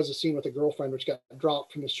 Originally there was a scene with a girlfriend which got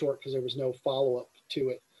dropped from the short because there was no follow-up to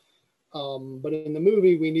it. But in the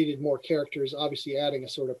movie, we needed more characters. Obviously, adding a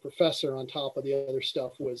sort of professor on top of the other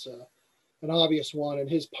stuff was an obvious one. And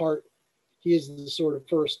his part, he is the sort of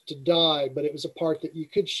first to die, but it was a part that you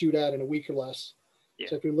could shoot at in a week or less. Yeah.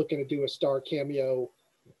 So if you're looking to do a star cameo,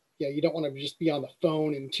 you don't want to just be on the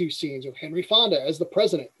phone in two scenes with Henry Fonda as the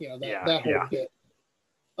president, that whole bit.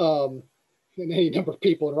 and any number of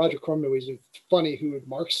people in Roger Corman movies. It's funny who would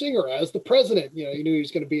Mark Singer as the president. You know, you knew he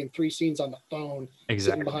was going to be in 3 scenes on the phone,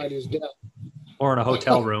 sitting behind his desk, or in a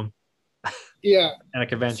hotel room. Yeah, at a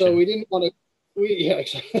convention. So we didn't want to.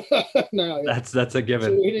 No, yeah. That's a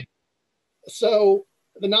given. So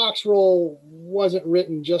the Knox role wasn't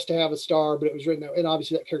written just to have a star, but it was written, and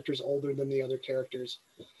obviously that character is older than the other characters.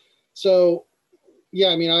 So, yeah,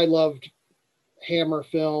 I mean, I loved Hammer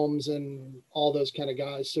films and all those kind of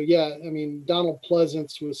guys. So, yeah, I mean, Donald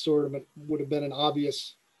Pleasance was would have been an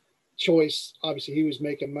obvious choice. Obviously, he was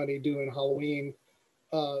making money doing Halloween.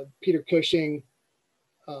 Peter Cushing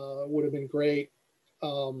would have been great.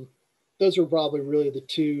 Those were probably really the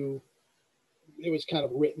two it was kind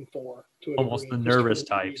of written for. To almost the nervous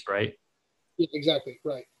types, right? Yeah, exactly.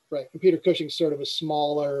 Right. And Peter Cushing's sort of a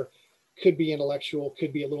smaller, could be intellectual,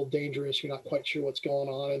 could be a little dangerous. You're not quite sure what's going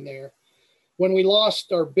on in there. When we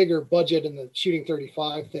lost our bigger budget in the Shooting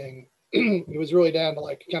 35 thing, it was really down to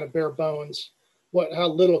like kind of bare bones. How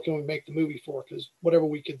little can we make the movie for? Because whatever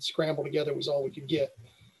we could scramble together was all we could get.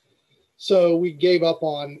 So we gave up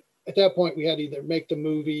on, at that point, we had to either make the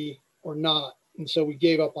movie or not. And so we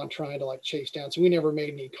gave up on trying to like chase down. So we never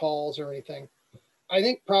made any calls or anything. I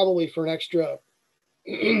think probably for an extra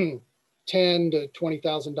 $10,000 to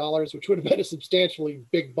 $20,000, which would have been a substantially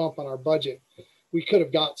big bump on our budget, we could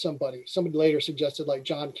have got somebody. Somebody later suggested like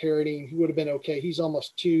John Carradine, who would have been okay. He's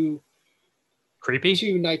almost too creepy.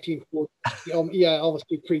 Too 1940. Yeah, almost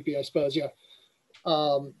too creepy, I suppose. Yeah.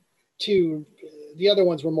 The other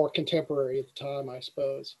ones were more contemporary at the time, I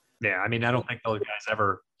suppose. Yeah, I mean, I don't think those guys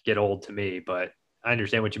ever get old to me, but I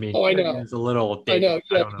understand what you mean. Oh, I know. It's a little dated. I know.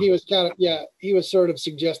 Yeah, he was he was sort of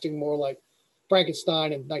suggesting more like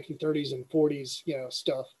Frankenstein and 1930s and 40s,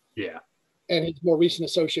 stuff. Yeah. And his more recent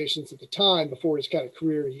associations at the time, before his kind of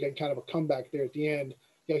career, he had kind of a comeback there at the end.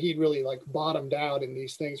 He'd really like bottomed out in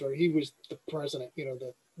these things where he was the president,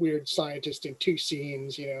 the weird scientist in 2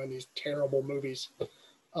 scenes, in these terrible movies,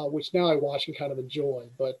 which now I watch and kind of enjoy.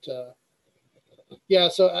 But so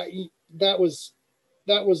that was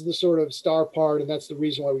the sort of star part, and that's the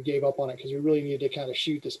reason why we gave up on it, because we really needed to kind of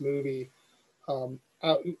shoot this movie.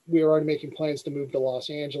 We were already making plans to move to Los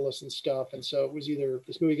Angeles and stuff, and so it was either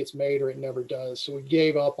this movie gets made or it never does. So we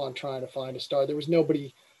gave up on trying to find a star. There was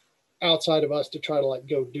nobody outside of us to try to like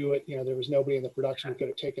go do it. There was nobody in the production who could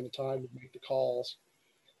have taken the time to make the calls.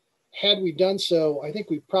 Had we done so, I think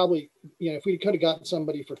we probably, if we could have gotten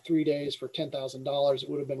somebody for 3 days for $10,000, it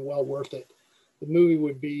would have been well worth it. The movie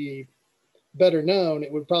would be better known.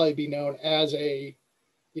 It would probably be known as a,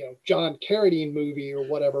 John Carradine movie or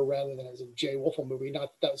whatever, rather than as a Jay Wolfel movie.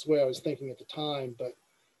 Not that was the way I was thinking at the time, but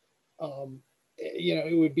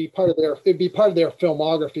it would be part of their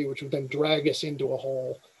filmography, which would then drag us into a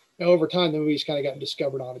hole. Now, over time, the movie's kind of gotten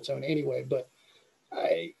discovered on its own anyway, but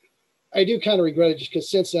I do kind of regret it, just because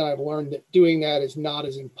since then I've learned that doing that is not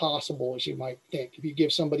as impossible as you might think. If you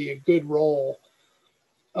give somebody a good role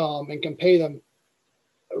and can pay them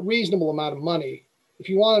a reasonable amount of money, if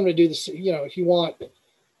you want them to do this, if you want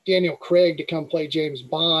Daniel Craig to come play James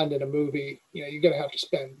Bond in a movie, you're going to have to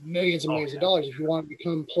spend millions and millions of dollars. If you want him to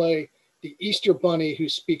come play the Easter Bunny who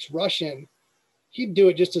speaks Russian, he'd do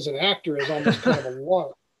it just as an actor, as almost kind of a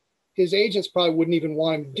lark. His agents probably wouldn't even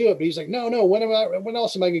want him to do it, but he's like, no, when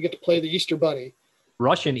else am I going to get to play the Easter Bunny?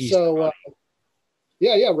 Russian Easter Bunny.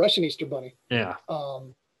 Yeah, Russian Easter Bunny. Yeah.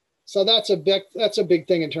 So that's a big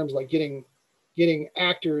thing in terms of like getting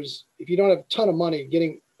actors. If you don't have a ton of money,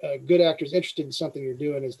 getting good actors interested in something you're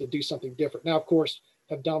doing is to do something different. Now, of course,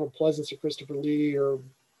 have Donald Pleasance or Christopher Lee or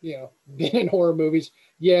been in horror movies.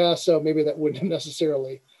 Yeah, so maybe that wouldn't have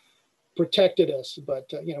necessarily protected us,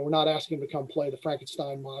 but we're not asking him to come play the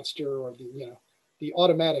Frankenstein monster or the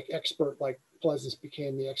automatic expert like Pleasance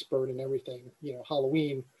became the expert in everything.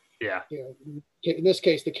 Halloween. Yeah. In this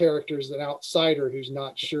case, the character is an outsider who's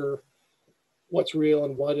not sure what's real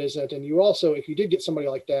and what isn't. And you also, if you did get somebody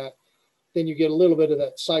like that, then you get a little bit of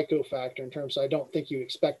that psycho factor in terms of, I don't think you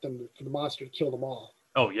expect for the monster to kill them all.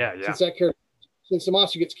 Oh yeah. Since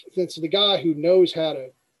the guy who knows how to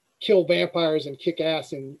kill vampires and kick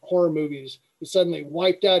ass in horror movies is suddenly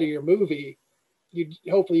wiped out of your movie, you'd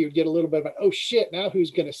get a little bit of, oh shit, now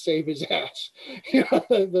who's going to save his ass?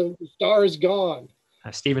 The star is gone.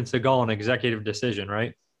 Steven Seagal, an executive decision,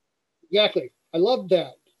 right? Exactly. I loved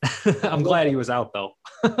that. I'm glad he was out though.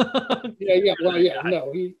 Yeah. Well, yeah,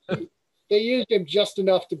 no, they used him just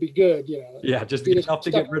enough to be good, Yeah, just enough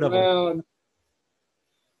to get rid of him.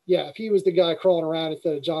 Yeah, if he was the guy crawling around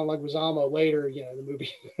instead of John Leguizamo later, the movie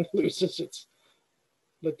loses its.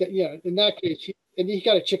 But in that case, he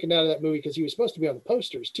got a chicken out of that movie because he was supposed to be on the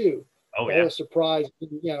posters too. Oh the yeah. whole surprise,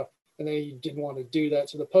 and And then he didn't want to do that.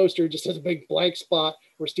 So the poster just has a big blank spot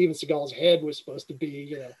where Steven Seagal's head was supposed to be.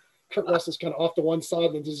 You know, Kurt Russell's kind of off to one side,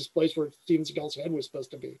 and then there's this place where Steven Seagal's head was supposed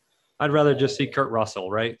to be. I'd rather just see Kurt Russell,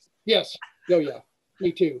 right? Yes. Oh, yeah.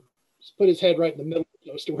 Me too. Just put his head right in the middle of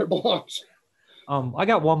the poster where it belongs. I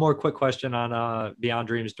got one more quick question on Beyond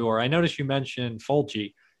Dreams Door. I noticed you mentioned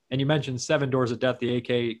Fulci, and you mentioned Seven Doors of Death, the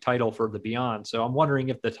AK title for the Beyond. So I'm wondering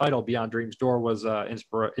if the title Beyond Dreams Door was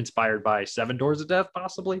inspired by Seven Doors of Death,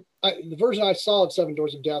 possibly? The version I saw of Seven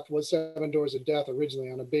Doors of Death was Seven Doors of Death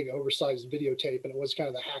originally on a big oversized videotape, and it was kind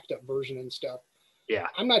of the hacked up version and stuff. Yeah.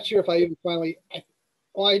 I'm not sure if I even finally,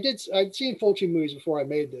 I'd seen Fulci movies before I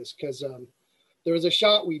made this, because there was a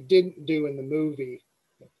shot we didn't do in the movie.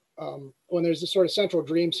 When there's this sort of central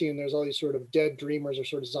dream scene, there's all these sort of dead dreamers or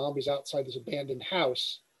sort of zombies outside this abandoned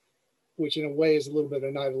house, which in a way is a little bit of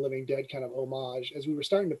a Night of the Living Dead kind of homage. As we were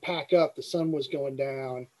starting to pack up, the sun was going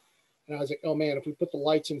down, and I was like, oh man, if we put the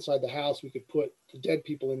lights inside the house, we could put the dead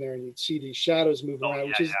people in there and you'd see these shadows move around,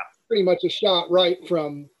 which is pretty much a shot right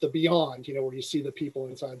from the Beyond, you know, where you see the people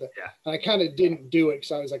inside the, and I kind of didn't do it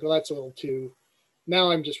because I was like, well, that's a little too,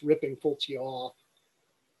 now I'm just ripping Fulci off.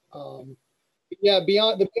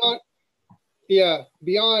 Beyond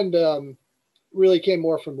really came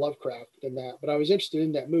more from Lovecraft than that, but I was interested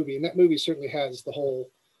in that movie, and that movie certainly has the whole,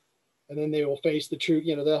 and then they will face the truth,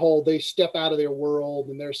 you know, the whole, they step out of their world,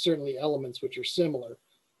 and there's certainly elements which are similar.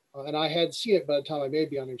 And I had seen it by the time I made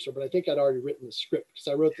Beyond Dreams, but I think I'd already written the script, because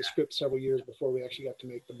I wrote the script several years before we actually got to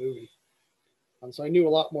make the movie. So I knew a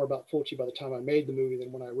lot more about Fulci by the time I made the movie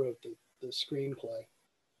than when I wrote the screenplay.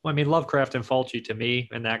 Well, I mean, Lovecraft and Fulci, to me,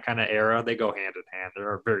 in that kind of era, they go hand in hand.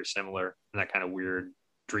 They're very similar in that kind of weird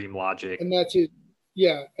dream logic. And that's his,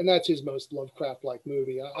 and that's his most Lovecraft-like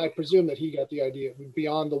movie. I presume that he got the idea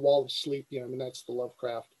Beyond the Wall of Sleep. You know, I mean, that's the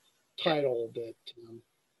Lovecraft title. That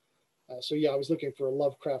so yeah, I was looking for a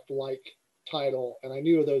Lovecraft-like title, and I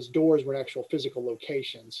knew those doors were an actual physical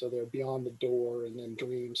location. So they're Beyond the Door and then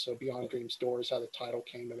Dreams. So Beyond Dreams Door is how the title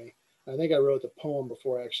came to me. I think I wrote the poem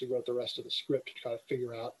before I actually wrote the rest of the script to try to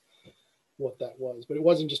figure out what that was. But it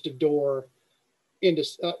wasn't just a door into,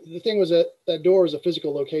 the thing was that door was a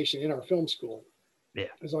physical location in our film school. Yeah.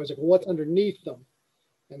 I was always like, well, what's underneath them?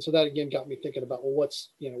 And so that again got me thinking about, well, what's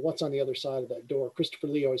on the other side of that door? Christopher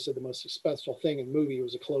Lee always said the most suspenseful thing in a movie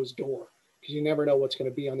was a closed door, because you never know what's going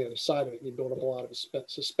to be on the other side of it. You build up a lot of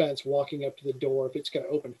suspense walking up to the door. If it's going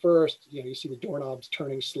to open first, you know, you see the doorknobs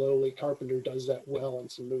turning slowly. Carpenter does that well in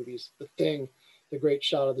some movies. The Thing, the great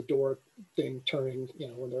shot of the door thing turning, you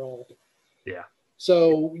know, when they're all. Yeah.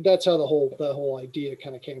 So that's how the whole idea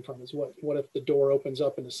kind of came from, is what if the door opens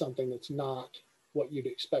up into something that's not what you'd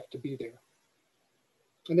expect to be there.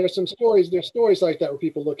 And there's stories like that where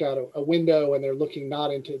people look out a window and they're looking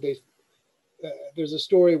not into, there's a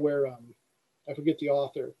story where, I forget the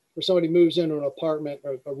author, where somebody moves into an apartment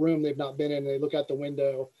or a room they've not been in, and they look out the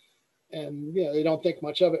window and, you know, they don't think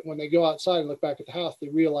much of it. When they go outside and look back at the house, they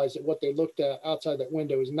realize that what they looked at outside that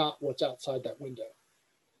window is not what's outside that window.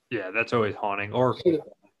 Yeah, that's always haunting. Or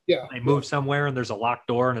yeah, they move somewhere and there's a locked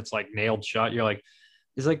door and it's like nailed shut. You're like,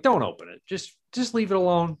 he's like, don't open it. Just leave it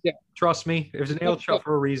alone. Yeah. Trust me. It was nailed shut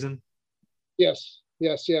for a reason. Yes.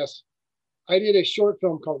 I did a short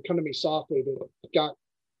film called Come to Me Softly that got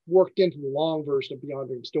worked into the long version of Beyond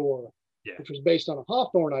Dreams Door, which was based on a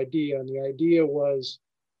Hawthorne idea. And the idea was,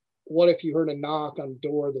 what if you heard a knock on a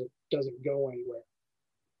door that doesn't go anywhere?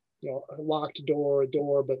 You know, a locked door,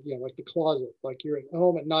 but, you know, like the closet, like you're at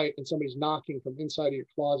home at night and somebody's knocking from inside of your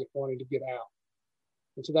closet wanting to get out.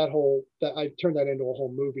 And so I turned that into a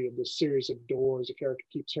whole movie of this series of doors. A character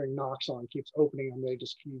keeps hearing knocks on, keeps opening them. They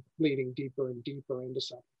just keep leading deeper and deeper into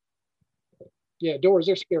something. Yeah, doors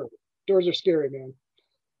are scary. Doors are scary, man.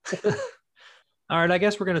 All right, I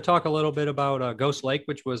guess we're going to talk a little bit about Ghost Lake,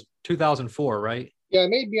 which was 2004, right? Yeah, I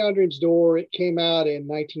made Beyond Dreams Door. It came out in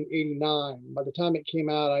 1989. By the time it came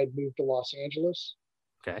out, I'd moved to Los Angeles.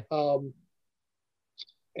 Okay.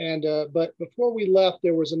 But before we left,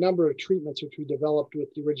 there was a number of treatments which we developed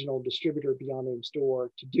with the original distributor Beyond Dreams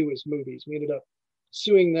Door to do as movies. We ended up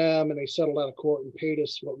suing them, and they settled out of court and paid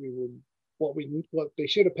us what they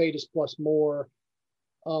should have paid us plus more.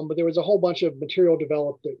 But there was a whole bunch of material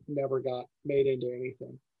developed that never got made into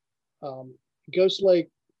anything. Ghost Lake,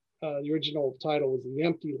 the original title was The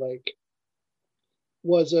Empty Lake,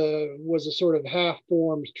 was a sort of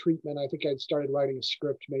half-formed treatment. I think I'd started writing a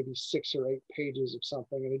script, maybe 6 or 8 pages of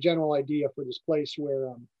something, and a general idea for this place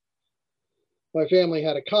where my family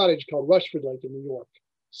had a cottage called Rushford Lake in New York.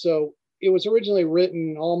 So it was originally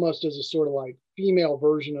written almost as a sort of like female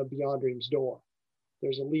version of Beyond Dreams Door.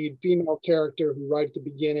 There's a lead female character who right at the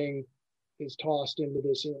beginning is tossed into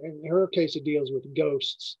this. In her case, it deals with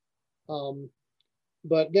ghosts.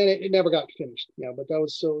 But then it never got finished. Yeah, but that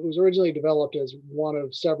was so it was originally developed as one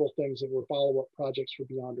of several things that were follow-up projects for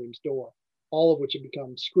Beyond Dream's Door, all of which have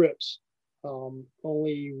become scripts.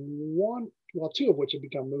 Only one, well, two of which have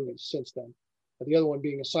become movies since then. The other one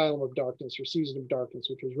being Asylum of Darkness or Season of Darkness,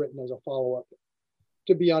 which was written as a follow-up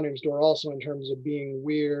to Beyond Dream's Door, also in terms of being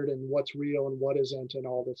weird and what's real and what isn't and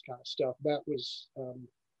all this kind of stuff. That was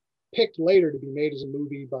picked later to be made as a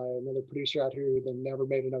movie by another producer out here who then never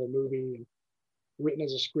made another movie, and written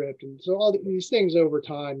as a script. And so all these things over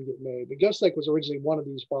time get made. But Ghost Lake was originally one of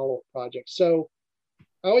these follow-up projects. So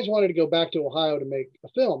I always wanted to go back to Ohio to make a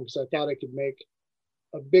film because I thought I could make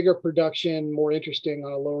a bigger production, more interesting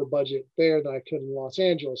on a lower budget there than I could in Los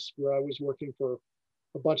Angeles, where I was working for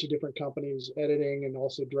a bunch of different companies, editing and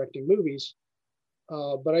also directing movies.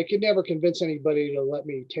 But I could never convince anybody to let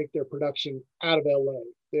me take their production out of LA.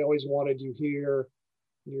 They always wanted you here.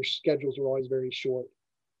 Your schedules were always very short.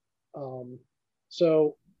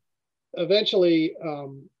 So eventually,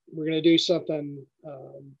 we're going to do something.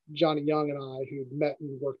 Johnny Young and I, who'd met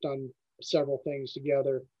and worked on several things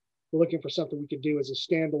together, we're looking for something we could do as a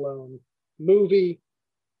standalone movie.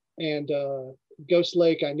 And Ghost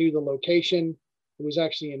Lake, I knew the location. It was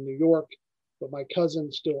actually in New York, but my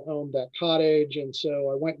cousin still owned that cottage. And so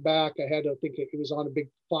I went back. I had to think it was on a big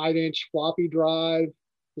 5-inch floppy drive.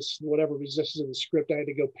 This, whatever was this in the script, I had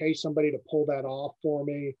to go pay somebody to pull that off for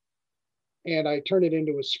me. And I turned it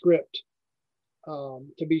into a script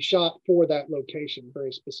to be shot for that location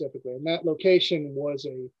very specifically. And that location was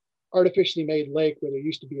a artificially made lake where there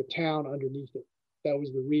used to be a town underneath it. That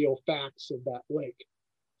was the real facts of that lake.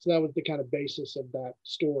 So that was the kind of basis of that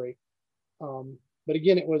story. But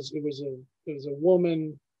again, it was a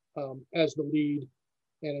woman as the lead,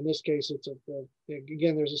 and in this case,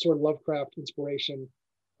 again, there's a sort of Lovecraft inspiration.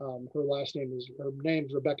 Her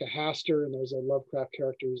name's Rebecca Haster, and there's a Lovecraft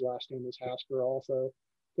character whose last name is Haster also.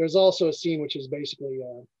 There's also a scene which is basically,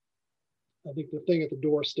 I think, the thing at the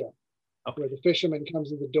doorstep, where the fisherman comes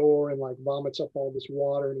to the door and like vomits up all this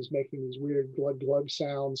water and is making these weird glug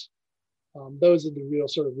sounds. Those are the real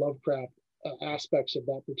sort of Lovecraft aspects of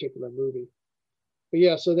that particular movie. But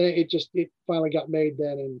yeah, so then it finally got made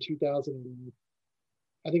then in 2000.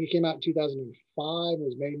 I think it came out in 2005. It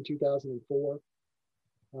was made in 2004.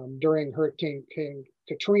 During Hurricane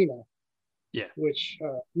Katrina, which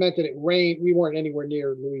meant that it rained. We weren't anywhere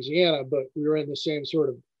near Louisiana, but we were in the same sort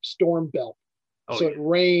of storm belt. It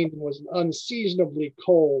rained and was unseasonably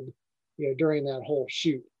cold, during that whole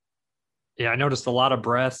shoot. Yeah, I noticed a lot of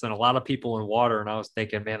breaths and a lot of people in water, and I was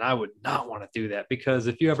thinking, man, I would not want to do that, because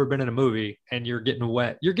if you ever been in a movie and you're getting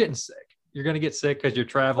wet, you're getting sick. You're going to get sick because you're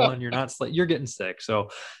traveling. You're not, you're getting sick. So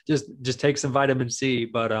just take some vitamin C.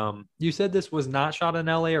 But you said this was not shot in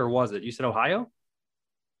LA, or was it? You said Ohio?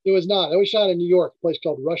 It was not. It was shot in New York, a place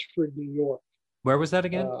called Rushford, New York. Where was that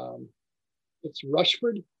again? It's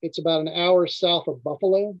Rushford. It's about an hour south of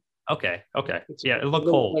Buffalo. Okay. Yeah, it looked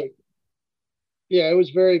cold. Lake. Yeah, it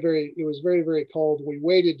was very, very cold. We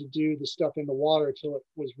waited to do the stuff in the water till it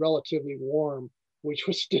was relatively warm, which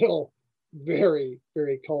was still very,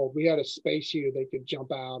 very cold. We had a space heater they could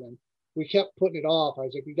jump out, and we kept putting it off. I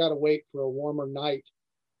was like, we got to wait for a warmer night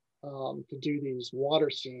to do these water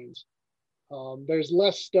scenes. There's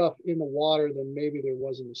less stuff in the water than maybe there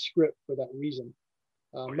was in the script for that reason.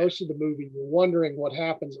 Most of the movie, you're wondering what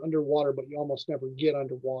happens underwater, but you almost never get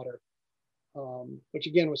underwater. Which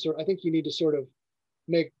again was I think you need to sort of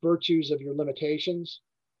make virtues of your limitations.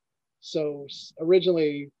 So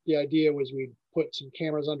originally the idea was we'd put some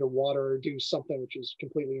cameras underwater or do something which is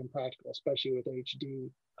completely impractical, especially with HD.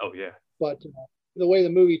 Oh yeah. But the way the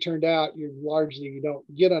movie turned out, you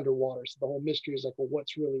don't get underwater. So the whole mystery is like, well,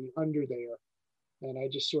 what's really under there? And I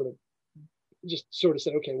just sort of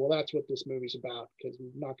said, okay, well, that's what this movie's about, because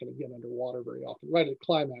we're not going to get underwater very often. Right at the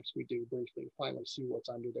climax, we do briefly finally see what's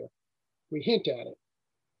under there. We hint at it.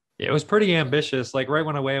 Yeah, it was pretty ambitious. Like right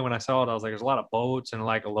when I saw it, I was like, there's a lot of boats and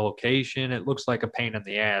like a location. It looks like a pain in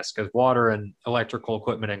the ass, because water and electrical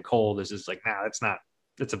equipment and cold is just like, nah, it's not.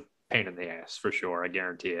 It's a pain in the ass for sure. I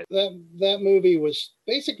guarantee it. That movie was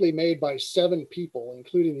basically made by 7 people,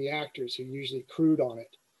 including the actors who usually crewed on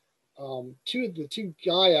it. The two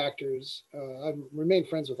guy actors, I've remained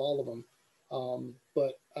friends with all of them,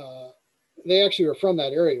 but they actually were from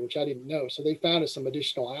that area, which I didn't know. So they found us some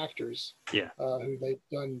additional actors, who they've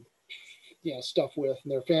done, stuff with,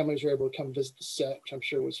 and their families were able to come visit the set, which I'm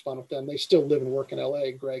sure was fun with them. They still live and work in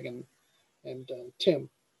LA, Greg and Tim.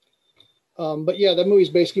 But yeah, that movie's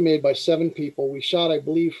basically made by 7 people. We shot, I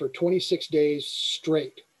believe, for 26 days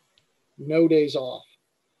straight, no days off.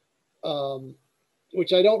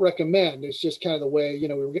 which I don't recommend. It's just kind of the way, you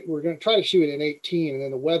know, we were going to try to shoot it in 18, and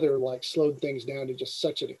then the weather like slowed things down to just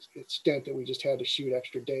such an extent that we just had to shoot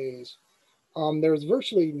extra days. There was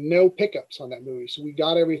virtually no pickups on that movie, so we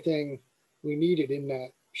got everything we needed in that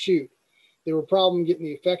shoot. There were problems getting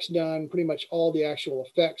the effects done. Pretty much all the actual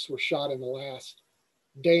effects were shot in the last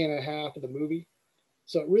day and a half of the movie.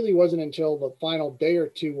 So it really wasn't until the final day or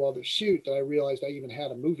two while the shoot that I realized I even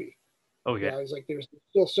had a movie. Oh yeah. I was like, there's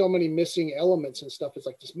still so many missing elements and stuff. It's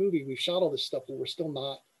like this movie, we've shot all this stuff, but we're still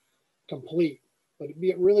not complete. But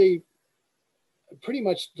it really, pretty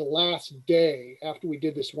much the last day after we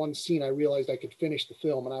did this one scene, I realized I could finish the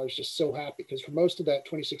film. And I was just so happy because for most of that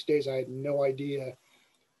 26 days, I had no idea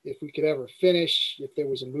if we could ever finish, if there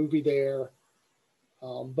was a movie there.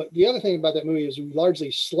 But the other thing about that movie is we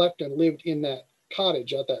largely slept and lived in that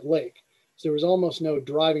cottage at that lake. So there was almost no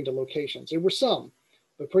driving to locations. There were some,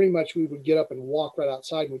 but pretty much we would get up and walk right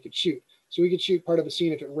outside and we could shoot. So we could shoot part of a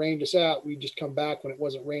scene. If it rained us out, we'd just come back when it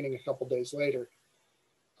wasn't raining a couple days later.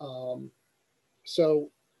 So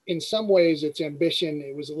in some ways it's ambition.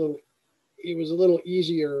 It was a little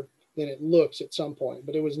easier than it looks at some point,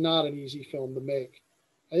 but it was not an easy film to make.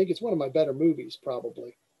 I think it's one of my better movies,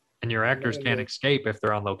 probably. And your actors can't escape if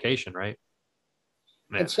they're on location, right?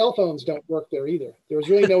 Man. And cell phones don't work there either. There was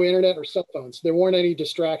really no internet or cell phones. There weren't any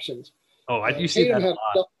distractions. Oh, I do see that a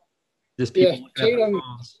lot. Just people Tatum,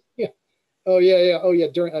 yeah. Oh yeah.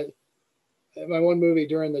 During my one movie,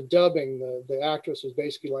 during the dubbing, the actress was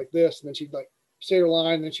basically like this, and then she'd like say her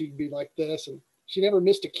line, and then she'd be like this, and she never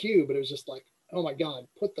missed a cue. But it was just like, oh my God,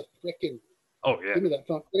 put the frickin' give me that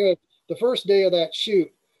phone. Anyway, the first day of that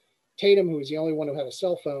shoot, Tatum, who was the only one who had a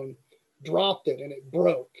cell phone, dropped it and it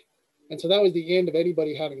broke. And so that was the end of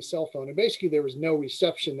anybody having a cell phone. And basically there was no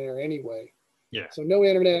reception there anyway. Yeah. So no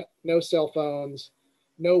internet, no cell phones,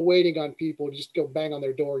 no waiting on people. Just go bang on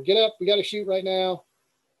their door. Get up. We got to shoot right now.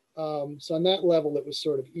 So on that level, it was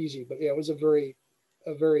sort of easy. But yeah, it was a very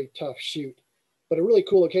tough shoot. But a really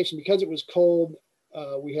cool location because it was cold.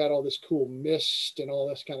 We had all this cool mist and all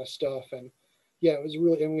this kind of stuff. And yeah, it was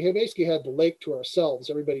really, and we basically had the lake to ourselves.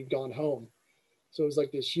 Everybody had gone home. So it was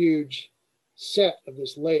like this huge set of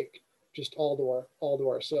this lake, just all to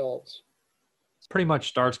ourselves. It pretty much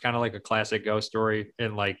starts kind of like a classic ghost story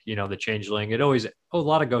in like, you know, The Changeling. A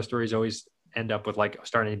lot of ghost stories always end up with like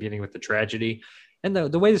starting and beginning with the tragedy. And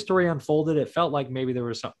the way the story unfolded, it felt like maybe there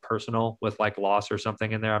was something personal with like loss or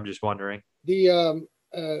something in there. I'm just wondering. I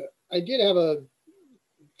did have a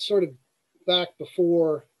sort of back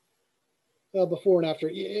before and after.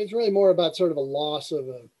 It's really more about sort of a loss of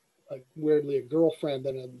weirdly a girlfriend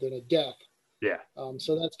than a death. Yeah.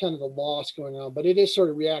 So that's kind of the loss going on, but it is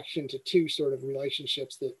sort of reaction to two sort of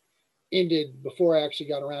relationships that ended before I actually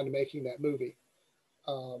got around to making that movie.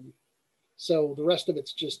 So the rest of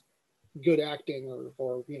it's just good acting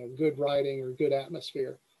or you know, good writing or good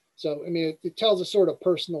atmosphere. So I mean, it tells a sort of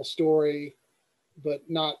personal story, but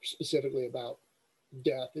not specifically about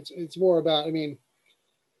death. It's more about, I mean,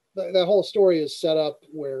 that whole story is set up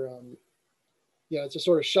where, it's a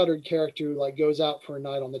sort of shuttered character who like goes out for a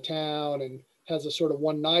night on the town and has a sort of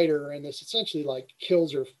one-nighter, and this essentially like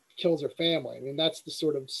kills her family. I mean, that's the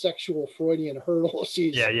sort of sexual Freudian hurdle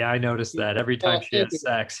she's. Yeah, I noticed that every time she has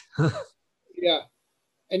sex. Yeah.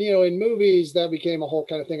 And, you know, in movies, that became a whole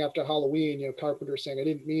kind of thing after Halloween, you know, Carpenter saying, I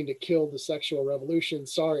didn't mean to kill the sexual revolution,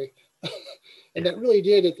 sorry. And that really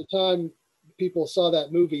did, at the time people saw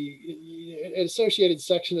that movie, it associated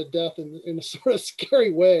sex and death in a sort of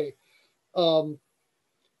scary way.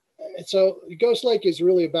 So Ghost Lake is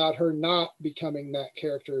really about her not becoming that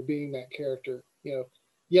character, being that character. You know,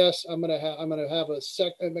 yes,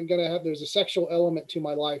 there's a sexual element to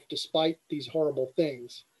my life despite these horrible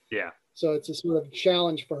things. Yeah. So it's a sort of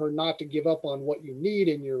challenge for her not to give up on what you need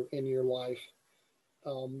in your life,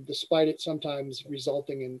 despite it sometimes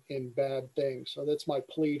resulting in bad things. So that's my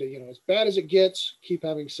plea to, you know, as bad as it gets, keep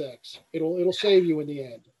having sex. It'll save you in the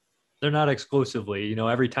end. They're not exclusively, you know,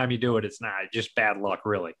 every time you do it, it's not just bad luck,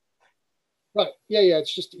 really. Right. Yeah.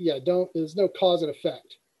 It's just, there's no cause and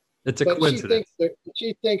effect. It's a coincidence.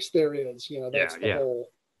 She thinks there is, you know, that's the whole.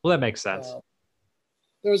 Well, that makes sense.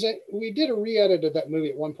 We did a re-edit of that movie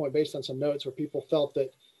at one point based on some notes where people felt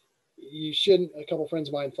that a couple friends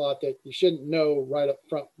of mine thought that you shouldn't know right up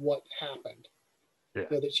front what happened. Yeah.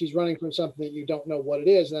 You know, that she's running from something that you don't know what it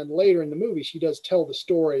is. And then later in the movie, she does tell the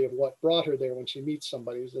story of what brought her there when she meets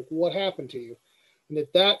somebody. It's like, what happened to you? And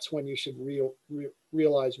that's when you should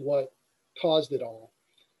realize what caused it all.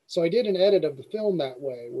 So I did an edit of the film that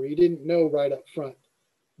way, where you didn't know right up front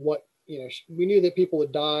what, you know, we knew that people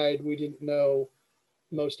had died. We didn't know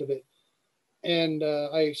most of it. And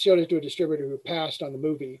I showed it to a distributor who passed on the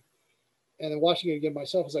movie. And then watching it again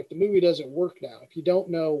myself, it's like the movie doesn't work now. If you don't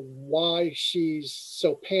know why she's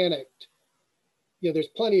so panicked, there's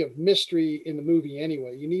plenty of mystery in the movie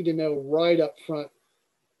anyway. You need to know right up front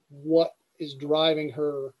what is driving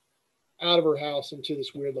her out of her house into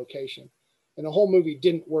this weird location. And the whole movie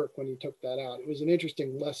didn't work when you took that out. It was an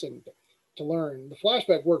interesting lesson to learn. The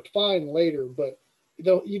flashback worked fine later, but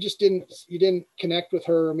you didn't connect with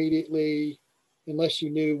her immediately unless you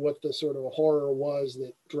knew what the sort of horror was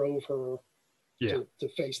that drove her to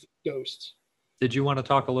face the ghosts. Did you want to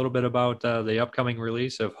talk a little bit about the upcoming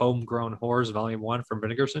release of Homegrown Horrors Volume 1 from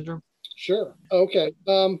Vinegar Syndrome? Sure. Okay.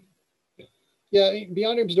 Beyond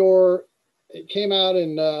Dream's Door, it came out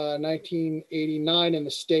in 1989 in the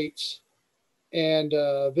States, and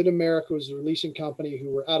Mrparka was the releasing company who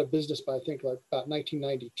were out of business by, I think, like about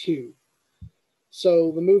 1992.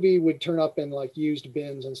 So the movie would turn up in like used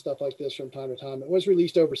bins and stuff like this from time to time. It was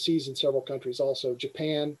released overseas in several countries also.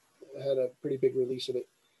 Japan had a pretty big release of it.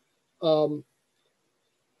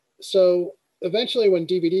 So eventually when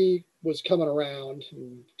DVD was coming around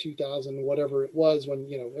in 2000, whatever it was, when,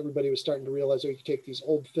 everybody was starting to realize, you could take these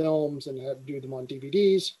old films and do them on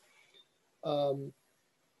DVDs.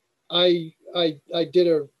 I did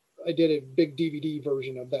a big DVD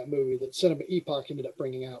version of that movie that Cinema Epoch ended up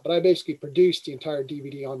bringing out, but I basically produced the entire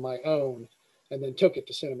DVD on my own and then took it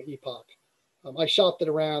to Cinema Epoch. I shopped it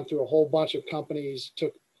around through a whole bunch of companies,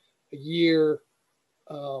 took a year.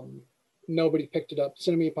 Nobody picked it up.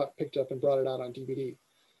 Cinema Epoch picked it up and brought it out on DVD.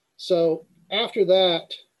 So after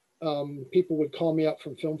that, people would call me up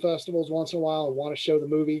from film festivals once in a while and want to show the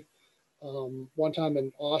movie. One time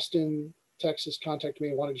in Austin, Texas, contacted me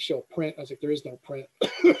and wanted to show a print. I was like, there is no print.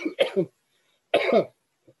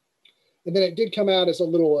 And then it did come out as a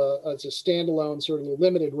standalone sort of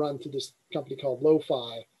limited run through this company called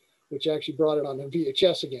Lo-Fi, which actually brought it on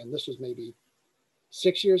VHS again. This was maybe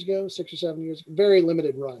 6 years ago, 6 or 7 years ago, very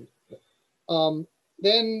limited run.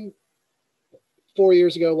 Then 4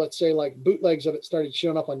 years ago, let's say, like bootlegs of it started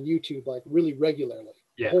showing up on YouTube, like really regularly,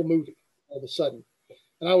 the whole movie all of a sudden.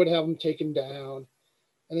 And I would have them taken down.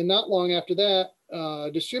 And then not long after that,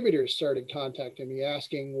 distributors started contacting me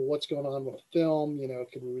asking, well, what's going on with the film?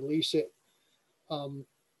 Could we release it?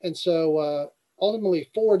 And so ultimately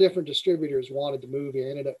 4 different distributors wanted the movie. I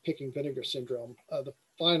ended up picking Vinegar Syndrome. The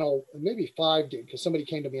final, maybe 5 did, because somebody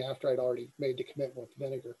came to me after I'd already made the commitment with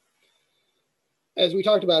Vinegar. As we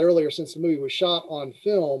talked about earlier, since the movie was shot on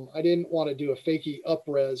film, I didn't want to do a fakey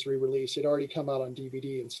up-res re-release. It already come out on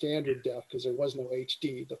DVD in standard def because there was no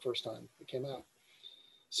HD the first time it came out.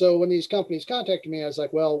 So when these companies contacted me, I was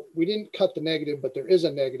like, well, we didn't cut the negative, but there is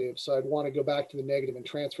a negative. So I'd want to go back to the negative and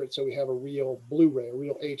transfer it so we have a real Blu-ray, a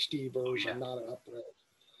real HD version, not an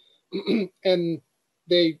up-res. And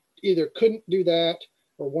they either couldn't do that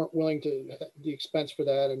or weren't willing to the expense for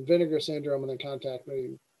that. And Vinegar Syndrome, and then contacted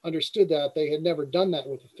me, understood that they had never done that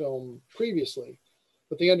with a film previously,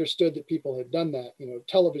 but they understood that people had done that.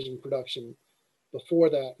 Television production before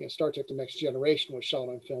that, Star Trek: The Next Generation was shot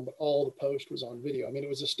on film, but all the post was on video. I mean, it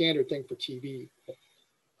was a standard thing for TV.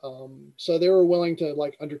 So they were willing to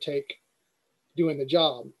undertake doing the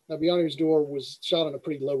job. Now, Beyond Dream's Door was shot on a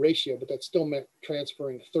pretty low ratio, but that still meant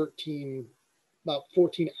transferring about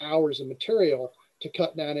 14 hours of material to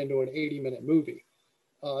cut down into an 80-minute movie.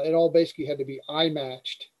 It all basically had to be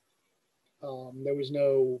eye-matched. There was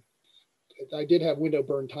I did have window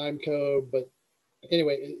burn time code, but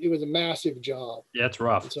anyway, it was a massive job. Yeah, it's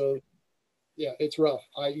rough. And so, yeah, it's rough.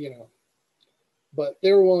 But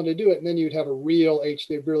they were willing to do it, and then you'd have a real HD.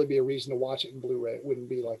 There'd really be a reason to watch it in Blu-ray. It wouldn't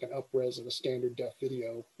be like an up-res of a standard def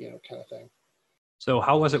video, kind of thing. So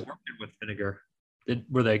how was it working with Vinegar?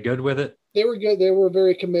 Were they good with it? They were good. They were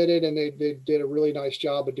very committed, and they did a really nice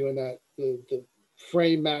job of doing that. The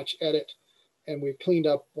frame match edit, and we cleaned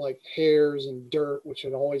up like hairs and dirt, which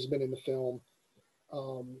had always been in the film.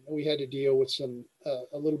 We had to deal with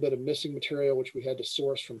a little bit of missing material, which we had to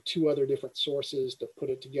source from 2 other different sources to put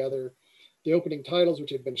it together. The opening titles,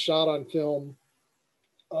 which had been shot on film,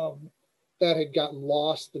 that had gotten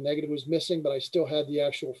lost. The negative was missing, but I still had the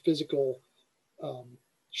actual physical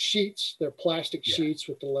sheets. They're plastic sheets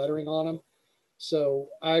with the lettering on them. So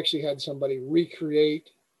I actually had somebody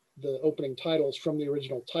recreate the opening titles from the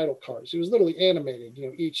original title cards. It was literally animated.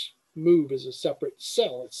 Each move is a separate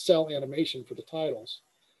cell. It's cell animation for the titles.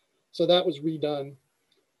 So that was redone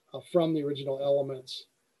from the original elements.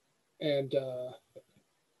 And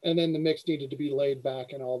then the mix needed to be laid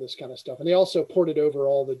back and all this kind of stuff. And they also ported over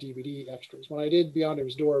all the DVD extras. When I did Beyond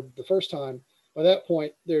Dream's Door the first time, by that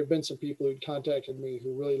point, there had been some people who'd contacted me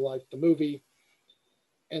who really liked the movie.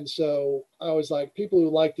 And so I was like, people who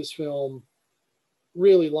like this film,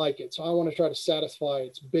 really like it. So I want to try to satisfy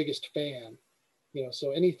its biggest fan,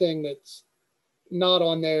 so anything that's not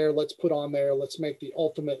on there, let's put on there. Let's make the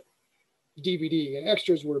ultimate DVD. And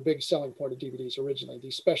extras were a big selling point of DVDs originally.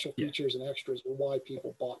 These special features and extras were why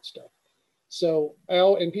people bought stuff. So,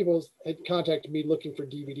 and people had contacted me looking for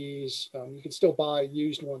DVDs. You can still buy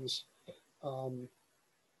used ones.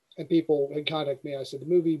 And people had contacted me. I said, the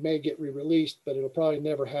movie may get re-released, but it'll probably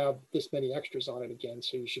never have this many extras on it again.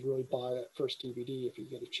 So you should really buy that first DVD if you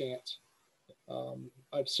get a chance.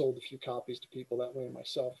 I've sold a few copies to people that way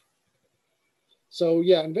myself. So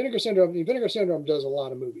yeah, and Vinegar Syndrome does a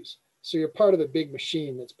lot of movies. So you're part of a big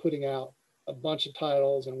machine that's putting out a bunch of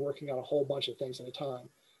titles and working on a whole bunch of things at a time.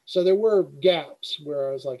 So there were gaps where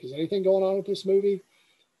I was like, is anything going on with this movie?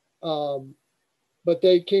 But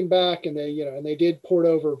they came back and they did port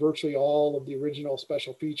over virtually all of the original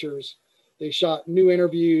special features. They shot new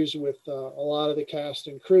interviews with a lot of the cast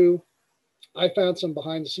and crew. I found some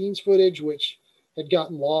behind the scenes footage, which had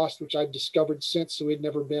gotten lost, which I've discovered since, so we'd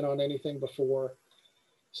never been on anything before.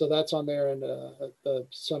 So that's on there, and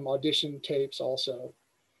some audition tapes also.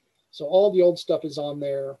 So all the old stuff is on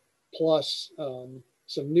there, plus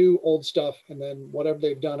some new old stuff, and then whatever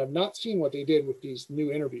they've done. I've not seen what they did with these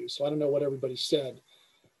new interviews, so I don't know what everybody said.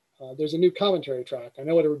 There's a new commentary track. I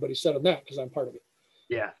know what everybody said on that because I'm part of it.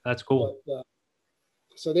 Yeah, that's cool. But,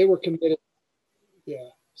 so they were committed. Yeah.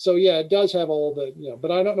 So yeah, it does have all the, but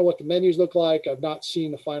I don't know what the menus look like. I've not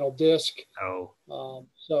seen the final disc. Oh.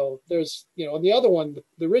 So there's, on the other one,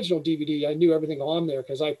 the original DVD, I knew everything on there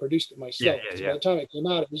because I produced it myself. So by the time it came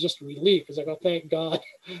out, it was just a relief. It's like, oh, thank God,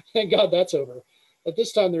 thank God that's over. At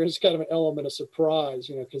this time, there is kind of an element of surprise,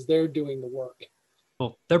 because they're doing the work.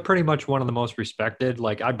 Well, they're pretty much one of the most respected.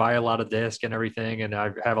 Like, I buy a lot of disc and everything, and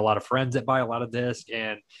I have a lot of friends that buy a lot of disc,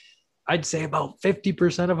 and I'd say about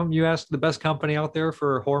 50% of them, you ask the best company out there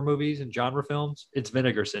for horror movies and genre films, it's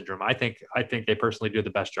Vinegar Syndrome. I think they personally do the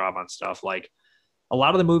best job on stuff. Like, a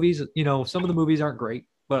lot of the movies, some of the movies aren't great,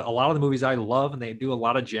 but a lot of the movies I love, and they do a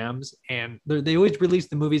lot of gems, and they always release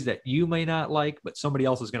the movies that you may not like, but somebody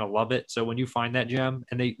else is going to love it. So when you find that gem,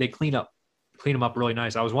 and they clean them up really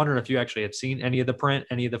nice. I was wondering if you actually had seen any of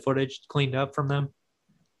the footage cleaned up from them.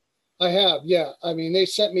 I have. Yeah. I mean, they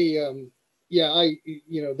sent me,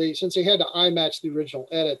 since they had to match the original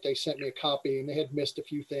edit, they sent me a copy, and they had missed a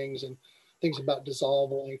few things and things about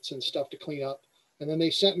dissolve lengths and stuff to clean up. And then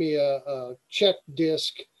they sent me a check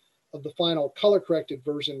disc of the final color corrected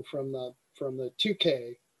version from the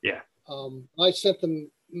 2K. Yeah. I sent them,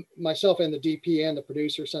 myself and the DP and the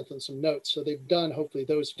producer sent them some notes. So they've done hopefully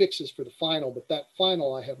those fixes for the final, but that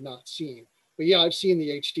final I have not seen. But yeah, I've seen the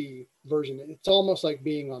HD version. It's almost like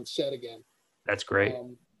being on set again. That's great.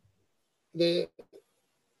 The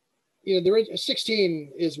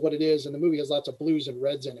 16 is what it is, and the movie has lots of blues and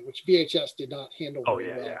reds in it, which VHS did not handle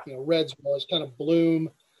very well. Yeah. Reds was kind of bloom.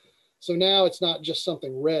 So now it's not just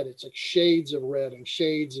something red, it's like shades of red and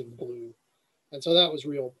shades of blue. And so that was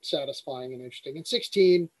real satisfying and interesting. In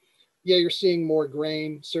 16, yeah, you're seeing more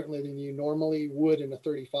grain certainly than you normally would in a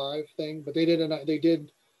 35 thing, but they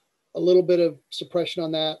did a little bit of suppression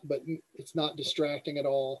on that, but it's not distracting at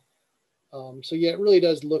all. So yeah, it really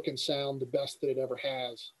does look and sound the best that it ever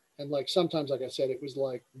has. And like sometimes, like I said, it was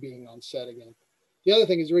like being on set again. The other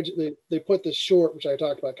thing is originally they put this short, which I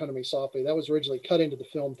talked about, Come to Me Softly. That was originally cut into the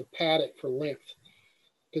film to pad it for length.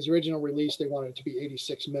 Because the original release, they wanted it to be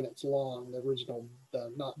 86 minutes long. The original,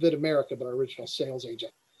 not Vid America, but our original sales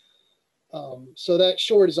agent. So that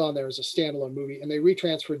short is on there as a standalone movie, and they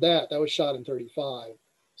retransferred that. That was shot in 35.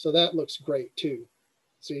 So that looks great too.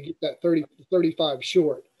 So you get that 35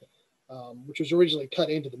 short. Which was originally cut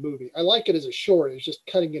into the movie. I like it as a short. It's just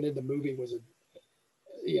cutting it into the movie was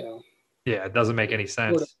Yeah, it doesn't make any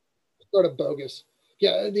sense. Sort of bogus.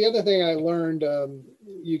 Yeah, the other thing I learned,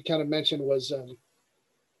 you kind of mentioned, was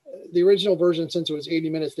the original version, since it was 80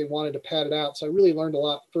 minutes, they wanted to pad it out. So I really learned a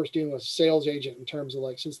lot first dealing with a sales agent in terms of,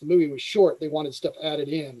 like, since the movie was short, they wanted stuff added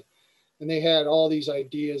in. And they had all these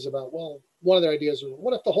ideas about, well, one of their ideas was,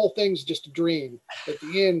 what if the whole thing's just a dream? At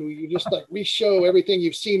the end, you just like re-show everything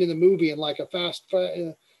you've seen in the movie in like a fast.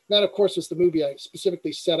 That, of course, was the movie I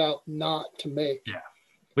specifically set out not to make. Yeah,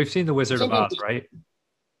 we've seen The Wizard of Oz, right?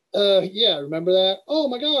 Yeah, remember that? Oh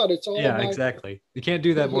my God, it's all. Yeah, exactly. You can't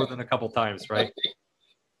do that more than a couple times, right?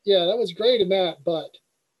 Yeah, that was great in that, but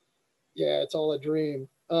yeah, it's all a dream.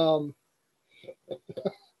 A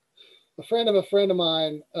friend of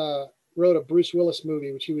mine wrote a Bruce Willis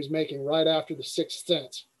movie, which he was making right after The Sixth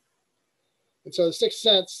Sense. And so The Sixth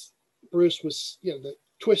Sense, Bruce was, the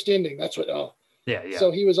twist ending. That's what, Yeah.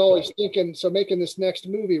 So he was always thinking, so making this next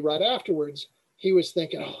movie right afterwards, he was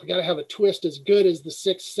thinking, I got to have a twist as good as The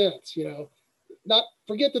Sixth Sense, not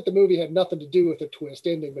forget that the movie had nothing to do with the twist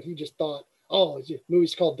ending, but he just thought, oh, the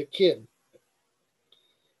movie's called The Kid.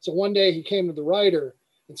 So one day he came to the writer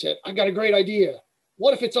and said, I got a great idea.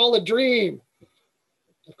 What if it's all a dream?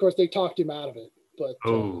 Of course, they talked him out of it. But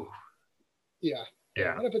yeah.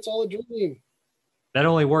 What if it's all a dream? That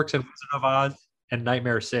only works in Wizard of Oz and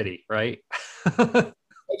Nightmare City, right? That's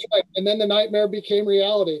right. And then the nightmare became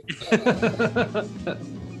reality.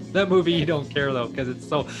 That movie you don't care though, because it's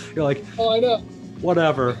so, you're like, oh, I know.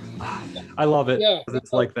 Whatever. I love it. Yeah,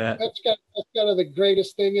 it's like that. That's kind of the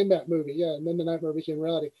greatest thing in that movie. Yeah, and then the nightmare became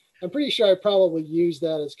reality. I'm pretty sure I probably used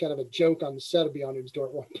that as kind of a joke on the set of Beyond Doom's Door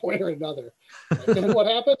at one point or another. And then what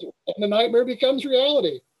happens? The nightmare becomes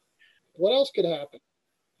reality. What else could happen?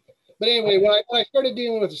 But anyway, when I started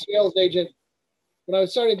dealing with a sales agent, when I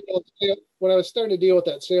was starting to deal with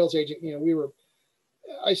that sales agent,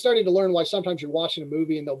 I started to learn why sometimes you're watching a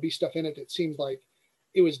movie and there'll be stuff in it that seems like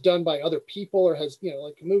it was done by other people, or has,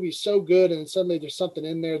 like a movie's so good and then suddenly there's something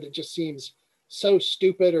in there that just seems so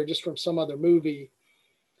stupid or just from some other movie.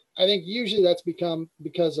 I think usually that's become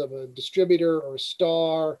because of a distributor or a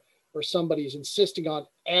star or somebody's insisting on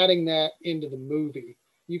adding that into the movie.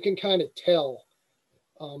 You can kind of tell.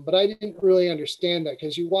 But I didn't really understand that,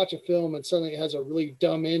 because you watch a film and suddenly it has a really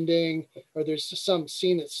dumb ending, or there's just some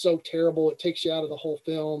scene that's so terrible it takes you out of the whole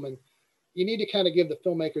film. And you need to kind of give the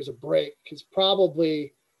filmmakers a break, because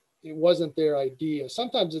probably it wasn't their idea.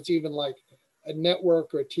 Sometimes it's even like a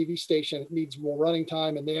network or a TV station needs more running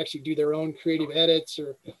time and they actually do their own creative edits,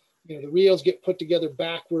 or the reels get put together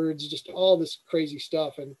backwards, just all this crazy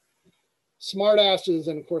stuff. And smartasses,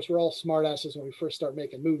 and of course we're all smartasses when we first start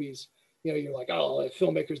making movies. You're like, oh, the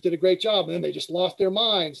filmmakers did a great job, and then they just lost their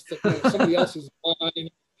minds. It's like, somebody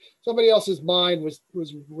else's mind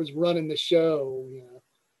was running the show.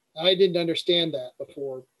 I didn't understand that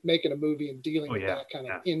before making a movie and dealing with that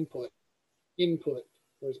kind of input.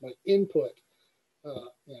 Where's my input?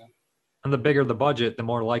 And the bigger the budget, the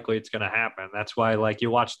more likely it's going to happen. That's why, like,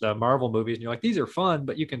 you watch the Marvel movies and you're like, these are fun,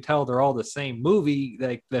 but you can tell they're all the same movie.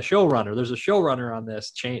 Like the showrunner, there's a showrunner on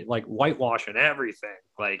this chain, like whitewashing everything,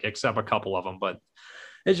 like except a couple of them, but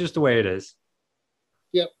it's just the way it is.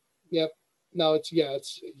 Yep. No, what's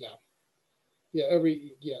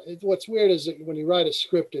weird is that when you write a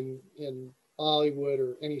script in Hollywood,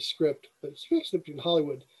 or any script, but especially in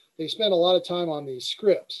Hollywood, they spend a lot of time on these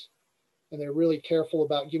scripts. And they're really careful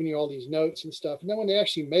about giving you all these notes and stuff. And then when they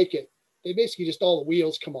actually make it, they basically just all the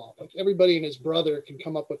wheels come off. Like everybody and his brother can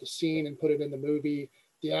come up with a scene and put it in the movie.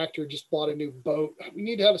 The actor just bought a new boat. We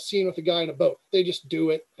need to have a scene with a guy in a boat. They just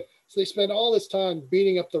do it. So they spend all this time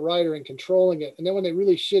beating up the writer and controlling it. And then when they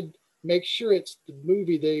really should make sure it's the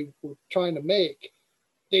movie they were trying to make,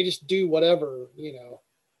 they just do whatever.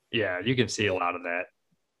 Yeah, you can see a lot of that.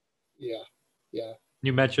 Yeah.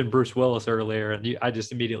 You mentioned Bruce Willis earlier, and I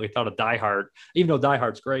just immediately thought of Die Hard, even though Die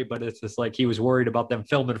Hard's great, but it's just like he was worried about them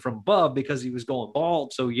filming from above because he was going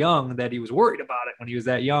bald so young that he was worried about it when he was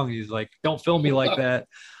that young. He's like, don't film me like that.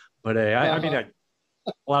 But I mean, a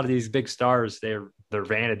lot of these big stars, they're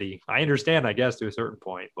vanity. I understand, I guess, to a certain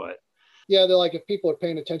point, but. Yeah, they're like, if people are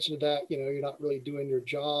paying attention to that, you're not really doing your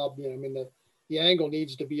job. I mean, the angle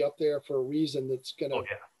needs to be up there for a reason that's going to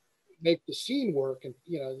make the scene work. And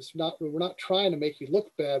we're not trying to make you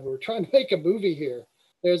look bad, we're trying to make a movie here.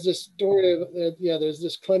 There's this story there's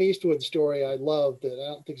this Clint Eastwood story I love that I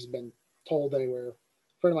don't think has been told anywhere. A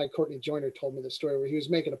friend of mine, Courtney Joyner, told me the story where he was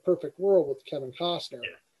making A Perfect World with Kevin Costner.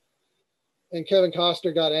 And Kevin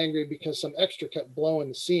Costner got angry because some extra kept blowing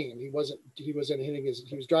the scene. He was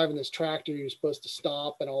driving this tractor, he was supposed to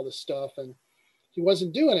stop and all this stuff, and he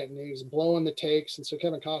wasn't doing it, and he was blowing the takes. And so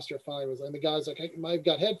Kevin Costner finally was like, and the guy's like, hey, I've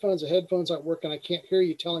got headphones. The headphones aren't working. I can't hear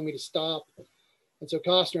you telling me to stop. And so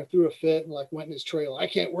Costner threw a fit and went in his trailer. I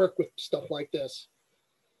can't work with stuff like this.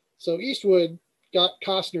 So Eastwood got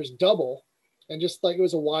Costner's double and just it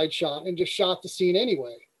was a wide shot and just shot the scene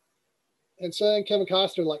anyway. And so then Kevin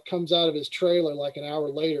Costner comes out of his trailer an hour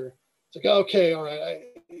later. It's like, okay, all right.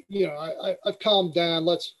 I've calmed down.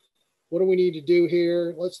 What do we need to do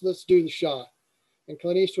here? Let's do the shot. And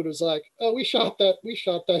Clint Eastwood was like, oh, we shot that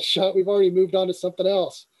shot. We've already moved on to something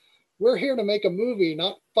else. We're here to make a movie,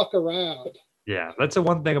 not fuck around. Yeah, that's the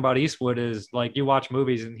one thing about Eastwood is you watch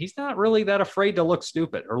movies and he's not really that afraid to look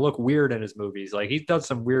stupid or look weird in his movies. He does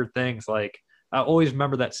some weird things. I always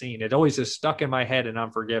remember that scene. It always is stuck in my head in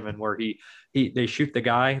Unforgiven where they shoot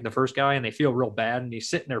the first guy, and they feel real bad. And he's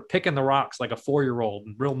sitting there picking the rocks like a 4-year-old,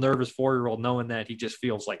 real nervous 4-year-old, knowing that he just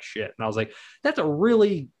feels like shit. And I was like, that's a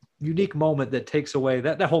really unique moment that takes away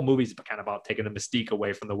that whole movie's kind of about taking the mystique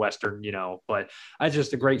away from the Western, but it's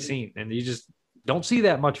just a great scene. And you just don't see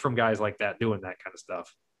that much from guys like that doing that kind of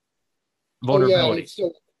stuff. Oh yeah, and vulnerability. it's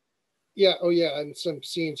still yeah. Oh yeah, and some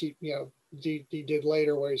scenes he did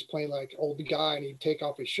later where he's playing like old guy and he'd take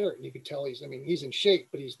off his shirt and you could tell I mean he's in shape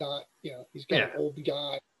but he's not he's got Yeah, an old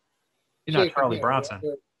guy you're not shape and Charlie Bronson.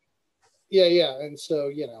 yeah, and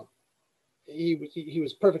so he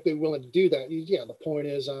was perfectly willing to do that. Yeah, the point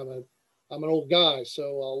is I'm an old guy, so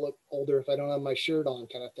I'll look older if I don't have my shirt on,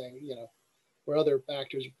 kind of thing. Where other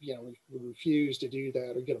actors would refuse to do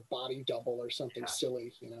that or get a body double or something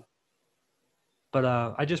silly. But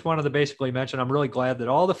I just wanted to basically mention I'm really glad that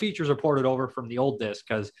all the features are ported over from the old disc,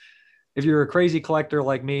 because if you're a crazy collector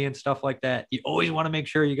like me and stuff like that, you always want to make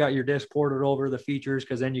sure you got your disc ported over the features,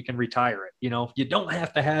 because then you can retire it. You don't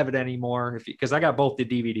have to have it anymore because I got both the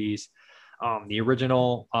DVDs, the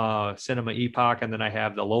original Cinema Epoch, and then I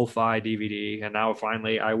have the Lo-Fi DVD, and now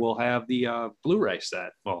finally I will have the Blu-ray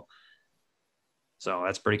set. Well, so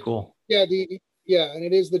that's pretty cool. Yeah, and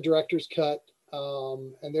it is the director's cut,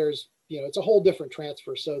 and there's it's a whole different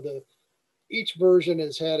transfer. So each version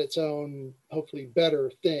has had its own hopefully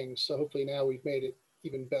better things. So hopefully now we've made it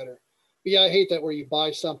even better. But yeah, I hate that where you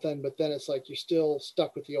buy something, but then it's like you're still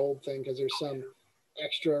stuck with the old thing because there's some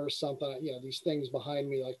extra or something. These things behind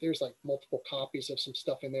me, like there's like multiple copies of some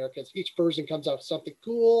stuff in there because each version comes out with something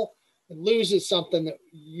cool and loses something that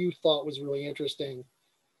you thought was really interesting.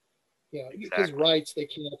 Because rights they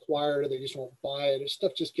can't acquire it, or they just won't buy it. This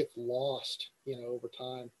stuff just gets lost, over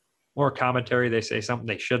time. Or commentary, they say something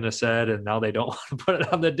they shouldn't have said, and now they don't want to put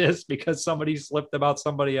it on the disc because somebody slipped about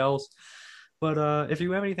somebody else. But if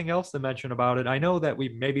you have anything else to mention about it, I know that we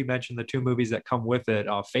maybe mentioned the two movies that come with it: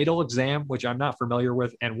 Fatal Exam, which I'm not familiar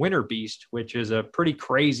with, and Winter Beast, which is a pretty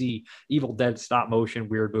crazy Evil Dead stop motion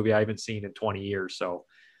weird movie I haven't seen in 20 years. So.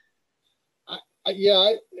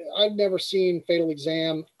 I've never seen Fatal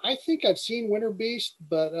Exam. I think I've seen Winter Beast,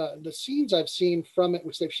 but the scenes I've seen from it,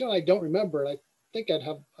 which they've shown, I don't remember. I think I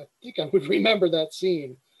would remember that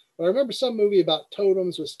scene. But I remember some movie about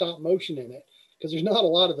totems with stop motion in it because there's not a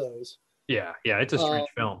lot of those. Yeah, it's a strange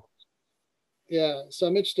film. Yeah, so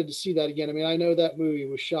I'm interested to see that again. I mean, I know that movie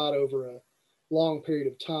was shot over a long period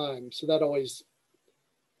of time, so that always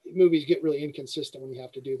movies get really inconsistent when you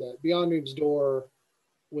have to do that. Beyond Dream's Door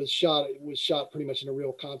was shot pretty much in a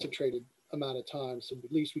real concentrated amount of time. So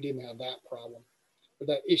at least we didn't have that problem or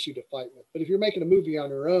that issue to fight with. But if you're making a movie on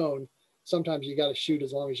your own, sometimes you got to shoot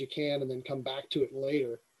as long as you can and then come back to it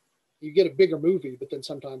later. You get a bigger movie, but then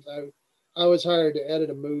sometimes I was hired to edit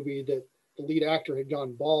a movie that the lead actor had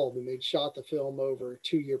gone bald and they'd shot the film over a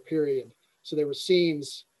 2-year period. So there were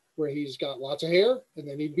scenes where he's got lots of hair and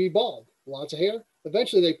then he'd be bald, lots of hair.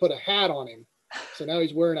 Eventually they put a hat on him. So now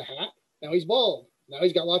he's wearing a hat. Now he's bald. Now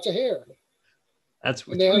he's got lots of hair. That's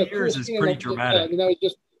 2 years is pretty dramatic.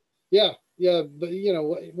 Yeah. But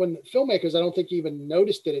when filmmakers, I don't think even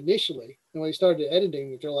noticed it initially. And when they started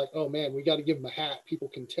editing, they're like, "Oh man, we got to give him a hat. People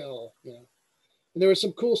can tell." And there was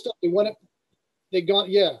some cool stuff.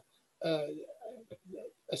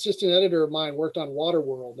 Assistant editor of mine worked on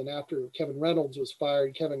Waterworld, and after Kevin Reynolds was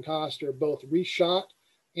fired, Kevin Costner both reshot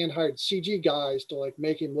and hired CG guys to like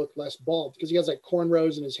make him look less bald because he has like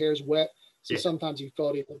cornrows and his hair's wet. So sometimes he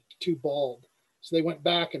felt he looked too bald. So they went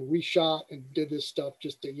back and reshot and did this stuff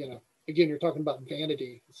just to, again, you're talking about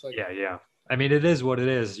vanity. It's like, yeah. I mean, it is what it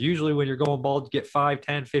is. Usually when you're going bald, you get 5,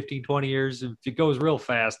 10, 15, 20 years. If it goes real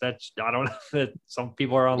fast, I don't know that some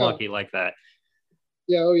people are unlucky like that.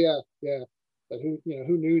 Yeah. Oh yeah. Yeah. But who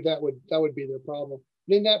knew that would be their problem.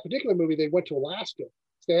 And in that particular movie, they went to Alaska.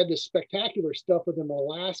 So they had this spectacular stuff with him in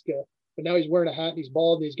Alaska, but now he's wearing a hat and he's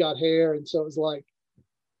bald and he's got hair. And so it was like,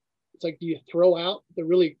 do you throw out the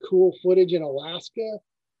really cool footage in Alaska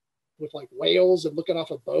with like whales and looking off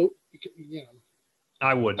a boat?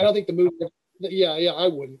 I wouldn't. I don't think the movie. Yeah, I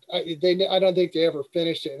wouldn't. I don't think they ever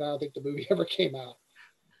finished it, and I don't think the movie ever came out.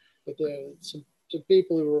 But some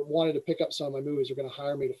people who wanted to pick up some of my movies are going to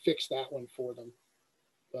hire me to fix that one for them.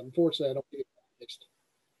 But unfortunately, I don't think it's fixed.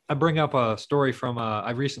 I bring up a story from I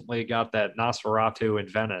recently got that Nosferatu in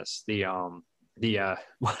Venice, the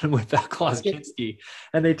one with Klaus Kinski,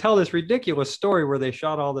 and they tell this ridiculous story where they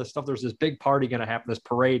shot all this stuff. There's this big party going to happen, this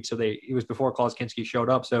parade. So it was before Klaus Kinski showed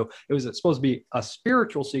up. So it was supposed to be a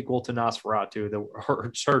spiritual sequel to Nosferatu, the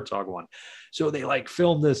Herzog one. So they like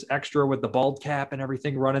filmed this extra with the bald cap and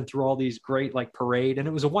everything running through all these great like parade. And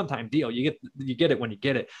it was a one-time deal. You get it when you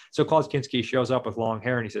get it. So Klaus Kinski shows up with long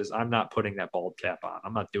hair and he says, "I'm not putting that bald cap on.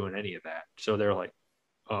 I'm not doing any of that." So they're like,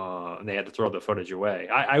 and they had to throw the footage away.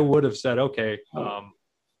 I would have said, okay, I'm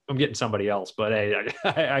getting somebody else, but hey,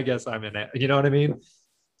 I guess I'm in it. You know what I mean?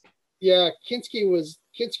 Yeah, Kinski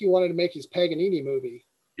wanted to make his Paganini movie.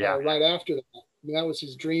 Yeah. Right after that. I mean, that was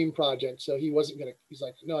his dream project. So he wasn't gonna. He's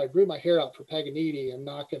like, no, I grew my hair out for Paganini. I'm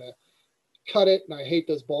not gonna cut it, and I hate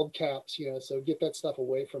those bulb caps, so get that stuff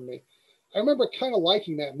away from me. I remember kind of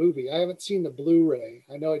liking that movie. I haven't seen the Blu-ray.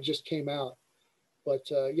 I know it just came out, but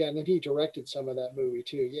yeah, and then he directed some of that movie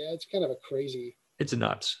too. Yeah, it's kind of a crazy. It's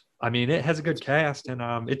nuts. I mean, it has a good cast, and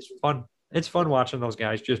it's fun. It's fun watching those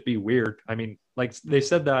guys just be weird. I mean, like they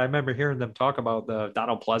said that I remember hearing them talk about the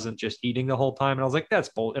Donald Pleasant just eating the whole time, and I was like, that's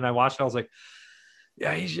bull. And I watched it, I was like,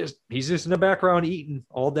 yeah, he's just in the background eating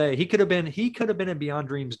all day. He could have been in Beyond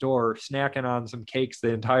Dream's door snacking on some cakes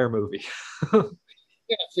the entire movie. Yeah,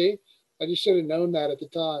 see, I just should have known that at the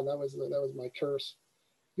time. That was my curse.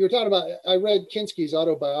 You were talking about. I read Kinski's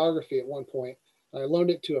autobiography at one point. I loaned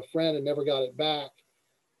it to a friend and never got it back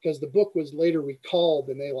because the book was later recalled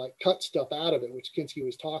and they like cut stuff out of it, which Kinski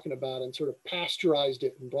was talking about, and sort of pasteurized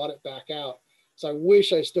it and brought it back out. So I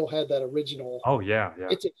wish I still had that original. Oh yeah, yeah.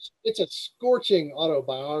 It's a scorching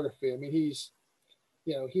autobiography. I mean, he's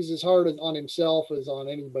as hard on himself as on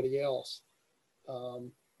anybody else.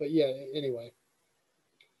 But yeah, anyway,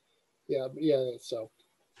 yeah. So,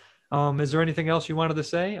 Is there anything else you wanted to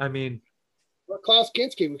say? I mean, well, Klaus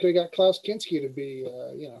Kinski, we could have got Klaus Kinski to be,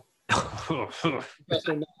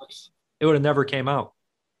 Professor Knox. it would have never came out.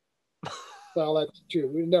 Well, that's true.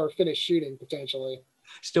 We'd never finished shooting potentially.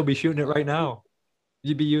 Still be shooting it right now.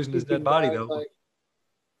 You'd be using his dead body though.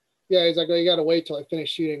 Yeah, he's like, well, you got to wait till I finish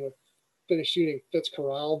shooting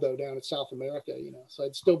Fitzcarraldo down in South America, So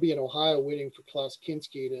I'd still be in Ohio waiting for Klaus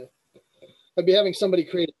Kinski to. I'd be having somebody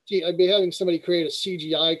create a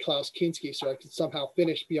CGI Klaus Kinski so I could somehow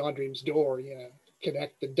finish Beyond Dream's door,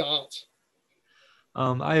 connect the dots.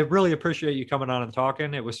 I really appreciate you coming on and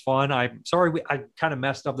talking. It was fun. I'm sorry I kind of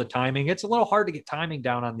messed up the timing. It's a little hard to get timing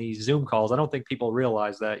down on these Zoom calls. I don't think people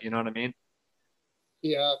realize that. You know what I mean?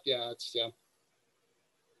 Yeah.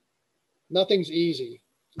 Nothing's easy.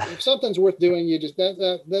 If something's worth doing,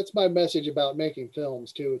 that's my message about making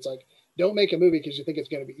films too. It's like, don't make a movie because you think it's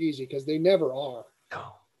going to be easy, because they never are.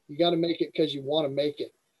 No. You got to make it because you want to make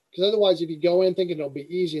it. Because otherwise, if you go in thinking it'll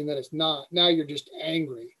be easy and then it's not, now you're just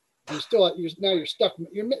angry. You're stuck.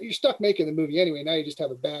 You're stuck making the movie anyway. Now you just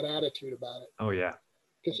have a bad attitude about it. Oh yeah.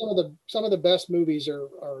 Because some of the best movies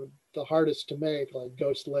are the hardest to make, like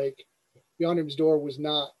Ghost Lake. Beyond Dream's Door was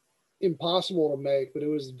not impossible to make, but it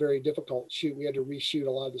was very difficult to shoot. We had to reshoot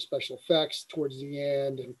a lot of the special effects towards the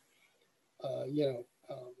end, and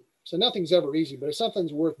so nothing's ever easy. But if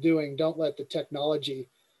something's worth doing, don't let the technology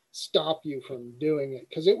stop you from doing it,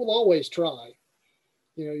 because it will always try.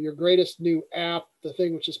 Your greatest new app, the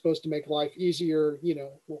thing which is supposed to make life easier,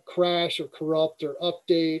 will crash or corrupt or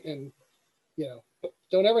update, and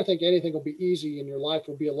don't ever think anything will be easy, and your life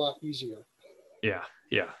will be a lot easier. Yeah.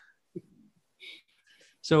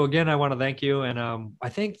 So again, I want to thank you, and I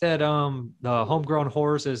think that the Homegrown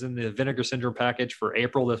Horrors is in the Vinegar Syndrome package for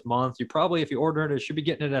April this month. You probably, if you order it, should be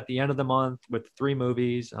getting it at the end of the month with 3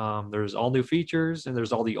 movies. There's all new features, and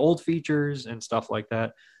there's all the old features and stuff like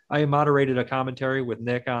that. I moderated a commentary with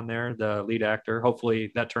Nick on there, the lead actor.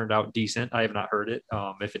 Hopefully that turned out decent. I have not heard it.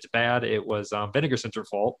 If it's bad, it was Vinegar Syndrome's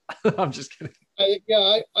fault. I'm just kidding.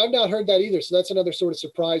 I've not heard that either. So that's another sort of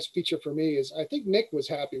surprise feature for me. Is I think Nick was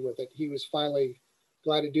happy with it. He was finally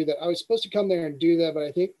glad to do that. I was supposed to come there and do that, but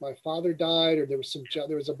I think my father died, or there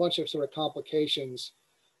was a bunch of sort of complications.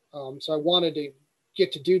 So I wanted to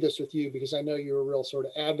get to do this with you because I know you're a real sort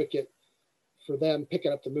of advocate for them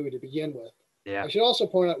picking up the movie to begin with. Yeah. I should also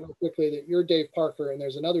point out real quickly that you're Dave Parker, and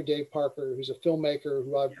there's another Dave Parker who's a filmmaker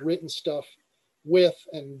who I've written stuff with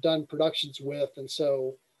and done productions with. And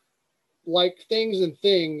so, like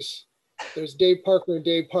things, there's Dave Parker and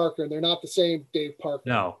Dave Parker, and they're not the same Dave Parker.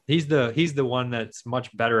 No, he's the one that's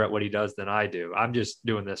much better at what he does than I do. I'm just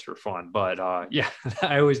doing this for fun. But yeah,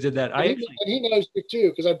 I always did that. And he knows you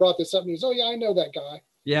too, because I brought this up and he's, oh yeah, I know that guy.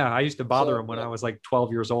 Yeah, I used to bother him when I was like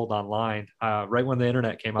 12 years old online. Right when the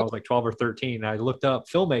internet came, I was like 12 or 13. I looked up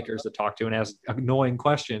filmmakers to talk to and ask annoying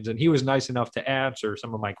questions, and he was nice enough to answer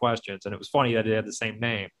some of my questions. And it was funny that he had the same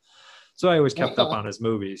name, so I always kept up on his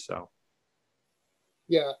movies. So.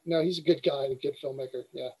 Yeah, no, he's a good guy, a good filmmaker.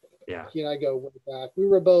 Yeah. He and I go way back. We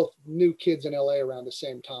were both new kids in LA around the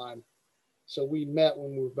same time. So we met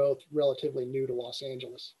when we were both relatively new to Los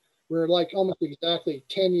Angeles. We were like almost exactly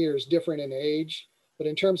 10 years different in age. But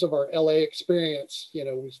in terms of our LA experience,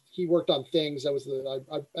 he worked on things. I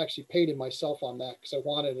actually paid him myself on that because I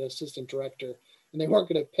wanted an assistant director, and they weren't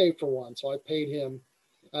going to pay for one. So I paid him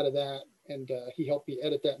out of that, and he helped me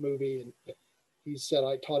edit that movie. And he said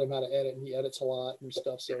I taught him how to edit, and he edits a lot and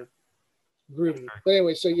stuff. So groovy. But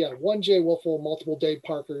anyway, so yeah, one Jay Wolfel, multiple Dave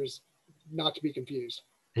Parkers, not to be confused.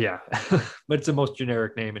 Yeah, but it's the most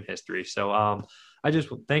generic name in history. So I just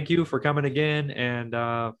thank you for coming again,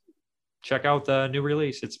 and check out the new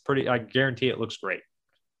release. It's pretty, I guarantee it looks great.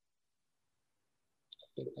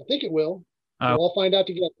 I think it will. Uh, We'll all find out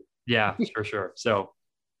together. yeah, for sure. So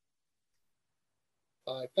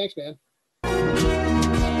All right. Thanks, man.